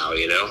somehow,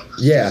 you know?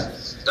 Yeah.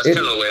 That's kind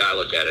of the way I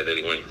look at it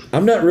anyway.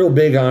 I'm not real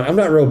big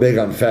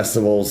on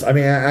festivals. I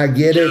mean, I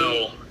get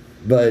it,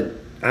 but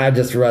I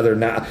just rather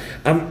not.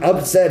 I'm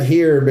upset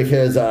here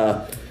because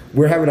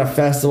we're having a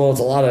festival.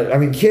 It's a lot of, I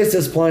mean, Kiss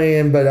is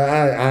playing, but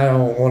I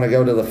don't want to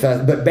go to the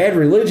fest. But Bad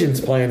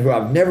Religion's playing, who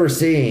I've never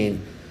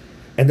seen,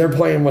 and they're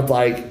playing with,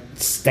 like,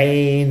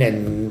 Stain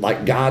and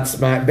like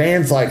Godsmack,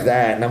 bands like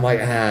that, and I'm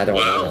like, I don't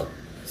know.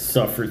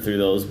 Suffer through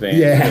those bands.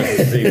 Yeah.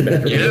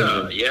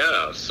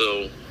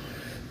 So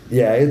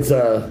yeah, it's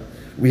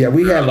we have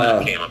we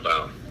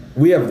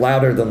have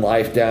Louder Than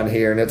Life down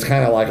here, and it's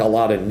kind of like a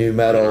lot of new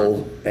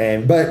metal,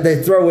 but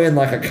they throw in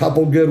like a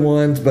couple good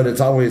ones, but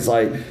it's always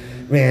like,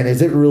 man,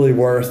 is it really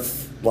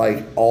worth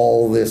like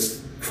all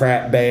this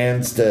crap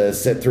bands to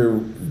sit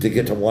through to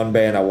get to one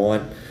band I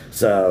want?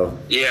 So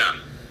yeah,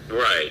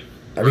 right.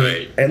 I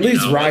mean, at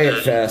least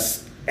Riot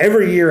Fest.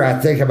 Every year I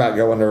think about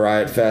going to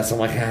Riot Fest. I'm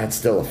like, it's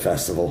still a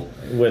festival.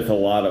 With a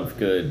lot of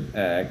good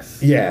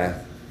acts.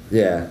 Yeah.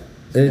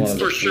 It's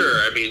for sure.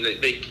 I mean,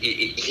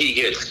 he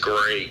gets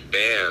great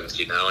bands,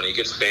 you know, and he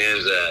gets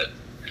bands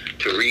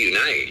to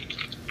reunite,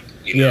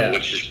 you know,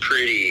 which is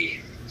pretty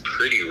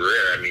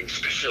rare. I mean,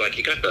 especially like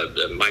you got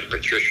the Mike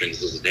Patrician's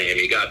his name.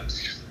 You got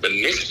the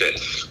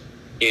Misfits,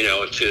 you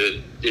know,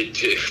 to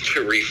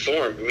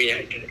reform. I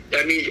mean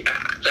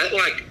that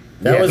like.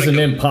 That was an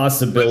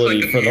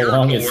impossibility for the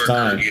longest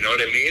time. You know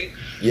what I mean?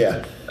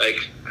 Yeah.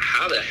 Like,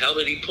 how the hell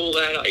did he pull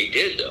that out? He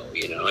did, though.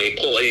 You know, he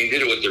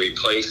did it with the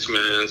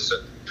Replacements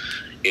and,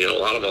 you know, a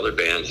lot of other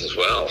bands as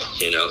well.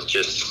 You know,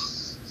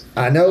 just.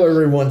 I know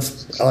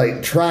everyone's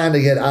like trying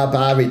to get Op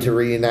Ivy to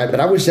reunite, but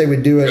I wish they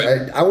would do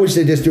it. I wish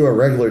they just do a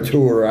regular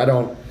tour. I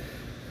don't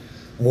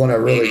want to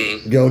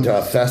really go to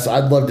a festival.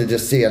 I'd love to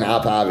just see an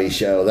Op Ivy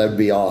show. That'd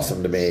be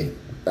awesome to me.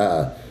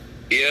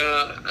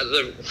 Yeah,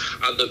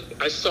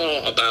 I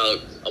saw about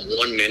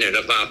 1 minute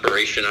of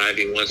Operation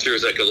Ivy once. There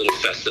was like a little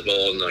festival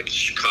in like the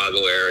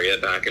Chicago area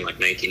back in like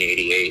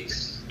 1988.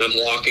 I'm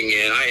walking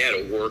in. I had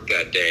to work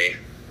that day,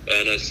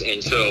 and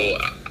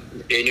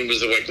it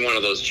was like one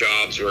of those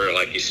jobs where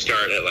like you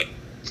start at like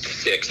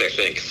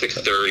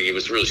 6:30. It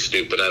was really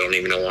stupid. I don't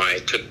even know why I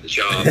took the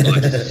job,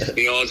 but,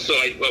 you know. And so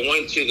I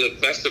went to the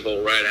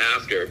festival right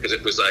after because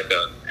it was like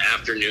a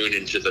afternoon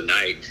into the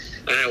night.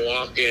 And I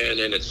walk in,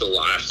 and it's the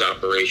last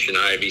Operation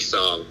Ivy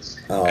song.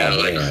 Oh,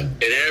 and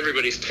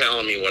everybody's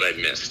telling me what I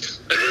missed.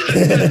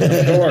 You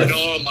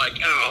know, I'm like,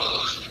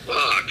 oh,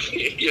 fuck.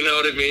 You know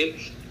what I mean?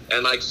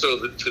 And, like,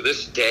 so to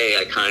this day,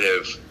 I kind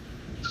of,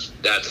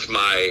 that's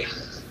my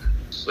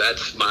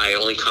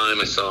only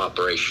time I saw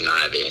Operation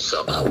Ivy.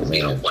 So,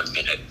 you know, 1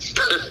 minute.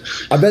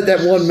 I bet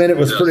that 1 minute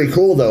was pretty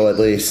cool, though, at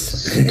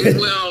least.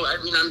 Well, I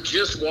mean, I'm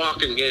just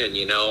walking in,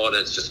 you know, and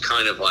it's just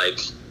kind of like,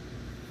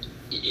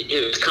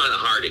 it was kind of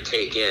hard to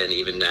take in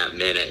even that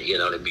minute, you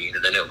know what I mean?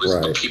 And then it was,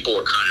 people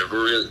were kind of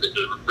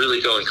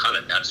really going kind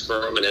of nuts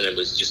for him, and then it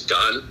was just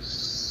done.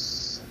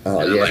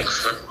 Oh, and yeah. I'm like,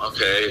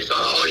 okay,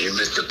 you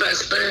missed the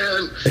best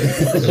band.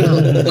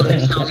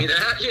 Tell me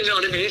that, you know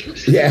what I mean?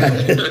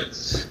 Yeah.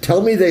 Tell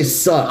me they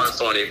sucked. Not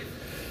funny.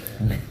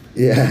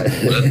 Yeah.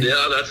 But,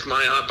 yeah, that's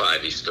my Op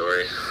Ivy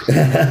story.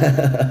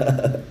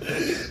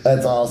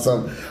 That's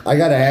awesome. I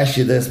got to ask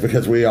you this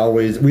because we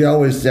always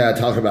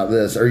talk about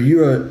this. Are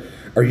you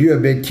a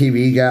big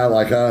TV guy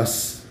like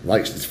us,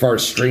 like as far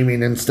as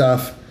streaming and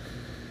stuff?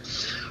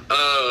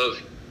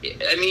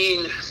 I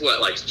mean,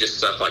 what, like just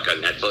stuff like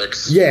on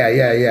Netflix?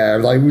 Yeah.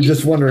 Like we're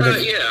just wondering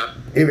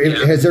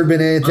if has there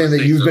been anything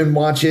that you've been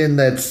watching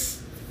that's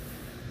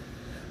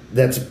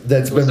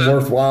been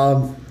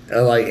worthwhile?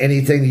 Like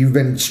anything you've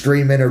been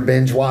streaming or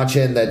binge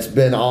watching that's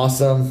been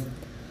awesome?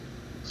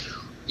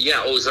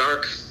 Yeah,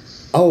 Ozark.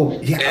 Oh,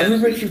 yeah, I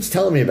remember you was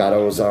telling me about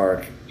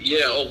Ozark.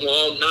 Yeah,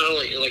 well, not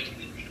only, like,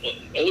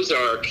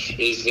 Ozark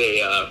is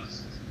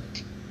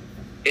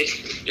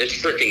it's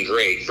freaking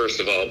great, first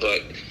of all,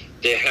 but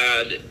they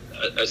had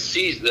a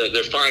season,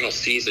 their final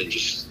season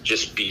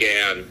just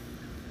began,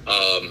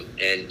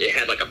 and they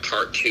had, like, a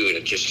part 2, and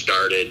it just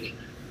started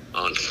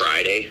on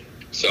Friday,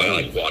 so I,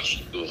 like,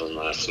 watched 2 of them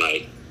last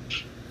night.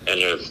 And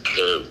they're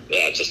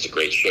just a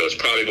great show. It's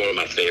probably one of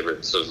my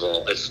favorites of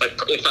all. It's like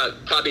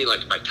probably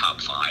like my top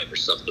 5 or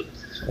something.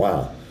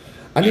 Wow,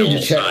 I need to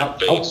check.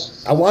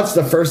 I watched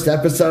the first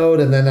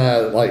episode, and then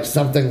like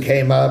something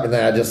came up, and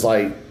then I just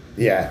like,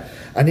 yeah,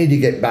 I need to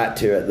get back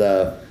to it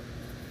though.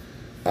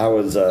 I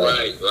was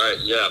right,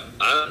 yeah.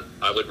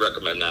 I would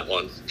recommend that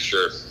one,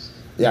 sure.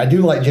 Yeah, I do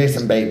like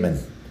Jason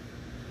Bateman.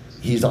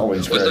 He's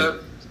always What's great.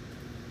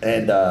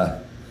 that?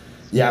 And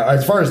yeah,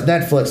 as far as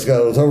Netflix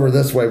goes, over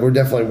this way, we're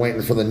definitely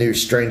waiting for the new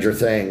Stranger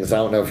Things. I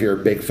don't know if you're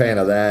a big fan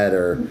of that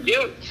or.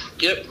 Yep.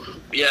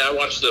 Yeah, I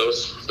watched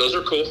those. Those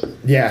are cool.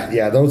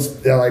 Yeah,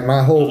 those like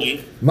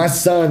my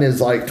son is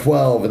like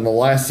 12, and the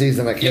last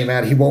season that came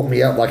out, he woke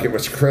me up like it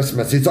was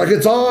Christmas. He's like,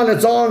 "It's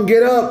on,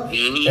 get up!"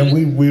 Mm-hmm.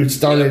 And we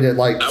started at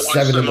like I watched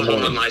 7 in some the of them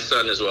morning. with my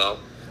son as well.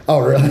 Oh,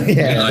 really? He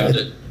Yeah. liked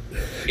it.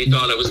 He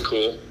thought it was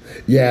cool.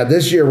 Yeah,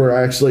 this year we're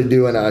actually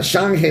doing.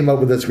 Sean came up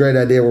with this great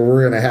idea where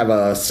we're going to have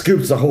a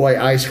Scoops Ahoy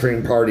ice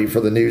cream party for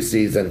the new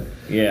season.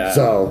 Yeah.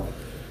 So.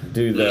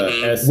 Do the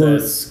We're-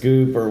 SS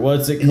Scoop or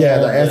what's it called? Yeah,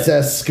 the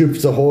SS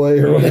Scoops Ahoy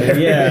or whatever.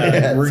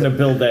 Yeah, we're gonna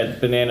build that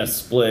banana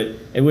split,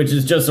 which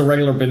is just a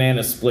regular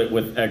banana split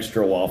with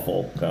extra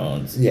waffle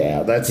cones.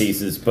 Yeah, that's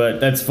pieces, but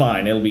that's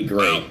fine. It'll be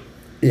great.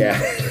 Yeah.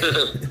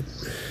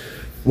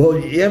 Well,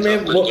 yeah,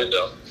 man. Sounds pretty good,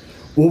 though.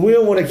 Well, we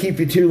don't want to keep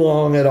you too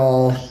long at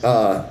all.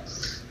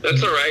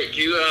 That's all right.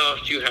 Do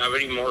you have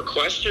any more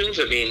questions?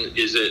 I mean,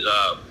 is it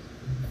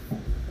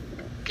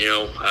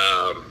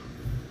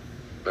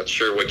not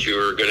sure what you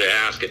were going to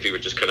ask. If you were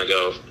just going to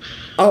go.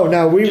 Oh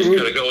no, we Just were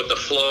going to go with the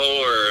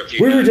flow, or if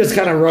you. we were just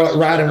kind of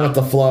riding with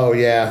the flow.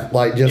 Yeah,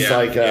 like just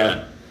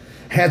Yeah.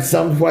 had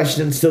some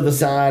questions to the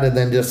side, and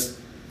then just.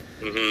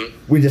 Mm-hmm.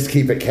 We just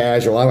keep it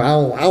casual. I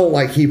don't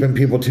like keeping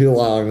people too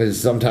long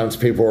because sometimes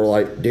people are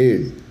like,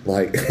 dude,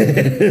 like.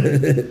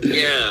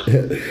 Yeah.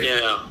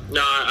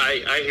 No,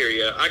 I hear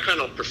you. I kind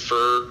of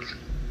prefer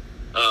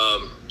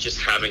just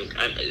having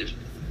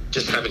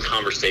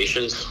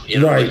conversations. You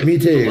know, Right, like me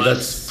too. The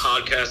last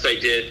podcast I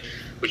did,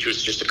 which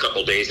was just a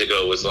couple days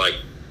ago, was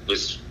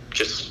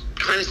just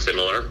kind of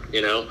similar.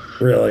 You know.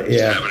 Really, Just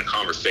yeah. having a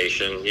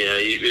conversation. You know,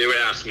 they would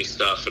ask me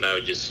stuff, and I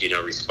would just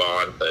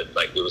respond, but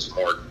like it was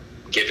more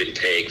give and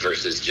take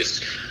versus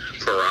just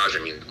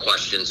barraging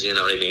questions. You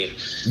know what I mean?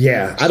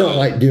 Yeah, I don't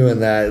like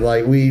doing that.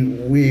 Like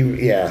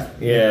yeah.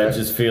 Yeah, it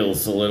just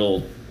feels a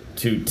little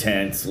too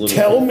tense.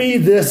 Tell me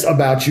this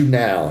about you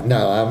now.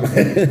 No, I'm.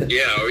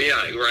 Yeah,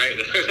 right.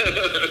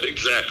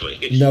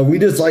 Exactly. No, we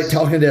just like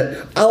talking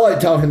to. I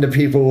like talking to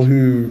people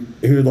who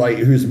like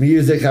whose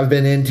music I've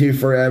been into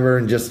forever,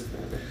 and just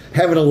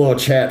having a little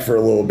chat for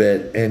a little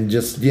bit, and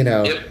just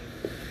Yep.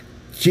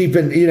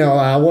 keeping.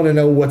 I want to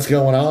know what's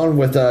going on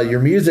with your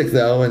music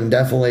though, and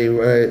definitely.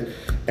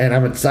 And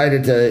I'm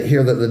excited to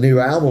hear that the new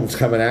album's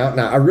coming out.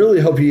 Now, I really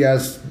hope you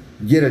guys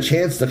get a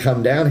chance to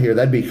come down here.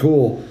 That'd be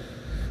cool.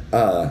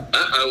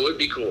 I would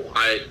be cool.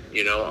 Like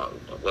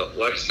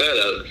I said,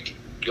 I'm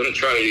going to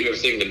try to do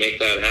everything to make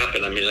that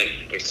happen. I mean, like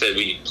I said,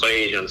 we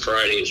played on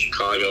Friday in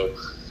Chicago.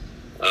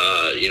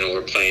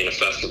 We're playing a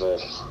festival.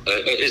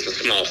 It's a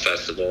small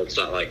festival. It's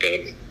not like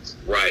a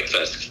Riot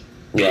Fest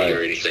Right.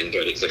 or anything,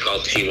 but it's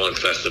called T1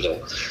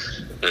 Festival.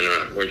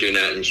 And we're doing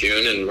that in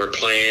June, and we're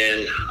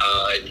playing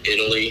in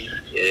Italy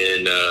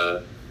in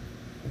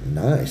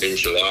Nice.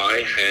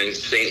 July, and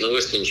St.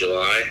 Louis in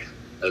July.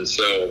 And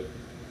so,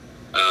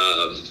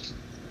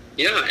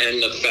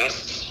 and the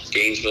fest,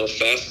 Gainesville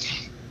Fest,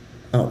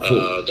 Oh,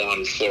 cool. down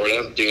in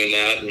Florida, doing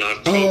that in Oh.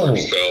 October.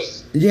 So,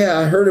 Yeah,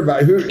 I heard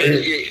about who.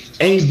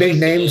 Any big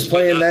names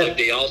playing not that? like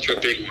the ultra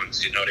big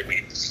ones, you know what I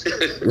mean?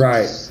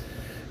 Right.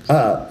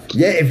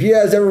 Yeah, if you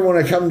guys ever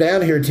want to come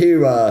down here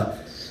too,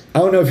 I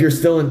don't know if you're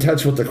still in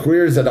touch with the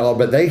Queers at all,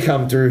 but they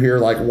come through here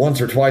like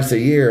once or twice a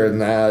year,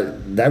 and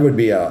that would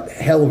be a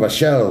hell of a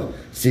show.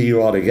 See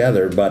you all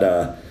together,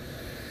 but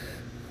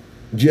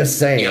just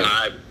saying.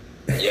 I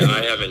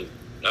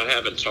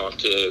haven't talked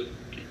to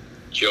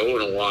Joe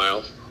in a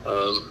while.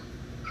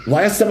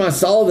 Last time I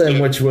saw them,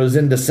 which was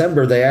in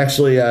December, they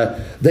actually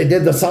they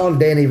did the song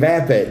Danny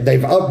Vapid. They've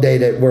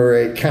updated where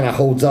it kind of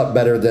holds up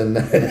better than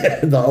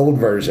the old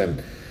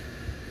version.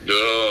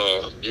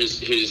 Oh,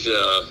 his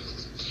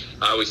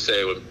I always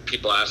say when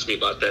people ask me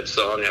about that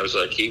song, I was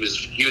like, he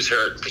was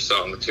hurting for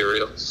song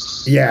material.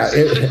 Yeah.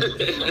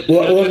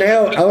 Well,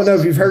 now I don't know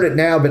if you've heard it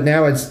now, but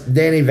now it's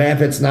Danny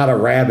Vapid's Not a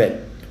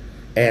Rabbit,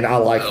 and I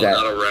like that.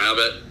 Not a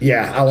rabbit.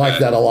 Yeah, I like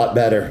that a lot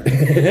better.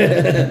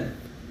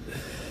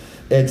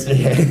 It's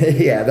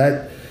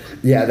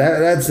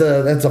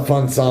that's a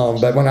fun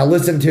song, but when I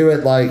listen to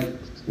it like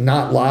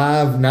not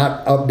live,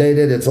 not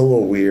updated, it's a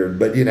little weird.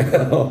 But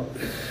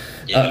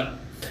Yeah.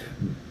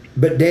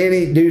 But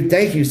Danny, dude,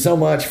 thank you so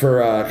much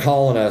for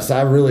calling us.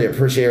 I really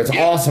appreciate it. It's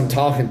awesome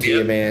talking to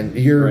you, man.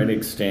 Great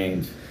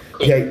exchange.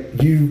 Cool. Yeah,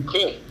 you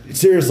Cool.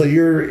 seriously,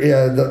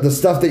 the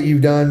stuff that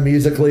you've done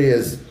musically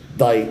is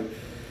like,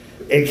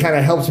 it kind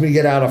of helps me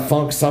get out of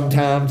funk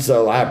sometimes.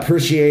 So I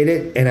appreciate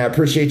it, and I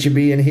appreciate you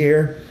being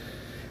here.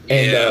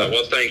 And,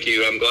 Well, thank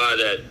you. I'm glad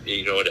that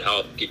it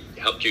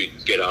helped you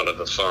get out of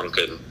the funk,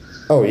 and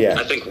oh yeah,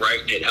 I think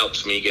it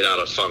helps me get out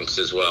of funks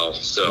as well.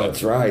 So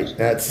that's right.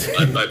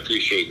 I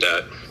appreciate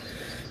that.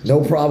 No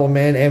problem,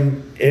 man.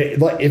 And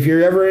if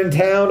you're ever in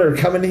town or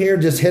coming here,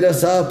 just hit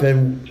us up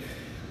and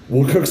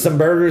we'll cook some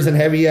burgers and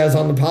have you guys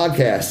on the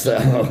podcast. So.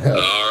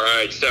 All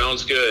right,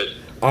 sounds good.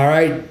 All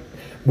right.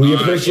 We All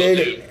right, appreciate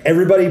will it. do.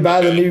 Everybody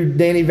buy the Okay. new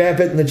Danny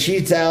Vapid and the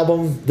Cheats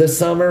album this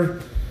summer.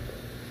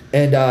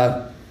 And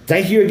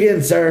Thank you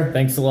again, sir.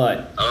 Thanks a lot.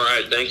 All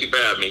right, thank you for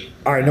having me.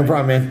 All right, no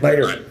problem, man.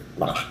 Later. All right.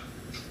 Bye.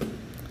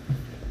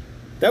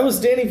 That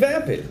was Danny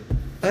Vapid.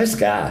 Nice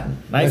guy.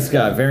 Nice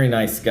guy. Very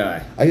nice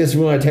guy. I guess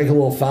we want to take a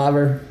little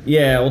fiver.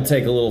 Yeah, we'll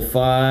take a little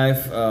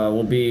 5.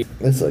 We'll be...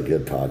 This is a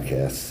good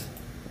podcast.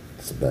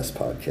 It's the best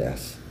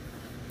podcast.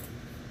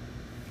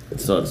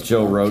 So it's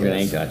Joe Rogan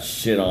ain't got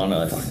shit on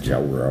us. Fuck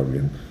Joe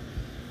Rogan.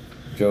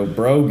 Joe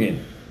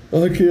Brogan.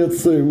 I can't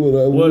say what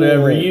I want.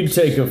 Whatever, you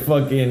take a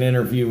fucking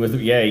interview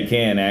with... Yeah, he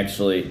can,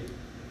 actually.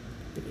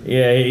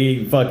 Yeah,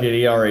 he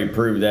already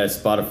proved that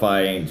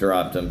Spotify ain't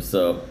dropped him,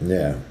 so...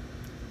 Yeah.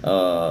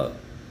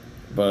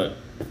 But...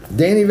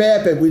 Danny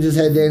Vapid. We just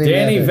had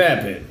Danny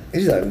Vapid.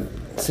 He's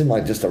seemed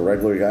like just a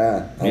regular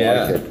guy. I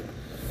like it.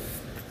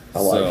 I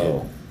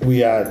like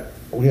it.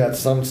 We got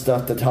some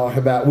stuff to talk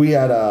about. We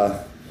had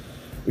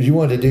you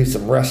wanted to do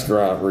some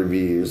restaurant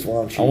reviews,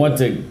 why don't you? I went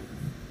to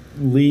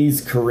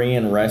Lee's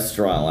Korean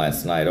restaurant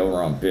last night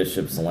over on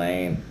Bishop's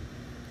Lane.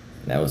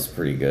 That was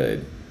pretty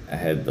good. I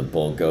had the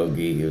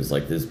bulgogi. It was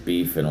like this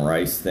beef and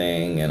rice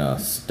thing in a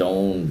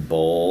stone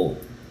bowl.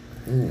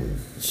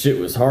 Shit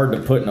was hard to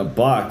put in a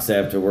box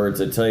afterwards,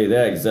 I tell you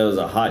that, because that was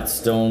a hot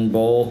stone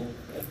bowl.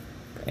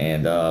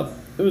 And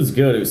it was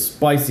good. It was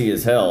spicy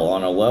as hell.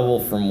 On a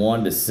level from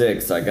 1 to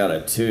 6, I got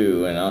a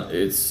 2, and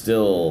it's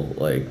still,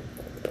 like,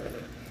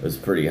 it was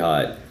pretty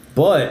hot.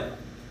 But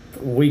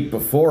a week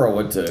before, I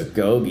went to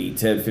Gogi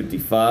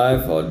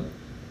 1055 on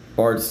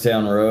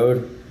Bardstown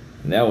Road,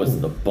 and that was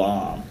the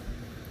bomb.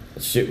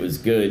 The shit was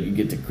good. You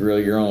get to grill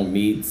your own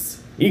meats.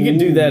 You can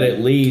do that at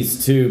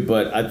Lee's too,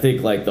 but I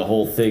think like the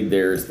whole thing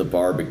there is the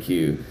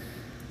barbecue.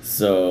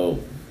 So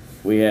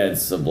we had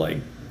some like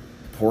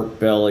pork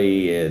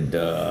belly and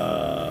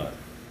a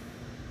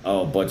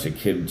bunch of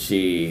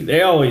kimchi.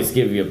 They always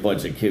give you a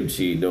bunch of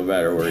kimchi no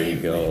matter where you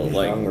go.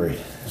 Like hungry.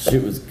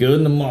 Shit was good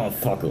in the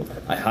motherfucker.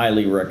 I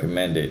highly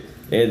recommend it.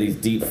 They had these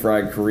deep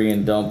fried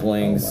Korean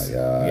dumplings. Oh my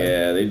God.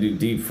 Yeah, they do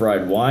deep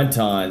fried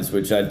wontons,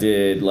 which I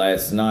did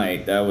last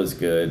night. That was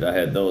good. I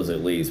had those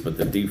at least, but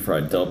the deep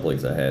fried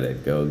dumplings I had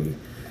at Gogi.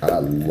 I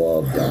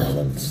love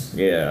dumplings.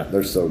 Yeah.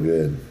 They're so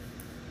good.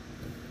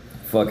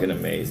 Fucking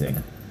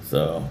amazing.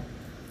 So,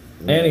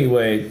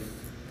 anyway,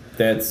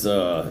 that's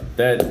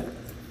that.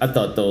 I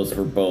thought those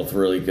were both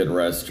really good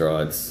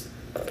restaurants.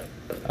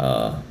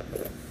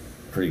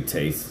 Pretty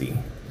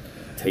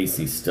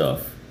tasty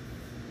stuff.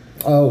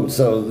 Oh,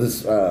 so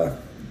this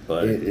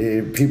But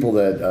people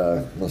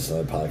that listen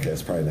to the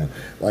podcast probably know.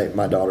 Like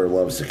my daughter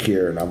loves The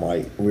Cure, and I'm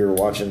like, we were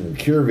watching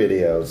Cure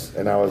videos,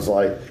 and I was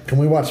like, "Can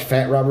we watch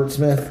Fat Robert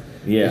Smith?"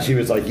 Yeah. And she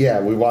was like, "Yeah,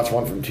 we watched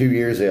one from 2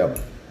 years ago."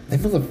 That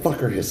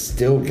motherfucker has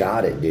still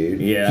got it, dude.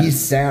 Yeah. He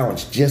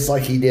sounds just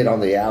like he did on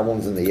the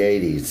albums in the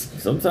 80s.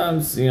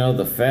 sometimes,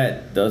 the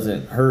fat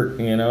doesn't hurt,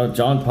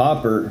 John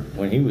Popper,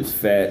 when he was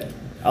fat,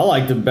 I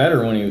liked him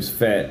better when he was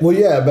fat. Well,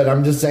 yeah, but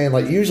I'm just saying,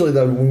 like, usually,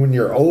 though, when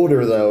you're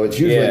older, though, it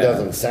usually Yeah.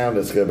 doesn't sound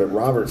as good. But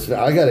Robert Smith,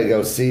 I got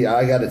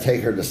to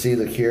take her to see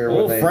The Cure.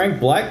 Well, when they, Frank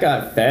Black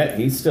got fat.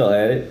 He still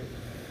had it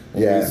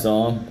when Yeah. we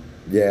saw him.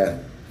 Yeah,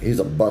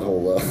 he's a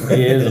butthole, though.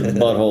 He is a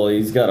butthole.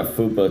 He's got a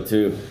fupa,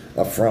 too.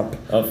 A frump.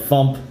 A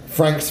fump.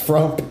 Frank's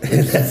frump.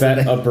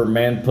 Fat upper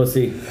man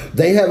pussy.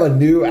 They have a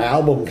new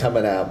album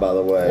coming out, by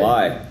the way.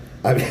 Why?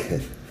 I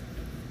mean,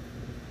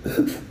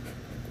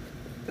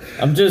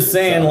 I'm just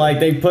saying, like,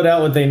 they put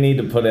out what they need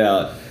to put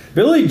out.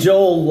 Billy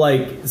Joel,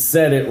 like,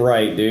 said it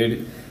right,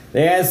 dude.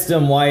 They asked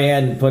him why he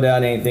hadn't put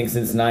out anything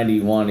since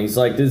 91. He's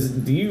like, do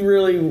you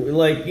really,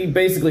 like, he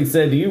basically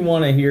said, do you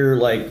want to hear,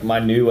 like, my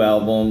new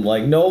album?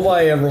 Like,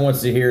 nobody ever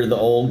wants to hear the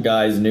old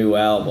guy's new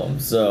album,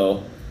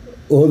 so.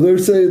 well, they're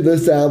saying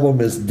this album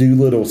is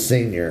Doolittle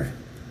Sr.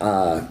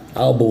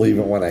 I'll believe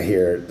it when I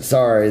hear it.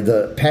 Sorry,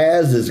 the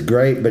Paz is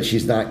great, but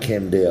she's not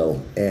Kim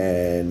Deal.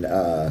 And,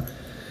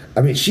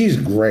 I mean, she's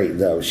great,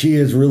 though. She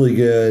is really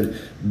good,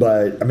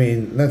 but, I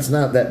mean, that's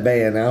not that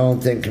bad. I don't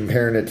think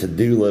comparing it to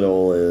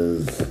Doolittle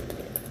is...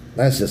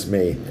 That's just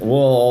me. Well,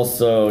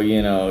 also,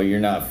 you're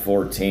not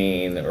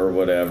 14 or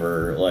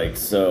whatever, like,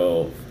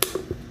 so...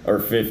 Or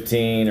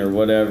 15 or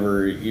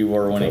whatever you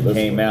were when it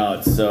came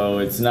out, so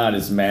it's not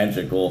as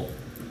magical.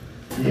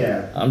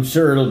 Yeah. I'm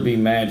sure it'll be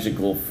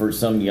magical for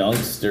some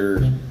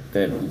youngster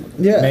that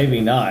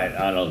maybe not.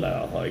 I don't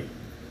know. Like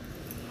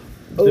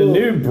the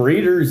new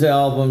Breeders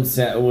album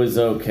was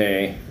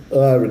okay. I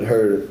haven't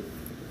heard it.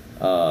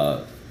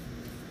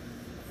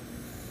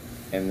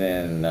 And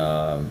then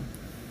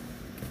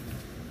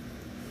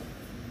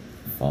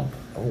Fump.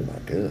 Oh my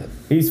god.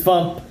 He's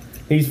Fump.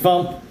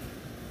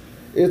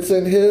 It's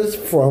in his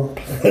frump.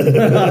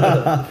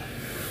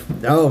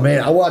 Oh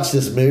man, I watched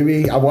this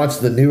movie. I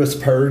watched the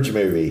newest Purge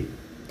movie.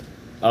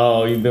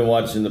 Oh, you've been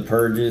watching the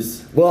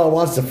Purges? Well, I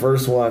watched the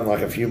first one like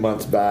a few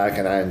months back,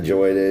 and I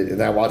enjoyed it.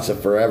 And I watched the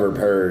Forever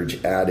Purge,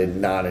 and I did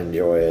not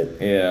enjoy it.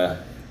 Yeah.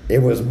 I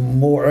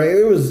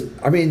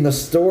mean, the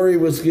story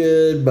was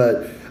good,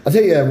 but I'll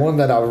tell you one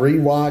that I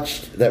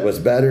rewatched that was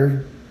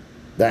better,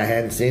 that I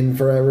hadn't seen in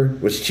forever,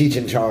 was Cheech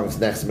and Chong's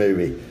next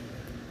movie.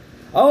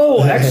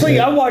 Oh, actually,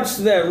 I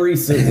watched that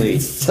recently.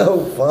 It's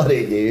so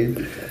funny,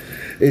 dude.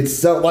 It's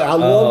so like I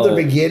love the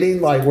beginning,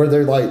 like where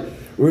they're like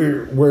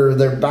where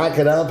they're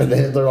backing up and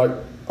then they're like,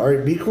 all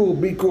right, be cool,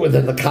 and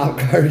then the cop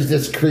car is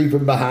just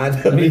creeping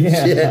behind them and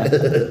shit.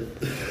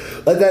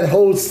 Like that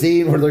whole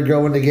scene where they're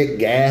going to get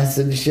gas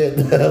and shit.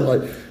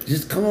 Like,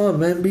 just come on,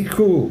 man, be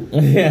cool.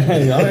 Yeah,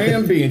 I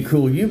am being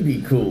cool. You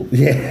be cool.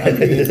 Yeah, I'm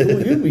being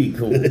cool. You be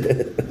cool.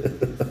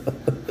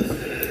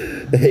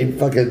 He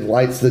fucking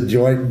lights the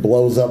joint and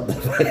blows up the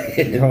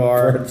fucking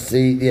car front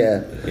seat.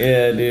 Yeah.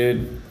 Yeah,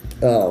 dude.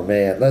 Oh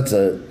man, that's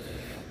a.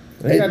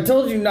 Hey, I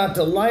told you not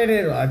to light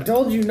it. I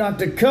told you not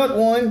to cut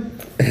one.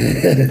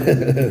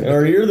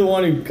 Or you're the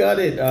one who cut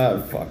it.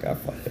 Fuck, I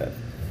fucked up.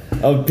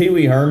 Oh, Pee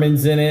Wee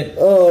Herman's in it.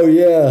 Oh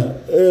yeah.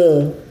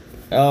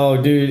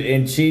 Oh, dude,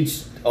 and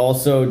Cheech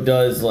also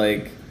does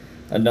like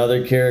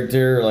another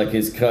character, like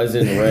his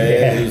cousin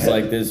Red, who's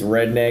like this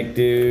redneck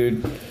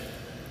dude,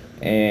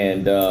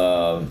 and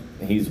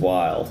he's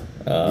wild.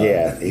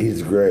 Yeah,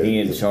 he's great. He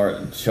and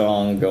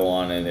Chong go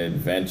on an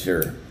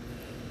adventure,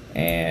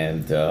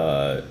 and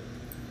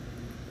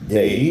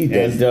they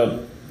end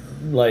up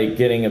like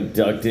getting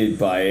abducted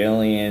by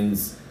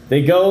aliens.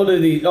 They go to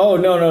the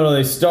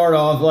they start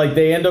off like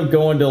they end up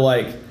going to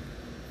like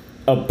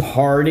a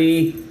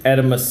party at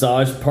a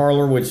massage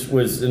parlor, which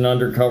was an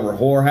undercover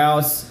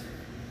whorehouse,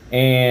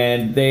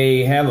 and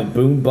they have a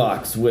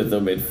boombox with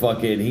them, and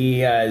fucking he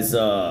has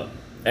a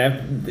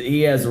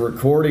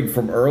recording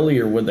from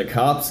earlier when the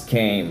cops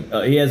came.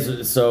 He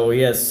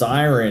has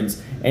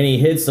sirens, and he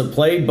hits the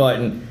play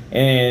button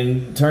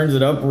and turns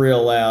it up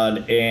real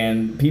loud,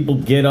 and people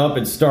get up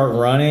and start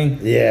running.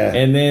 Yeah.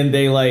 And then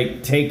they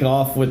like take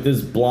off with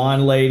this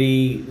blonde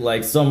lady,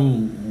 like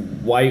some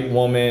white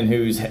woman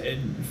who's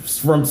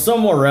from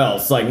somewhere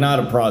else, like not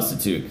a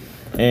prostitute.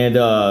 And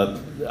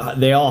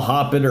they all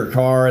hop in her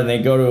car and they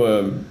go to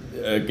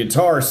a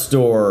guitar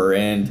store,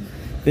 and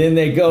then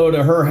they go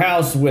to her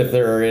house with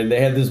her, and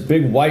they have this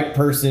big white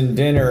person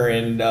dinner,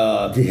 and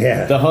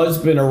the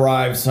husband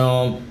arrives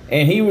home,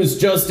 and he was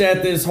just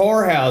at this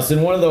whorehouse,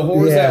 and one of the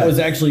whores that was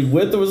actually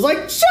with her was like,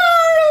 Charlie!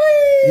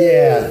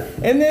 Yeah.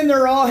 And then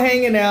they're all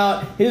hanging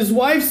out. His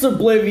wife's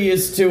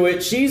oblivious to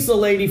it. She's the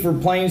lady for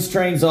Planes,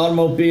 Trains,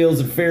 Automobiles,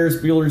 and Ferris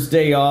Bueller's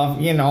Day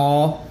Off, you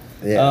know.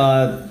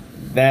 Yeah.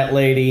 That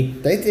lady.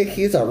 They think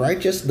he's a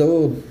righteous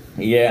dude.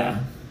 Yeah.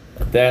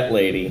 That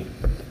lady.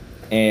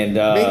 And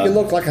make you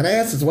look like an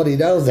ass is what he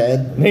does,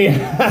 Ed.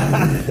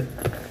 Yeah.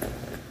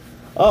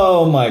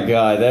 Oh my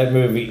god, that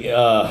movie.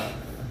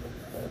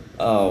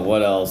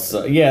 What else?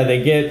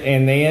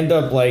 They end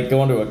up like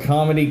going to a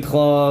comedy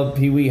club.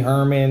 Pee Wee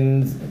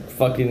Herman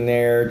fucking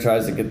there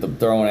tries to get them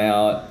thrown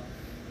out.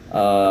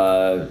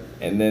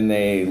 And then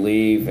they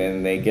leave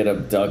and they get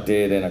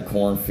abducted in a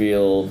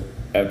cornfield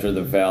after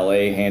the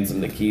valet hands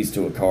them the keys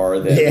to a car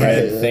that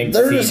Red thinks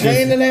they're just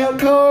handing out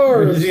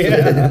cars.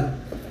 Yeah.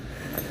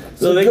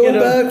 So they go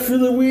back for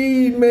the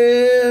weed,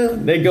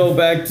 man. They go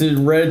back to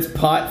Red's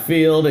pot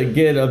field and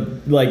get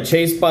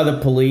chased by the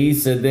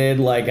police, and then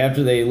like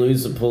after they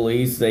lose the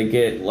police, they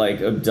get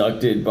like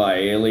abducted by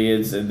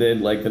aliens, and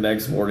then like the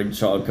next morning,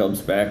 Shaw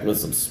comes back with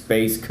some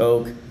space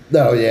coke.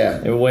 Oh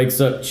yeah. And wakes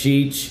up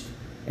Cheech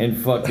and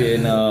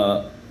fucking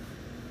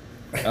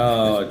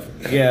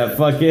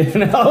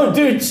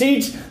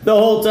Cheech the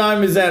whole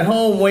time is at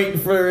home waiting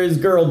for his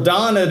girl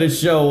Donna to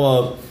show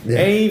up. Yeah.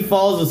 And he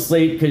falls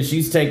asleep because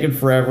she's taking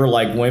forever,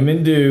 like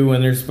women do when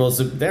they're supposed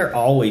to. They're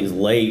always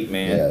late,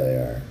 man. Yeah, they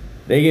are.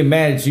 They get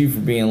mad at you for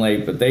being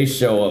late, but they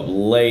show up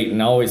late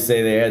and always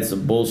say they had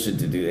some bullshit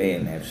to do. They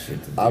didn't have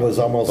shit to do. I was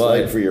almost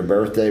late for your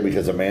birthday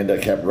because Amanda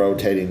kept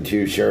rotating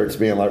 2 shirts,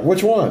 being like,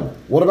 which one?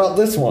 What about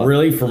this one?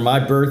 Really? For my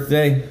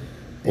birthday?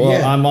 Well,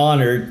 yeah. I'm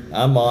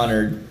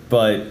honored,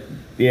 but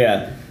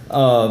yeah.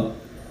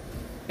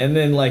 And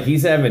then, like,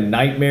 he's having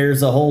nightmares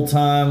the whole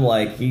time.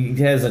 Like, he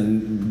has a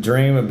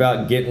dream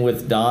about getting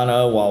with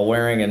Donna while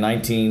wearing a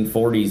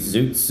 1940s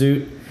zoot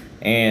suit.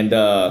 And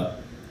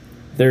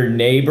their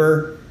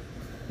neighbor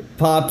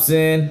pops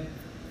in,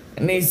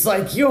 and he's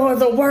like, you're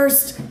the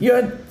worst.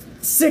 You're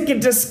sick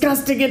and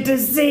disgusting and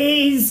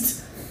diseased.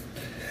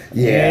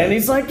 Yeah. And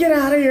he's like, get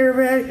out of here,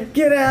 man.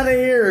 Get out of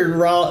here. And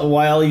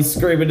while he's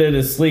screaming in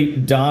his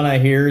sleep, Donna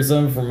hears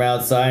him from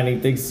outside,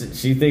 and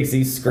she thinks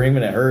he's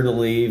screaming at her to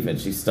leave,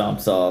 and she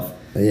stomps off.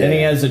 Yeah. Then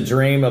he has a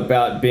dream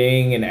about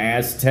being an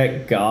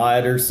Aztec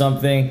god or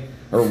something,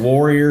 or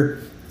warrior,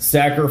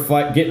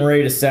 getting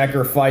ready to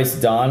sacrifice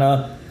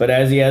Donna. But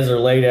as he has her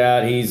laid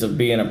out, he's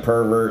being a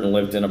pervert and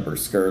lifting up her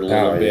skirt a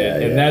little bit.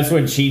 Yeah, and that's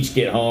when Cheech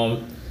gets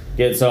home,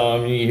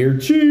 and you hear,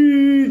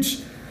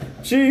 Cheech!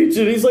 Cheech,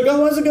 and he's like, I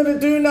wasn't gonna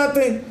do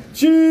nothing.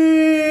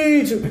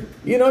 Cheech,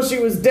 you know she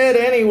was dead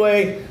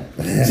anyway.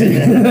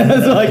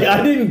 Like,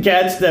 I didn't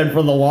catch that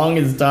for the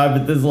longest time,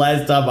 but this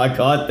last time I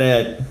caught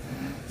that.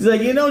 He's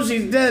like, you know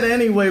she's dead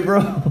anyway,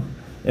 bro.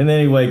 And then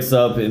he wakes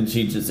up and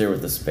Cheech is there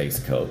with the space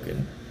coke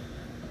and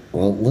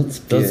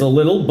does a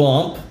little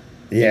bump.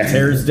 Yeah,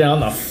 tears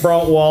down the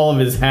front wall of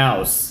his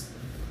house.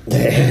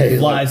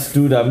 Flies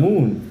to the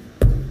moon.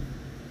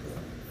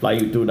 Fly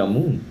you to the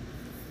moon.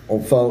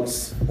 Well,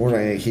 folks, we're not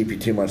going to keep you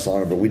too much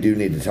longer, but we do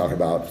need to talk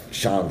about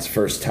Sean's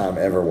first time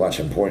ever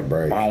watching Point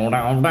Break. No,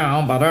 that's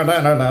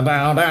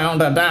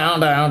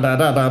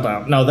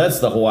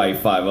the Hawaii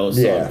 5-0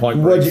 song. Yeah.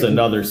 Point Break's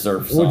another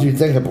surf song. What'd you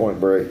think of Point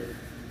Break?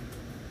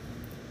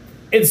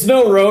 It's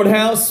no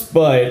Roadhouse,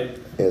 but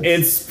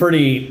it's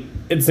pretty.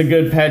 It's a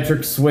good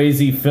Patrick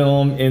Swayze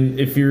film. And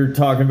if you're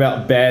talking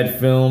about bad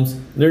films,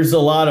 there's a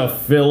lot of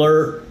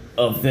filler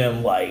of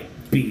them like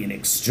being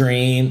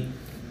extreme.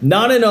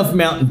 Not enough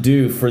Mountain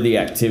Dew for the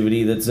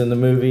activity that's in the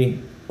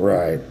movie.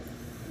 Right.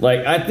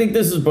 Like, I think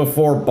this is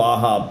before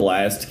Baja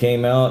Blast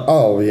came out.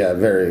 Oh, yeah,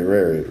 very,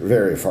 very,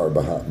 very far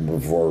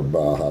before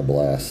Baja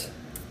Blast.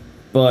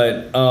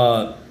 But,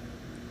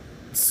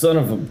 son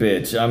of a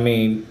bitch. I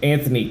mean,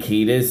 Anthony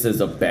Kiedis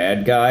is a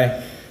bad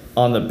guy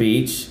on the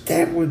beach.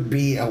 That would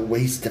be a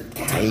waste of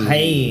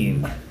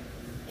time.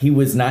 He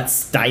was not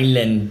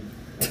Stylin.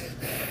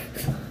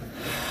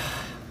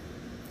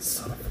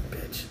 Son of a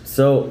bitch.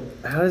 So,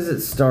 how does it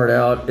start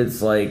out?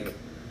 It's like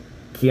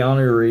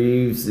Keanu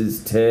Reeves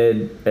is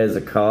Ted as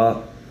a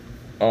cop.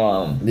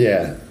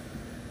 Yeah.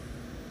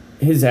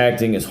 His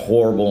acting is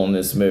horrible in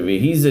this movie.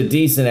 He's a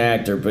decent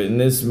actor, but in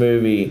this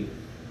movie,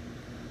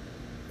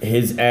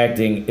 his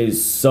acting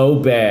is so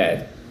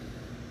bad.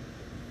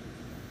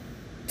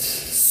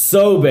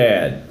 So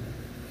bad.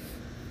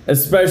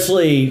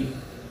 Especially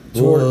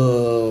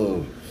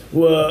toward...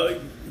 Well,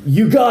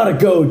 you gotta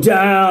go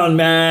down,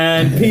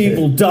 man.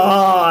 People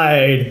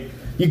died.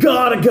 You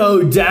gotta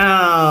go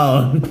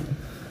down.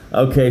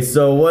 Okay,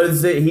 so what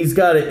is it? He's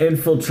got to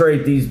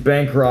infiltrate these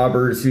bank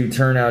robbers who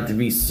turn out to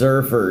be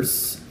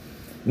surfers.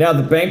 Now,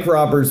 the bank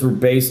robbers were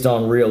based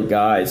on real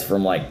guys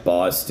from, like,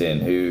 Boston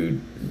who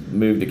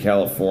moved to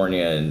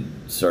California and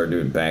started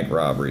doing bank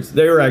robberies.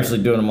 They were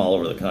actually doing them all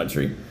over the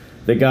country.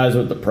 The guys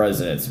with the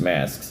president's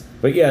masks.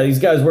 But, yeah, these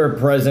guys wear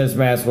president's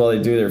masks while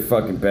they do their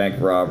fucking bank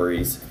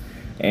robberies.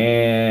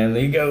 And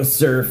they go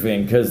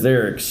surfing because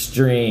they're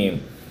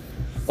extreme.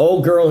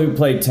 Old girl who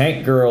played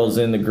Tank Girls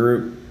in the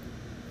group,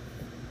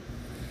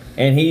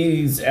 and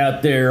he's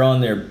out there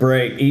on their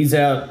break. He's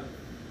out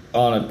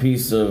on a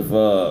piece of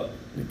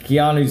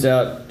Keanu's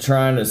out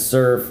trying to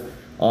surf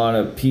on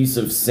a piece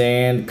of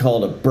sand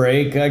called a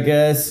break, I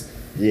guess.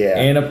 Yeah.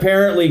 And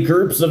apparently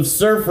groups of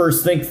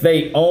surfers think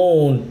they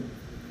own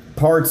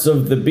parts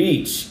of the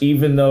beach,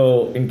 even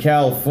though in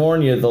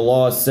California the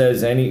law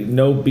says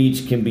no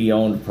beach can be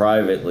owned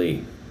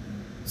privately.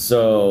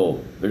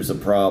 So there's a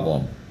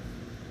problem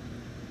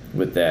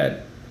with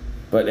that.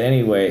 But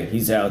anyway,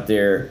 he's out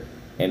there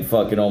and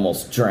fucking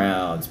almost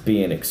drowns,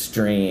 being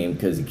extreme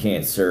because he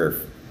can't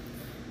surf.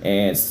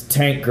 And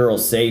Tank Girl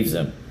saves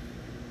him.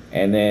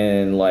 And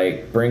then,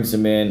 like, brings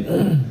him in.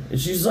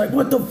 And she's like,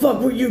 what the fuck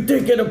were you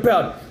thinking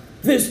about?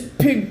 This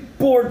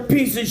pig-board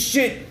piece of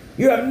shit.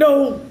 You have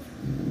no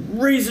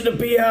reason to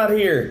be out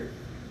here.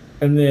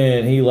 And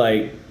then he,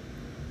 like...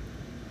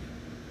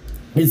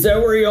 Is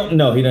that where he...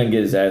 No, he doesn't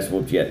get his ass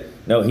whooped yet.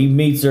 No, he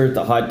meets her at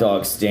the hot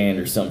dog stand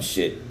or some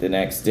shit the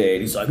next day.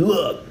 And he's like,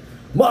 look,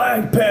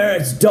 my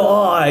parents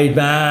died,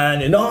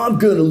 man, and I'm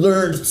gonna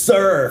learn to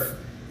surf.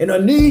 And I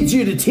need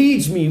you to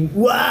teach me.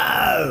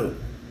 Wow.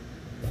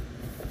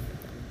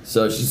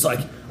 So she's like,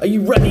 are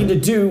you ready to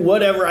do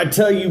whatever I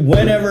tell you,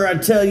 whenever I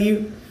tell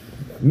you?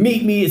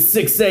 Meet me at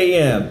 6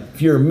 a.m.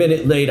 If you're a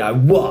minute late, I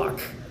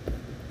walk.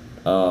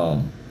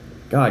 God,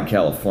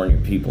 California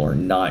people are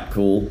not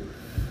cool.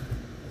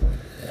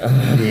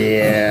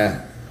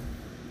 Yeah.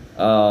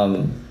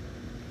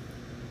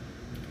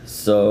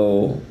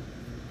 So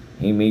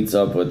he meets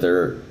up with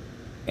her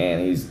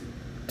and he's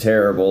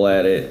terrible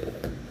at it.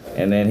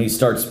 And then he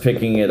starts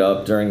picking it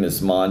up during this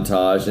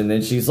montage. And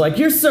then she's like,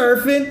 you're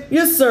surfing.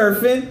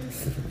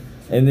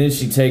 And then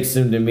she takes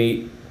him to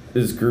meet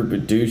this group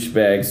of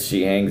douchebags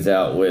she hangs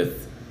out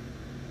with,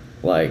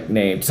 like,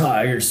 named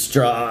Tiger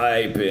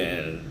Stripe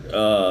and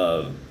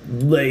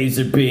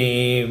Laser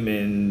Beam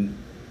and,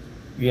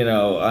 you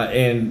know,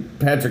 and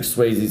Patrick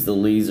Swayze's the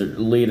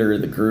leader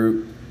of the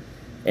group.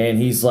 And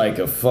he's like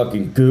a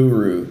fucking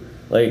guru.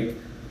 Like,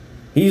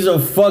 he's a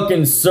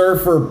fucking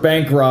surfer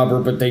bank robber,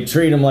 but they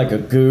treat him like a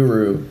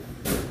guru.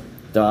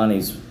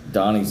 Donnie's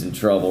in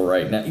trouble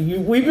right now.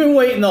 We've been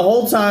waiting the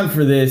whole time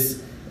for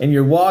this, and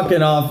you're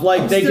walking off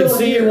like they can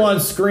see you on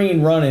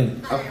screen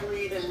running. In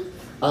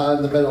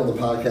the middle of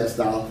the podcast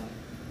now.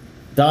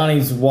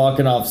 Donnie's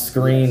walking off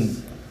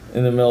screen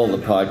in the middle of the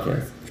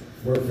podcast.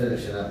 We're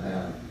finishing up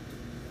now.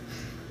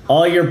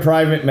 All your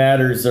private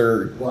matters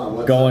are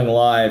going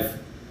live.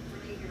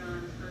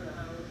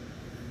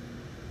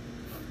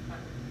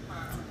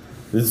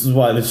 This is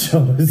why the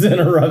show is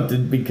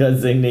interrupted,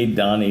 because they need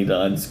Donnie to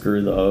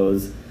unscrew the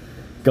hose.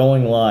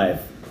 Going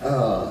live.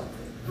 How's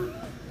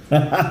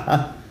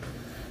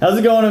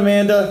it going,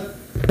 Amanda?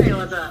 Hey,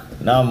 what's up?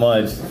 Not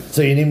much.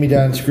 So you need me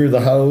to unscrew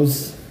the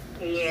hose?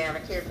 Yeah, the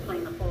kids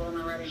cleaned the pool and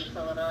they're ready to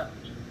fill it up.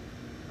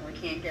 We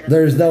can't get it.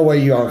 There's no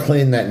way you all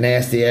clean that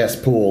nasty ass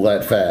pool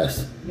that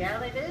fast. Yeah,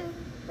 they do.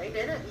 They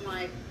did it in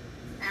like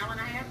an hour and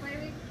a half,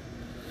 maybe.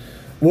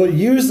 Well,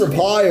 use the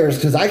pliers,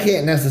 because I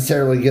can't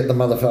necessarily get the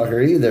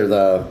motherfucker either,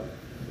 though.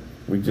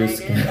 We They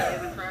just. did.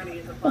 They've been trying to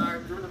use the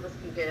flowers. None of us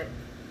can get it.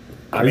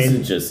 I This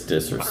mean, is just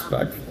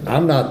disrespectful.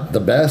 I'm not the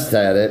best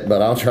at it,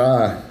 but I'll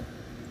try.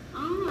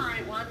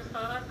 Alright, well, I just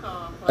thought I'd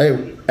call.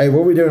 Hey, what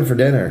are we doing for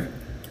dinner?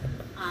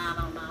 I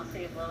don't know. See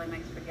if Willie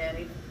makes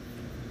spaghetti.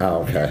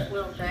 Oh, okay. Ask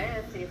Will's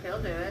dad, see if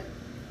he'll do it.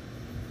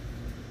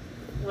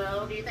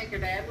 Will, do you think your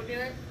dad would do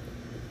it?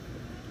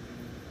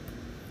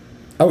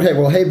 Okay,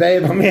 well, hey,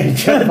 babe, I'm going to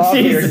jump off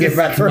here and get Jesus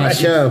back to my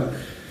Christ. show.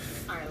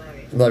 Alright, love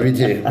you. Love you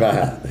too.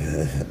 Bye.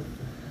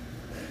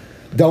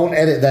 Don't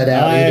edit that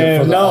out either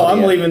for the No, I'm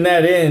audio. leaving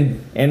that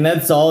in, and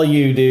that's all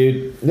you,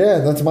 dude. Yeah,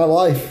 that's my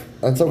life.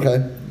 That's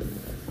okay.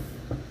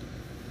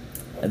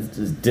 That's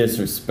just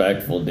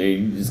disrespectful,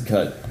 dude. You just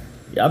cut.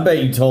 I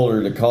bet you told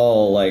her to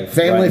call like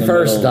Family right in the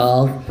first,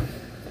 middle. dog.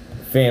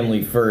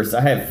 Family first.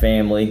 I have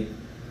family,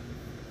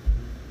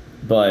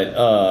 but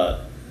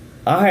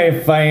I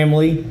have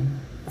family.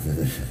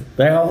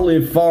 They all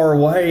live far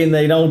away and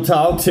they don't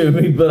talk to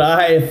me, but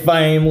I have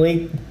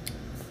family.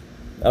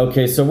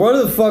 Okay, so where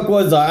the fuck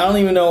was I? I don't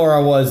even know where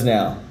I was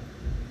now.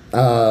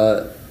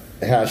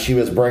 How she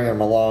was bringing him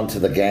along to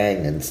the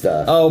gang and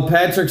stuff. Oh,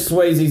 Patrick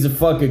Swayze's a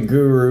fucking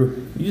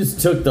guru. You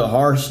just took the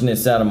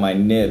harshness out of my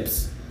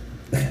nips.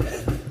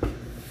 It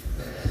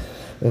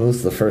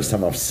was the first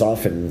time I've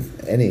softened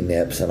any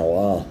nips in a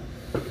while.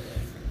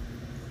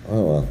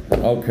 Oh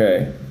well.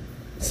 Okay.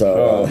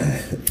 So,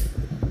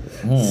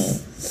 Oh.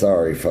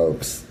 sorry,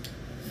 folks.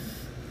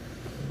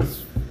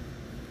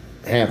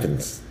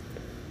 Happens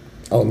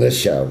on this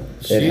show.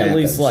 She It at happens.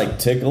 least like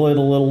tickle it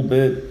a little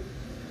bit.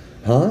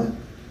 huh?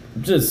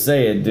 Just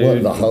say it, dude.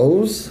 What, the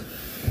hose?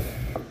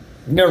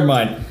 Never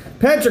mind.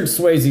 Patrick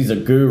Swayze's a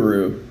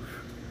guru.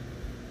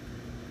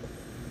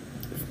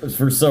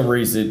 For some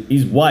reason,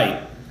 he's white.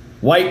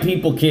 White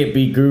people can't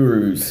be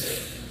gurus.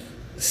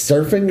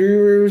 Surfing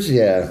gurus?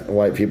 Yeah,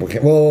 white people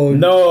can't. Well,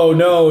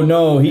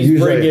 No. He's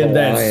Usually bringing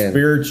that Hawaiian.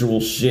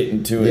 spiritual shit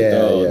into it, Yeah,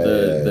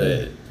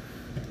 though.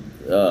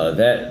 yeah,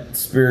 That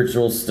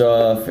spiritual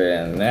stuff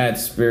and that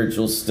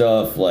spiritual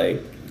stuff,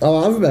 like. Oh,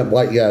 I've met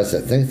white guys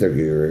that think they're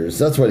gurus.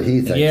 That's what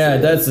he thinks. Yeah,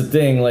 it that's is. the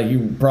thing. Like,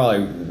 you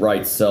probably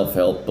write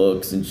self-help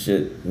books and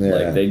shit. Yeah.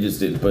 Like, they just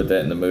didn't put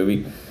that in the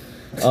movie.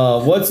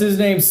 What's his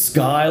name?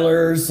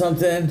 Skylar or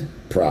something?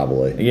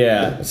 Probably.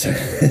 Yeah.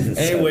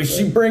 Anyway,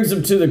 she brings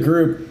him to the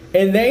group,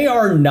 and they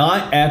are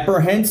not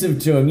apprehensive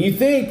to him. You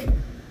think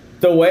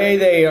the way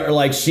they are,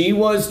 like she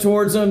was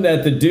towards him,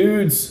 that the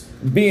dudes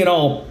being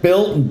all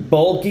built and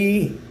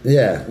bulky,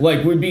 Yeah.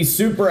 like, would be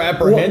super Well,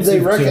 apprehensive they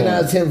to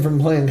recognize him. him from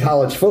playing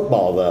college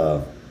football,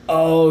 though.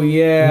 Oh, They're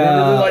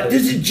yeah. like,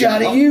 this is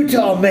Johnny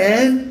Utah,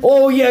 man.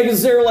 Oh, yeah,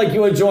 because they're like,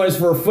 you would join us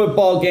for a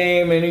football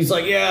game, and he's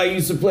like, yeah, I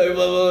used to play, blah,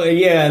 blah, blah.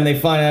 Yeah, and they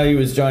find out he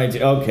was Johnny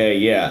T. Okay,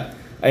 yeah.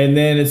 And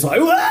then it's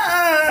like,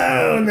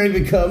 wow, and they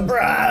become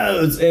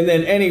bros. And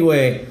then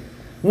anyway,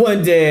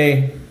 one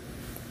day,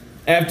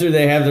 after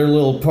they have their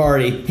little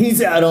party,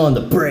 he's out on the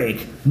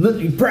break,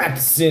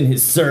 practicing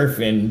his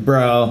surfing,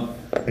 bro.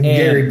 And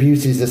Gary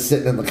Busey's just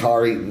sitting in the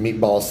car eating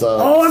meatball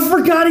subs. Oh, I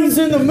forgot he's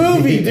in the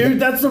movie, dude.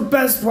 That's the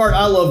best part.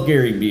 I love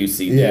Gary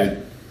Busey, dude. Yeah.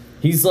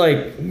 He's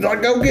like,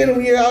 Go get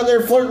him. You out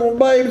there flirting with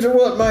babes or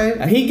what,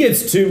 man? he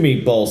gets 2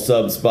 meatball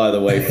subs, by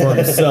the way, for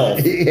himself.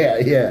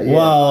 Yeah.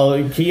 While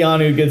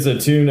Keanu gets a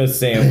tuna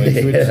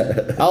sandwich. Which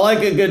Yeah. I like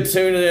a good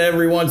tuna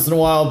every once in a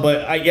while,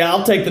 but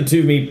I'll take the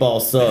 2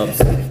 meatball subs.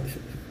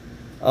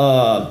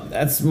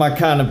 That's my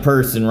kind of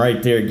person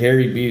right there,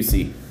 Gary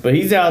Busey. But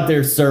he's out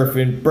there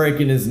surfing,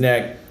 breaking his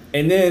neck,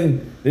 and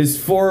then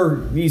these four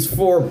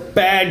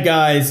bad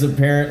guys,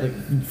 apparently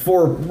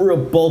 4 real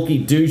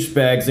bulky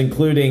douchebags,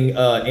 including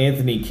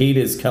Anthony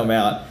Kiedis, come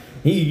out.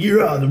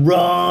 You're on the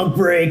wrong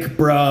break,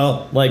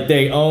 bro. Like,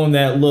 they own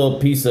that little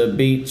piece of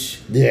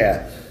beach,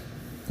 Yeah.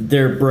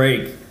 their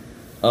break,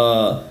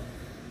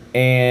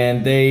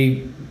 and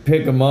they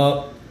pick him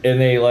up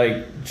and they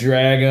like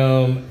drag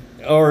him,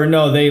 or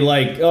no, they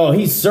like, oh,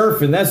 he's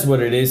surfing. That's what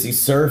it is. He's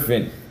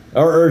surfing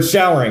or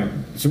showering,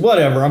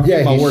 whatever. I'm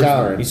putting my he's words.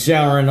 showering. He's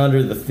showering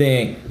under the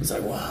thing. He's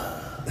like, wow.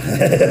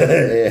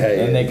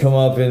 Yeah. And they come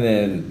up and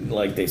then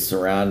like they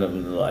surround him.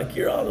 And they're like,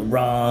 you're on the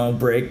wrong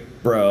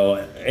break, bro.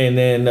 And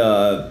then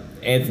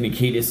Anthony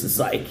Kiedis is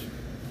like,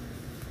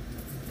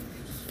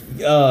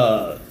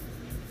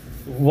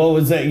 what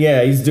was that?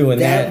 Yeah, he's doing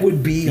that. That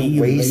would be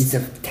a waste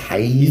of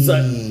time. He's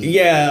like,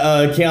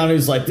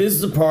 Keanu's like, this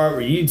is the part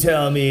where you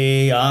tell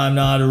me I'm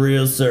not a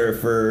real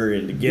surfer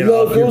and to get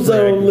Locals off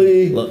your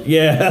break. only.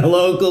 Yeah,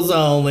 locals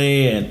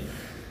only, and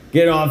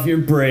get off your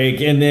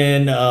break. And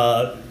then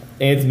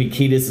Anthony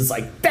Kiedis is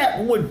like,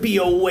 that would be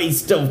a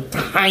waste of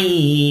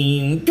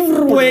time.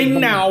 Wait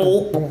now.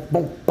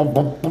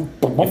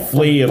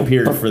 Flea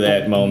appeared for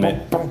that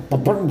moment.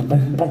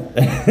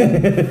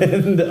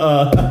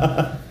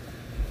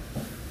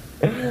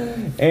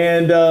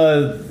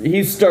 And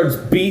he starts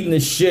beating the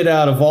shit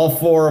out of all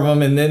 4 of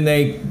them, and then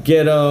they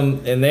get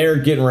him, and they're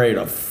getting ready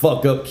to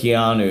fuck up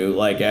Keanu,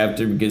 like,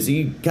 after, because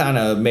he kind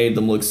of made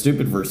them look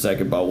stupid for a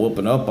second by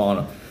whooping up on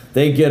him.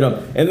 They get him,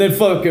 and then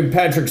fucking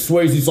Patrick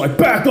Swayze's like,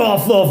 back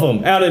off of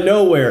him, out of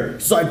nowhere.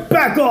 He's like,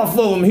 back off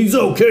of him, he's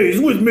okay,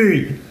 he's with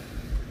me.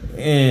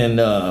 And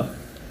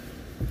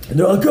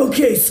they're like,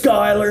 okay,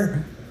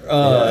 Skyler.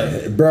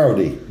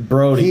 Brody.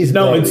 Brody. He's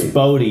no, Brody. it's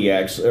Bodie,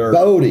 actually. Or,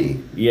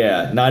 Bodie.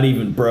 Yeah, not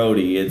even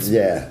Brody. It's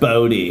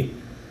Bodie.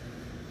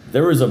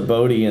 There was a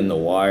Bodie in The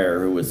Wire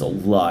who was a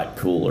lot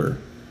cooler.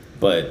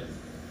 But,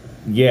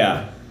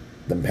 yeah.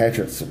 Then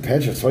Patrick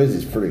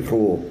Swayze's pretty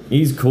cool.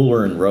 He's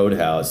cooler in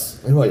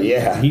Roadhouse. Well,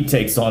 yeah. He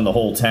takes on the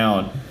whole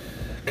town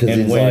and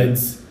he's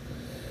wins.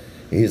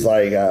 He's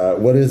like,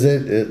 what is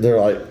it? They're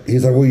like,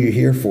 he's like, what are you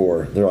here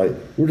for? They're like,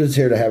 we're just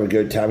here to have a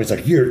good time. He's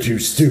like, you're too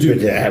stupid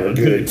to have a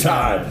good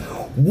time.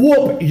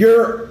 Whoop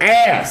your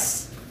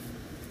ass.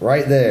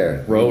 Right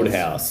there.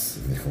 Roadhouse.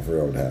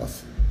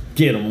 Roadhouse.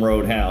 Get him,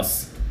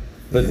 Roadhouse.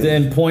 But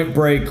then Point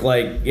Break,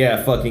 like,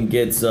 yeah, fucking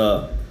gets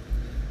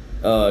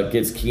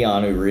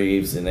Keanu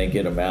Reeves and they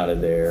get him out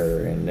of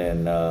there. And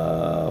then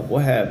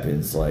what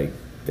happens? Like,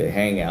 they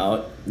hang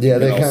out. Yeah,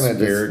 they kind of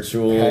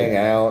spiritual hang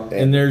out.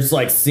 And there's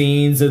like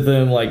scenes of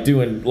them like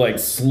doing like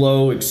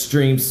slow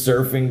extreme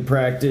surfing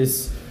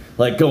practice,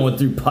 like going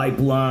through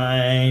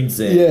pipelines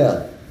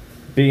and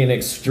being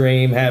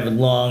extreme, having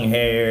long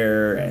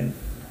hair and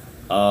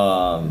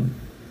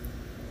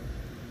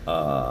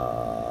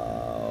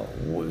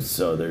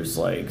so there's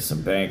like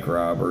some bank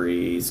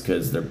robberies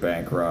because they're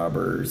bank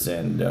robbers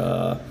and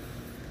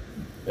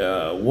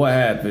what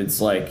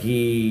happens? Like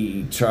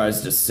he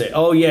tries to say,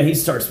 he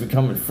starts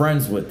becoming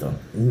friends with them.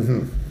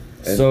 Mm-hmm.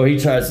 So he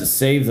tries to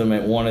save them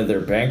at one of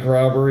their bank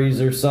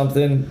robberies or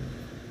something.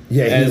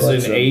 Yeah,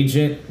 as an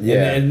agent.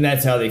 Yeah, and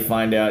that's how they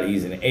find out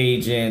he's an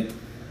agent.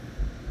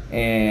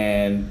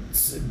 And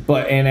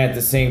at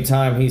the same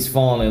time, he's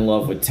falling in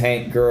love with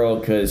Tank Girl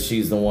because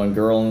she's the one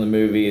girl in the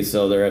movie.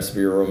 So there has to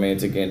be a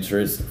romantic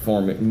interest.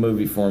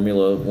 Movie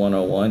Formula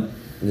 101.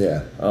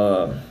 Yeah.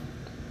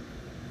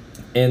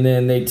 And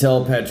then they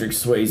tell Patrick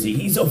Swayze,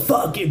 he's a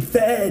fucking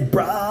fed,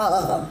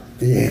 brah.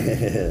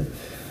 Yeah.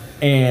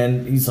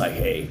 And he's like,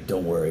 hey,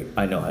 don't worry.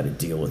 I know how to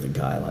deal with a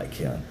guy like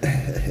him.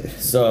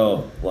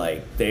 So,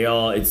 like,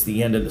 it's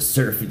the end of the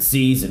surfing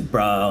season,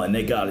 bro. And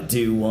they got to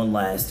do one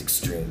last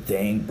extreme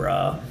thing,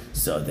 bro.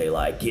 So they,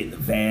 like, get in the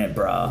van,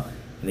 bro.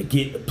 And they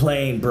get in the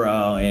plane,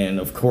 bro. And,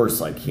 of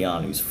course, like,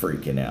 Keanu's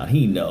freaking out.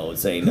 He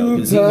knows.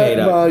 Because he made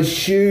up my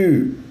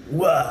shoe.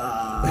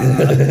 Wow.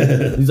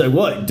 He's like,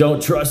 what?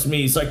 Don't trust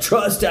me? He's like,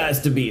 trust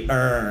has to be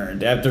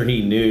earned. After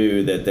he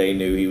knew that they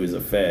knew he was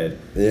a fed.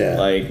 Yeah.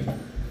 Like,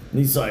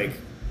 he's like,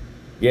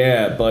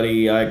 yeah,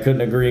 buddy, I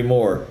couldn't agree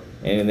more.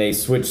 And they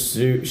switch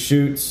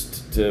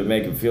shoots to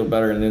make him feel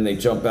better. And then they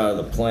jump out of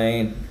the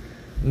plane.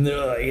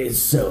 No, it's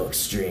so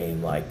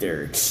extreme. Like,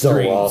 they're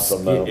extreme. So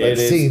awesome, though. That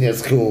scene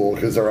is cool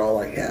because they're all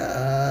like,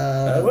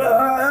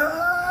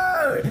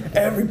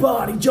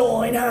 everybody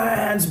join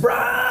hands,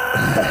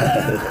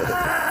 brah.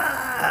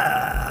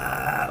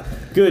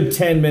 Good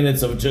 10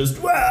 minutes of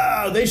just,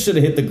 wow, they should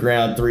have hit the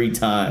ground 3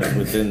 times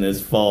within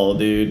this fall,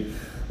 dude.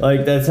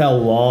 Like, that's how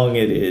long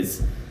it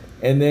is.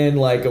 And then,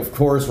 like, of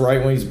course,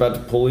 right when he's about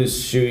to pull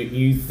his chute,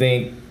 you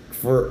think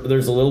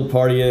there's a little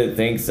part of you that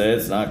thinks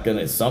that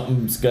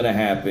something's gonna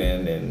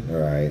happen, and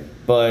right.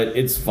 But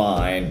it's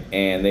fine,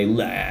 and they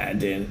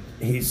land, and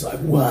he's like,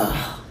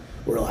 wow,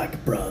 we're like a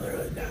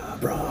brotherhood now,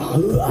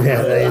 bro.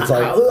 Yeah, it's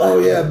like, oh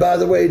yeah, by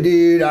the way,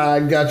 dude, I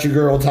got your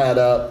girl tied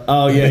up.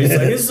 Oh yeah, he's like,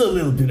 this is a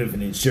little bit of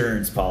an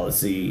insurance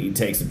policy. He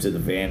takes him to the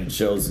van and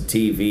shows the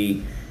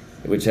TV,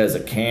 which has a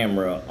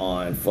camera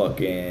on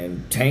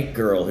fucking Tank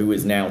Girl, who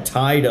is now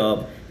tied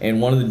up, and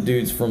one of the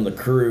dudes from the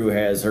crew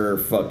has her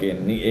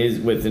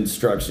with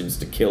instructions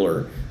to kill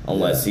her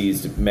unless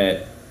he's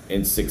met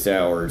in 6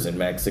 hours in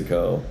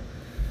Mexico.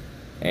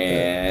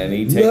 And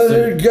he takes Let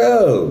her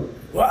go.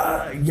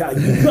 Wow, yeah,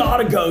 you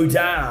gotta go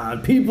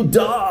down. People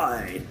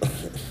died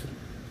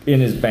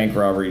in his bank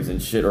robberies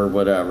and shit or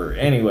whatever.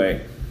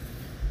 Anyway,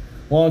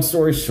 long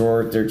story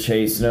short, they're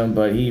chasing him,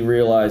 but he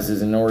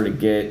realizes in order to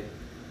get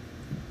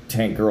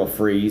Tank Girl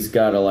free, he's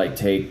gotta like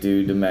take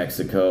dude to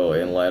Mexico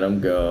and let him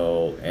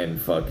go and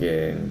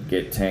fucking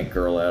get Tank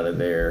Girl out of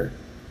there.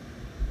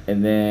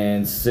 And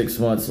then 6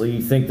 months later,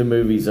 you think the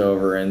movie's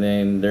over, and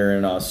then they're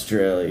in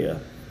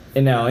Australia.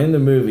 And now in the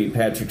movie,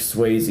 Patrick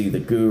Swayze, the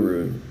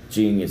guru,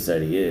 genius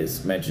that he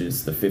is,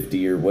 mentions the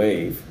 50-year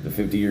wave, the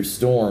 50-year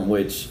storm,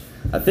 which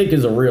I think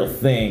is a real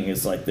thing.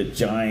 It's like the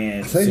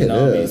giant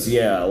tsunamis.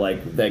 Yeah,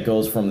 like that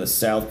goes from the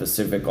South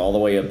Pacific all the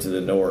way up to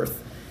the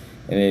north.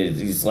 And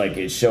he's like,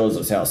 it shows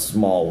us how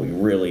small we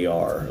really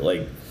are.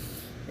 Like,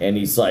 and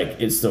he's like,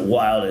 it's the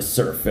wildest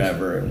surf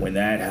ever, and when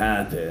that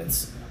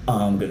happens,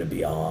 I'm gonna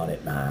be on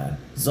it, man.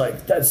 It's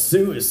like, that's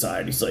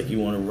suicide. He's like, you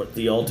want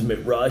the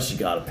ultimate rush? You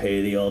gotta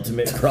pay the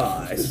ultimate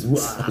price. So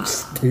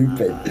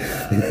stupid.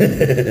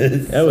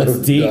 That was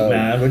so deep, dumb.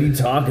 Man. What are you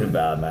talking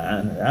about,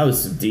 man? That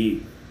was some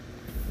deep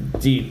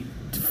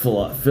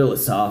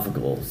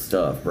philosophical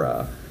stuff,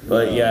 bro.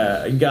 But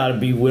yeah, you gotta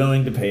be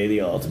willing to pay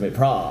the ultimate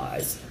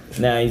price.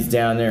 Now he's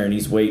down there and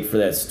he's waiting for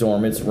that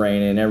storm. It's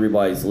raining,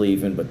 everybody's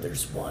leaving, but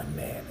there's one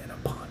man in a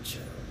poncho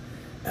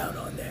out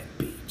on that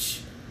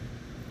beach.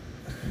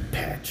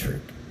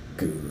 Patrick,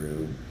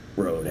 Guru,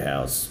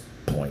 Roadhouse,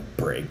 Point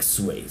Break,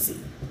 Swayze.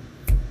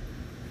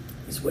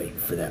 He's waiting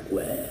for that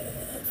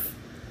wave.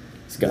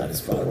 He's got his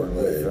phone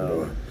with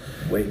him.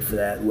 Waiting for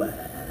that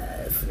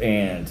wave.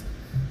 And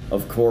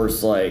of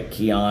course, like,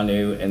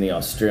 Keanu and the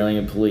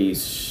Australian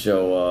police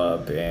show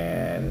up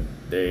and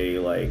they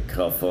like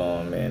cuff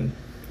him, and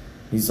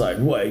he's like,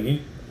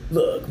 wait,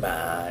 look,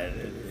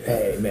 man,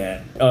 hey,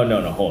 man. Oh,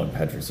 no, hold on,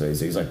 Patrick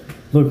Swayze. He's like,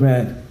 look,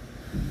 man,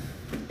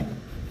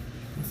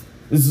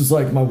 this is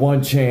like my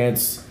one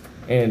chance,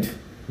 and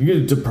you're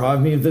gonna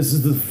deprive me of this.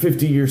 Is the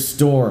 50-year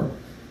storm,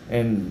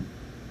 and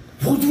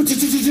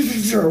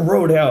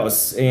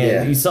Roadhouse,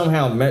 and he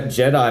somehow met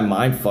Jedi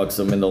mind fucks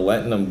him into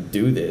letting him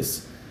do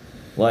this.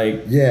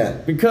 Like,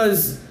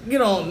 because you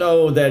don't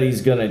know that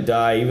he's gonna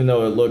die, even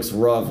though it looks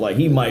rough. Like,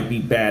 he might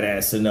be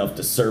badass enough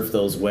to surf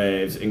those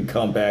waves and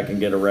come back and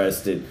get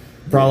arrested.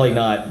 Probably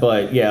not,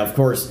 but yeah, of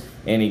course.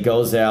 And he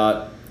goes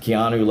out,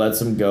 Keanu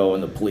lets him go,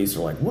 and the police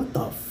are like, what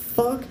the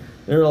fuck?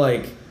 They're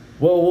like,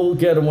 well, we'll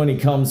get him when he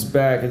comes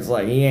back. It's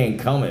like, he ain't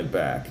coming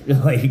back.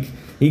 Like,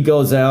 he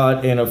goes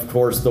out, and of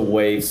course the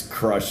waves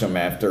crush him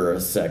after a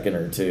second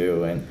or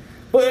two,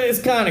 but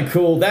it's kind of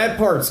cool. That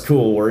part's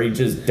cool, where he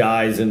just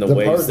dies in the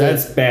waves.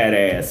 That's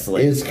badass.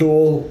 Like, it's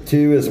cool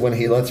too is when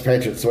he lets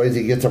Patrick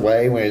Swayze gets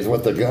away when he's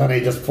with the gun. He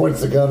just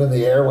points the gun in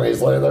the air when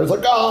he's laying there. It's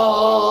like,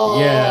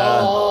 oh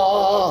yeah.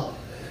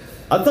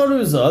 I thought it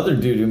was the other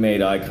dude who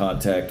made eye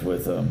contact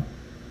with him.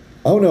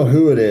 I don't know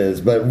who it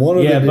is, but one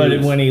of the dudes.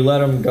 But when he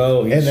let him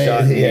go, he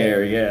shot in the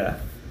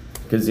air.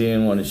 Because he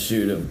didn't want to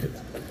shoot him.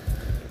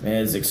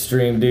 Man, it's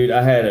extreme, dude.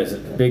 I had a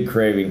big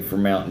craving for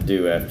Mountain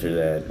Dew after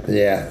that.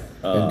 Yeah.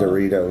 And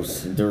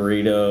Doritos.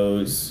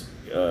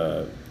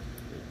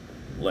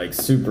 Like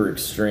super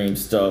extreme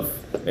stuff.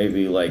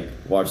 Maybe like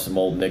watch some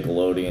old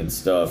Nickelodeon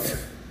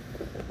stuff.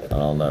 I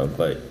don't know,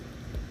 but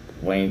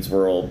Wayne's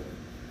World,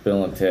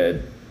 Bill and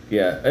Ted.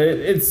 Yeah,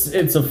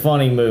 it's a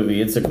funny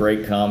movie. It's a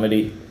great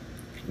comedy.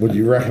 Would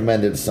you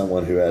recommend it to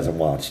someone who hasn't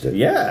watched it?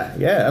 Yeah,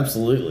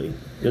 absolutely.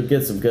 You'll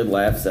get some good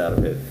laughs out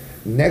of it.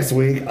 Next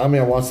week, I'm going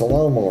to watch The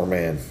Lawnmower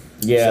Man.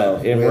 Yeah,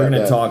 and we're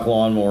going to talk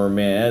Lawnmower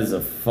Man.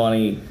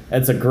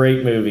 That's a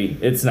great movie.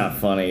 It's not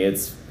funny.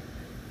 It's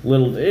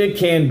it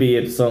can be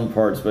at some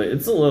parts, but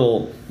it's a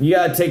little, you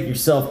got to take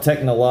yourself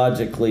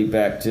technologically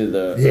back to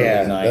the early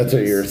 90s. That's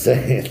what you're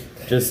saying.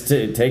 Just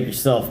to take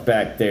yourself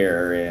back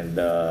there and,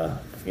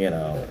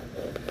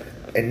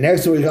 And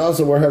next week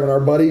also we're having our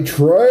buddy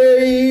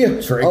Trey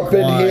up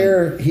in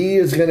here. He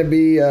is going to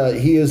be,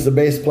 he is the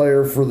bass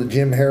player for the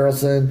Jim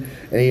Harrelson,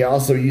 and he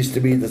also used to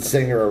be the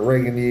singer of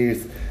Reagan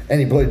Youth, and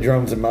he played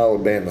drums in my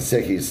old band, the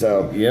Sickies.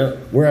 So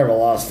we're having a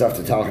lot of stuff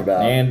to talk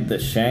about. And the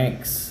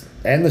Shanks.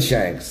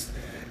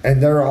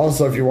 And they're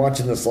also, if you're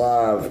watching this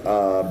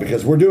live,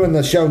 because we're doing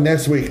the show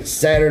next week,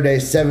 Saturday,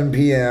 7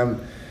 p.m.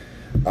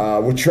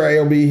 With Trey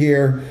will be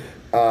here.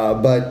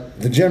 But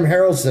the Jim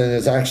Harrelson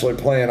is actually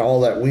playing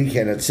all that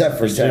weekend except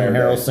for Saturday.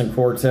 Jim Harrelson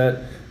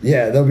Quartet?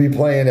 Yeah, they'll be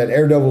playing at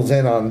Air Doubles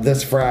Inn on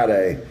this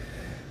Friday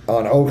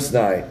on Oaks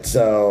Night.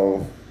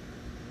 So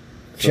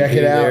check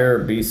it out. There,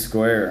 be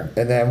square.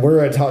 And then we're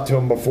going to talk to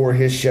him before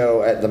his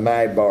show at the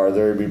Mag Bar.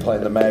 They'll be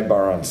playing the Mag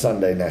Bar on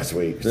Sunday next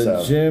week.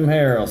 Jim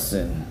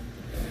Harrelson.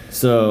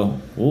 So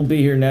we'll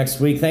be here next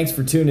week. Thanks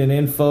for tuning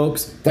in,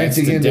 folks. Thanks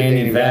again to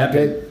Danny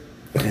Vapid.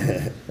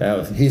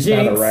 He's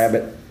Jinx. not a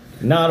rabbit.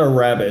 Not a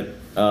rabbit.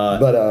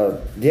 Man,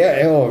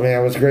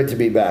 it was great to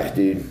be back,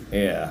 dude.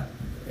 Yeah,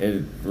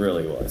 it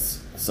really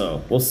was.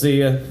 So we'll see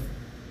you.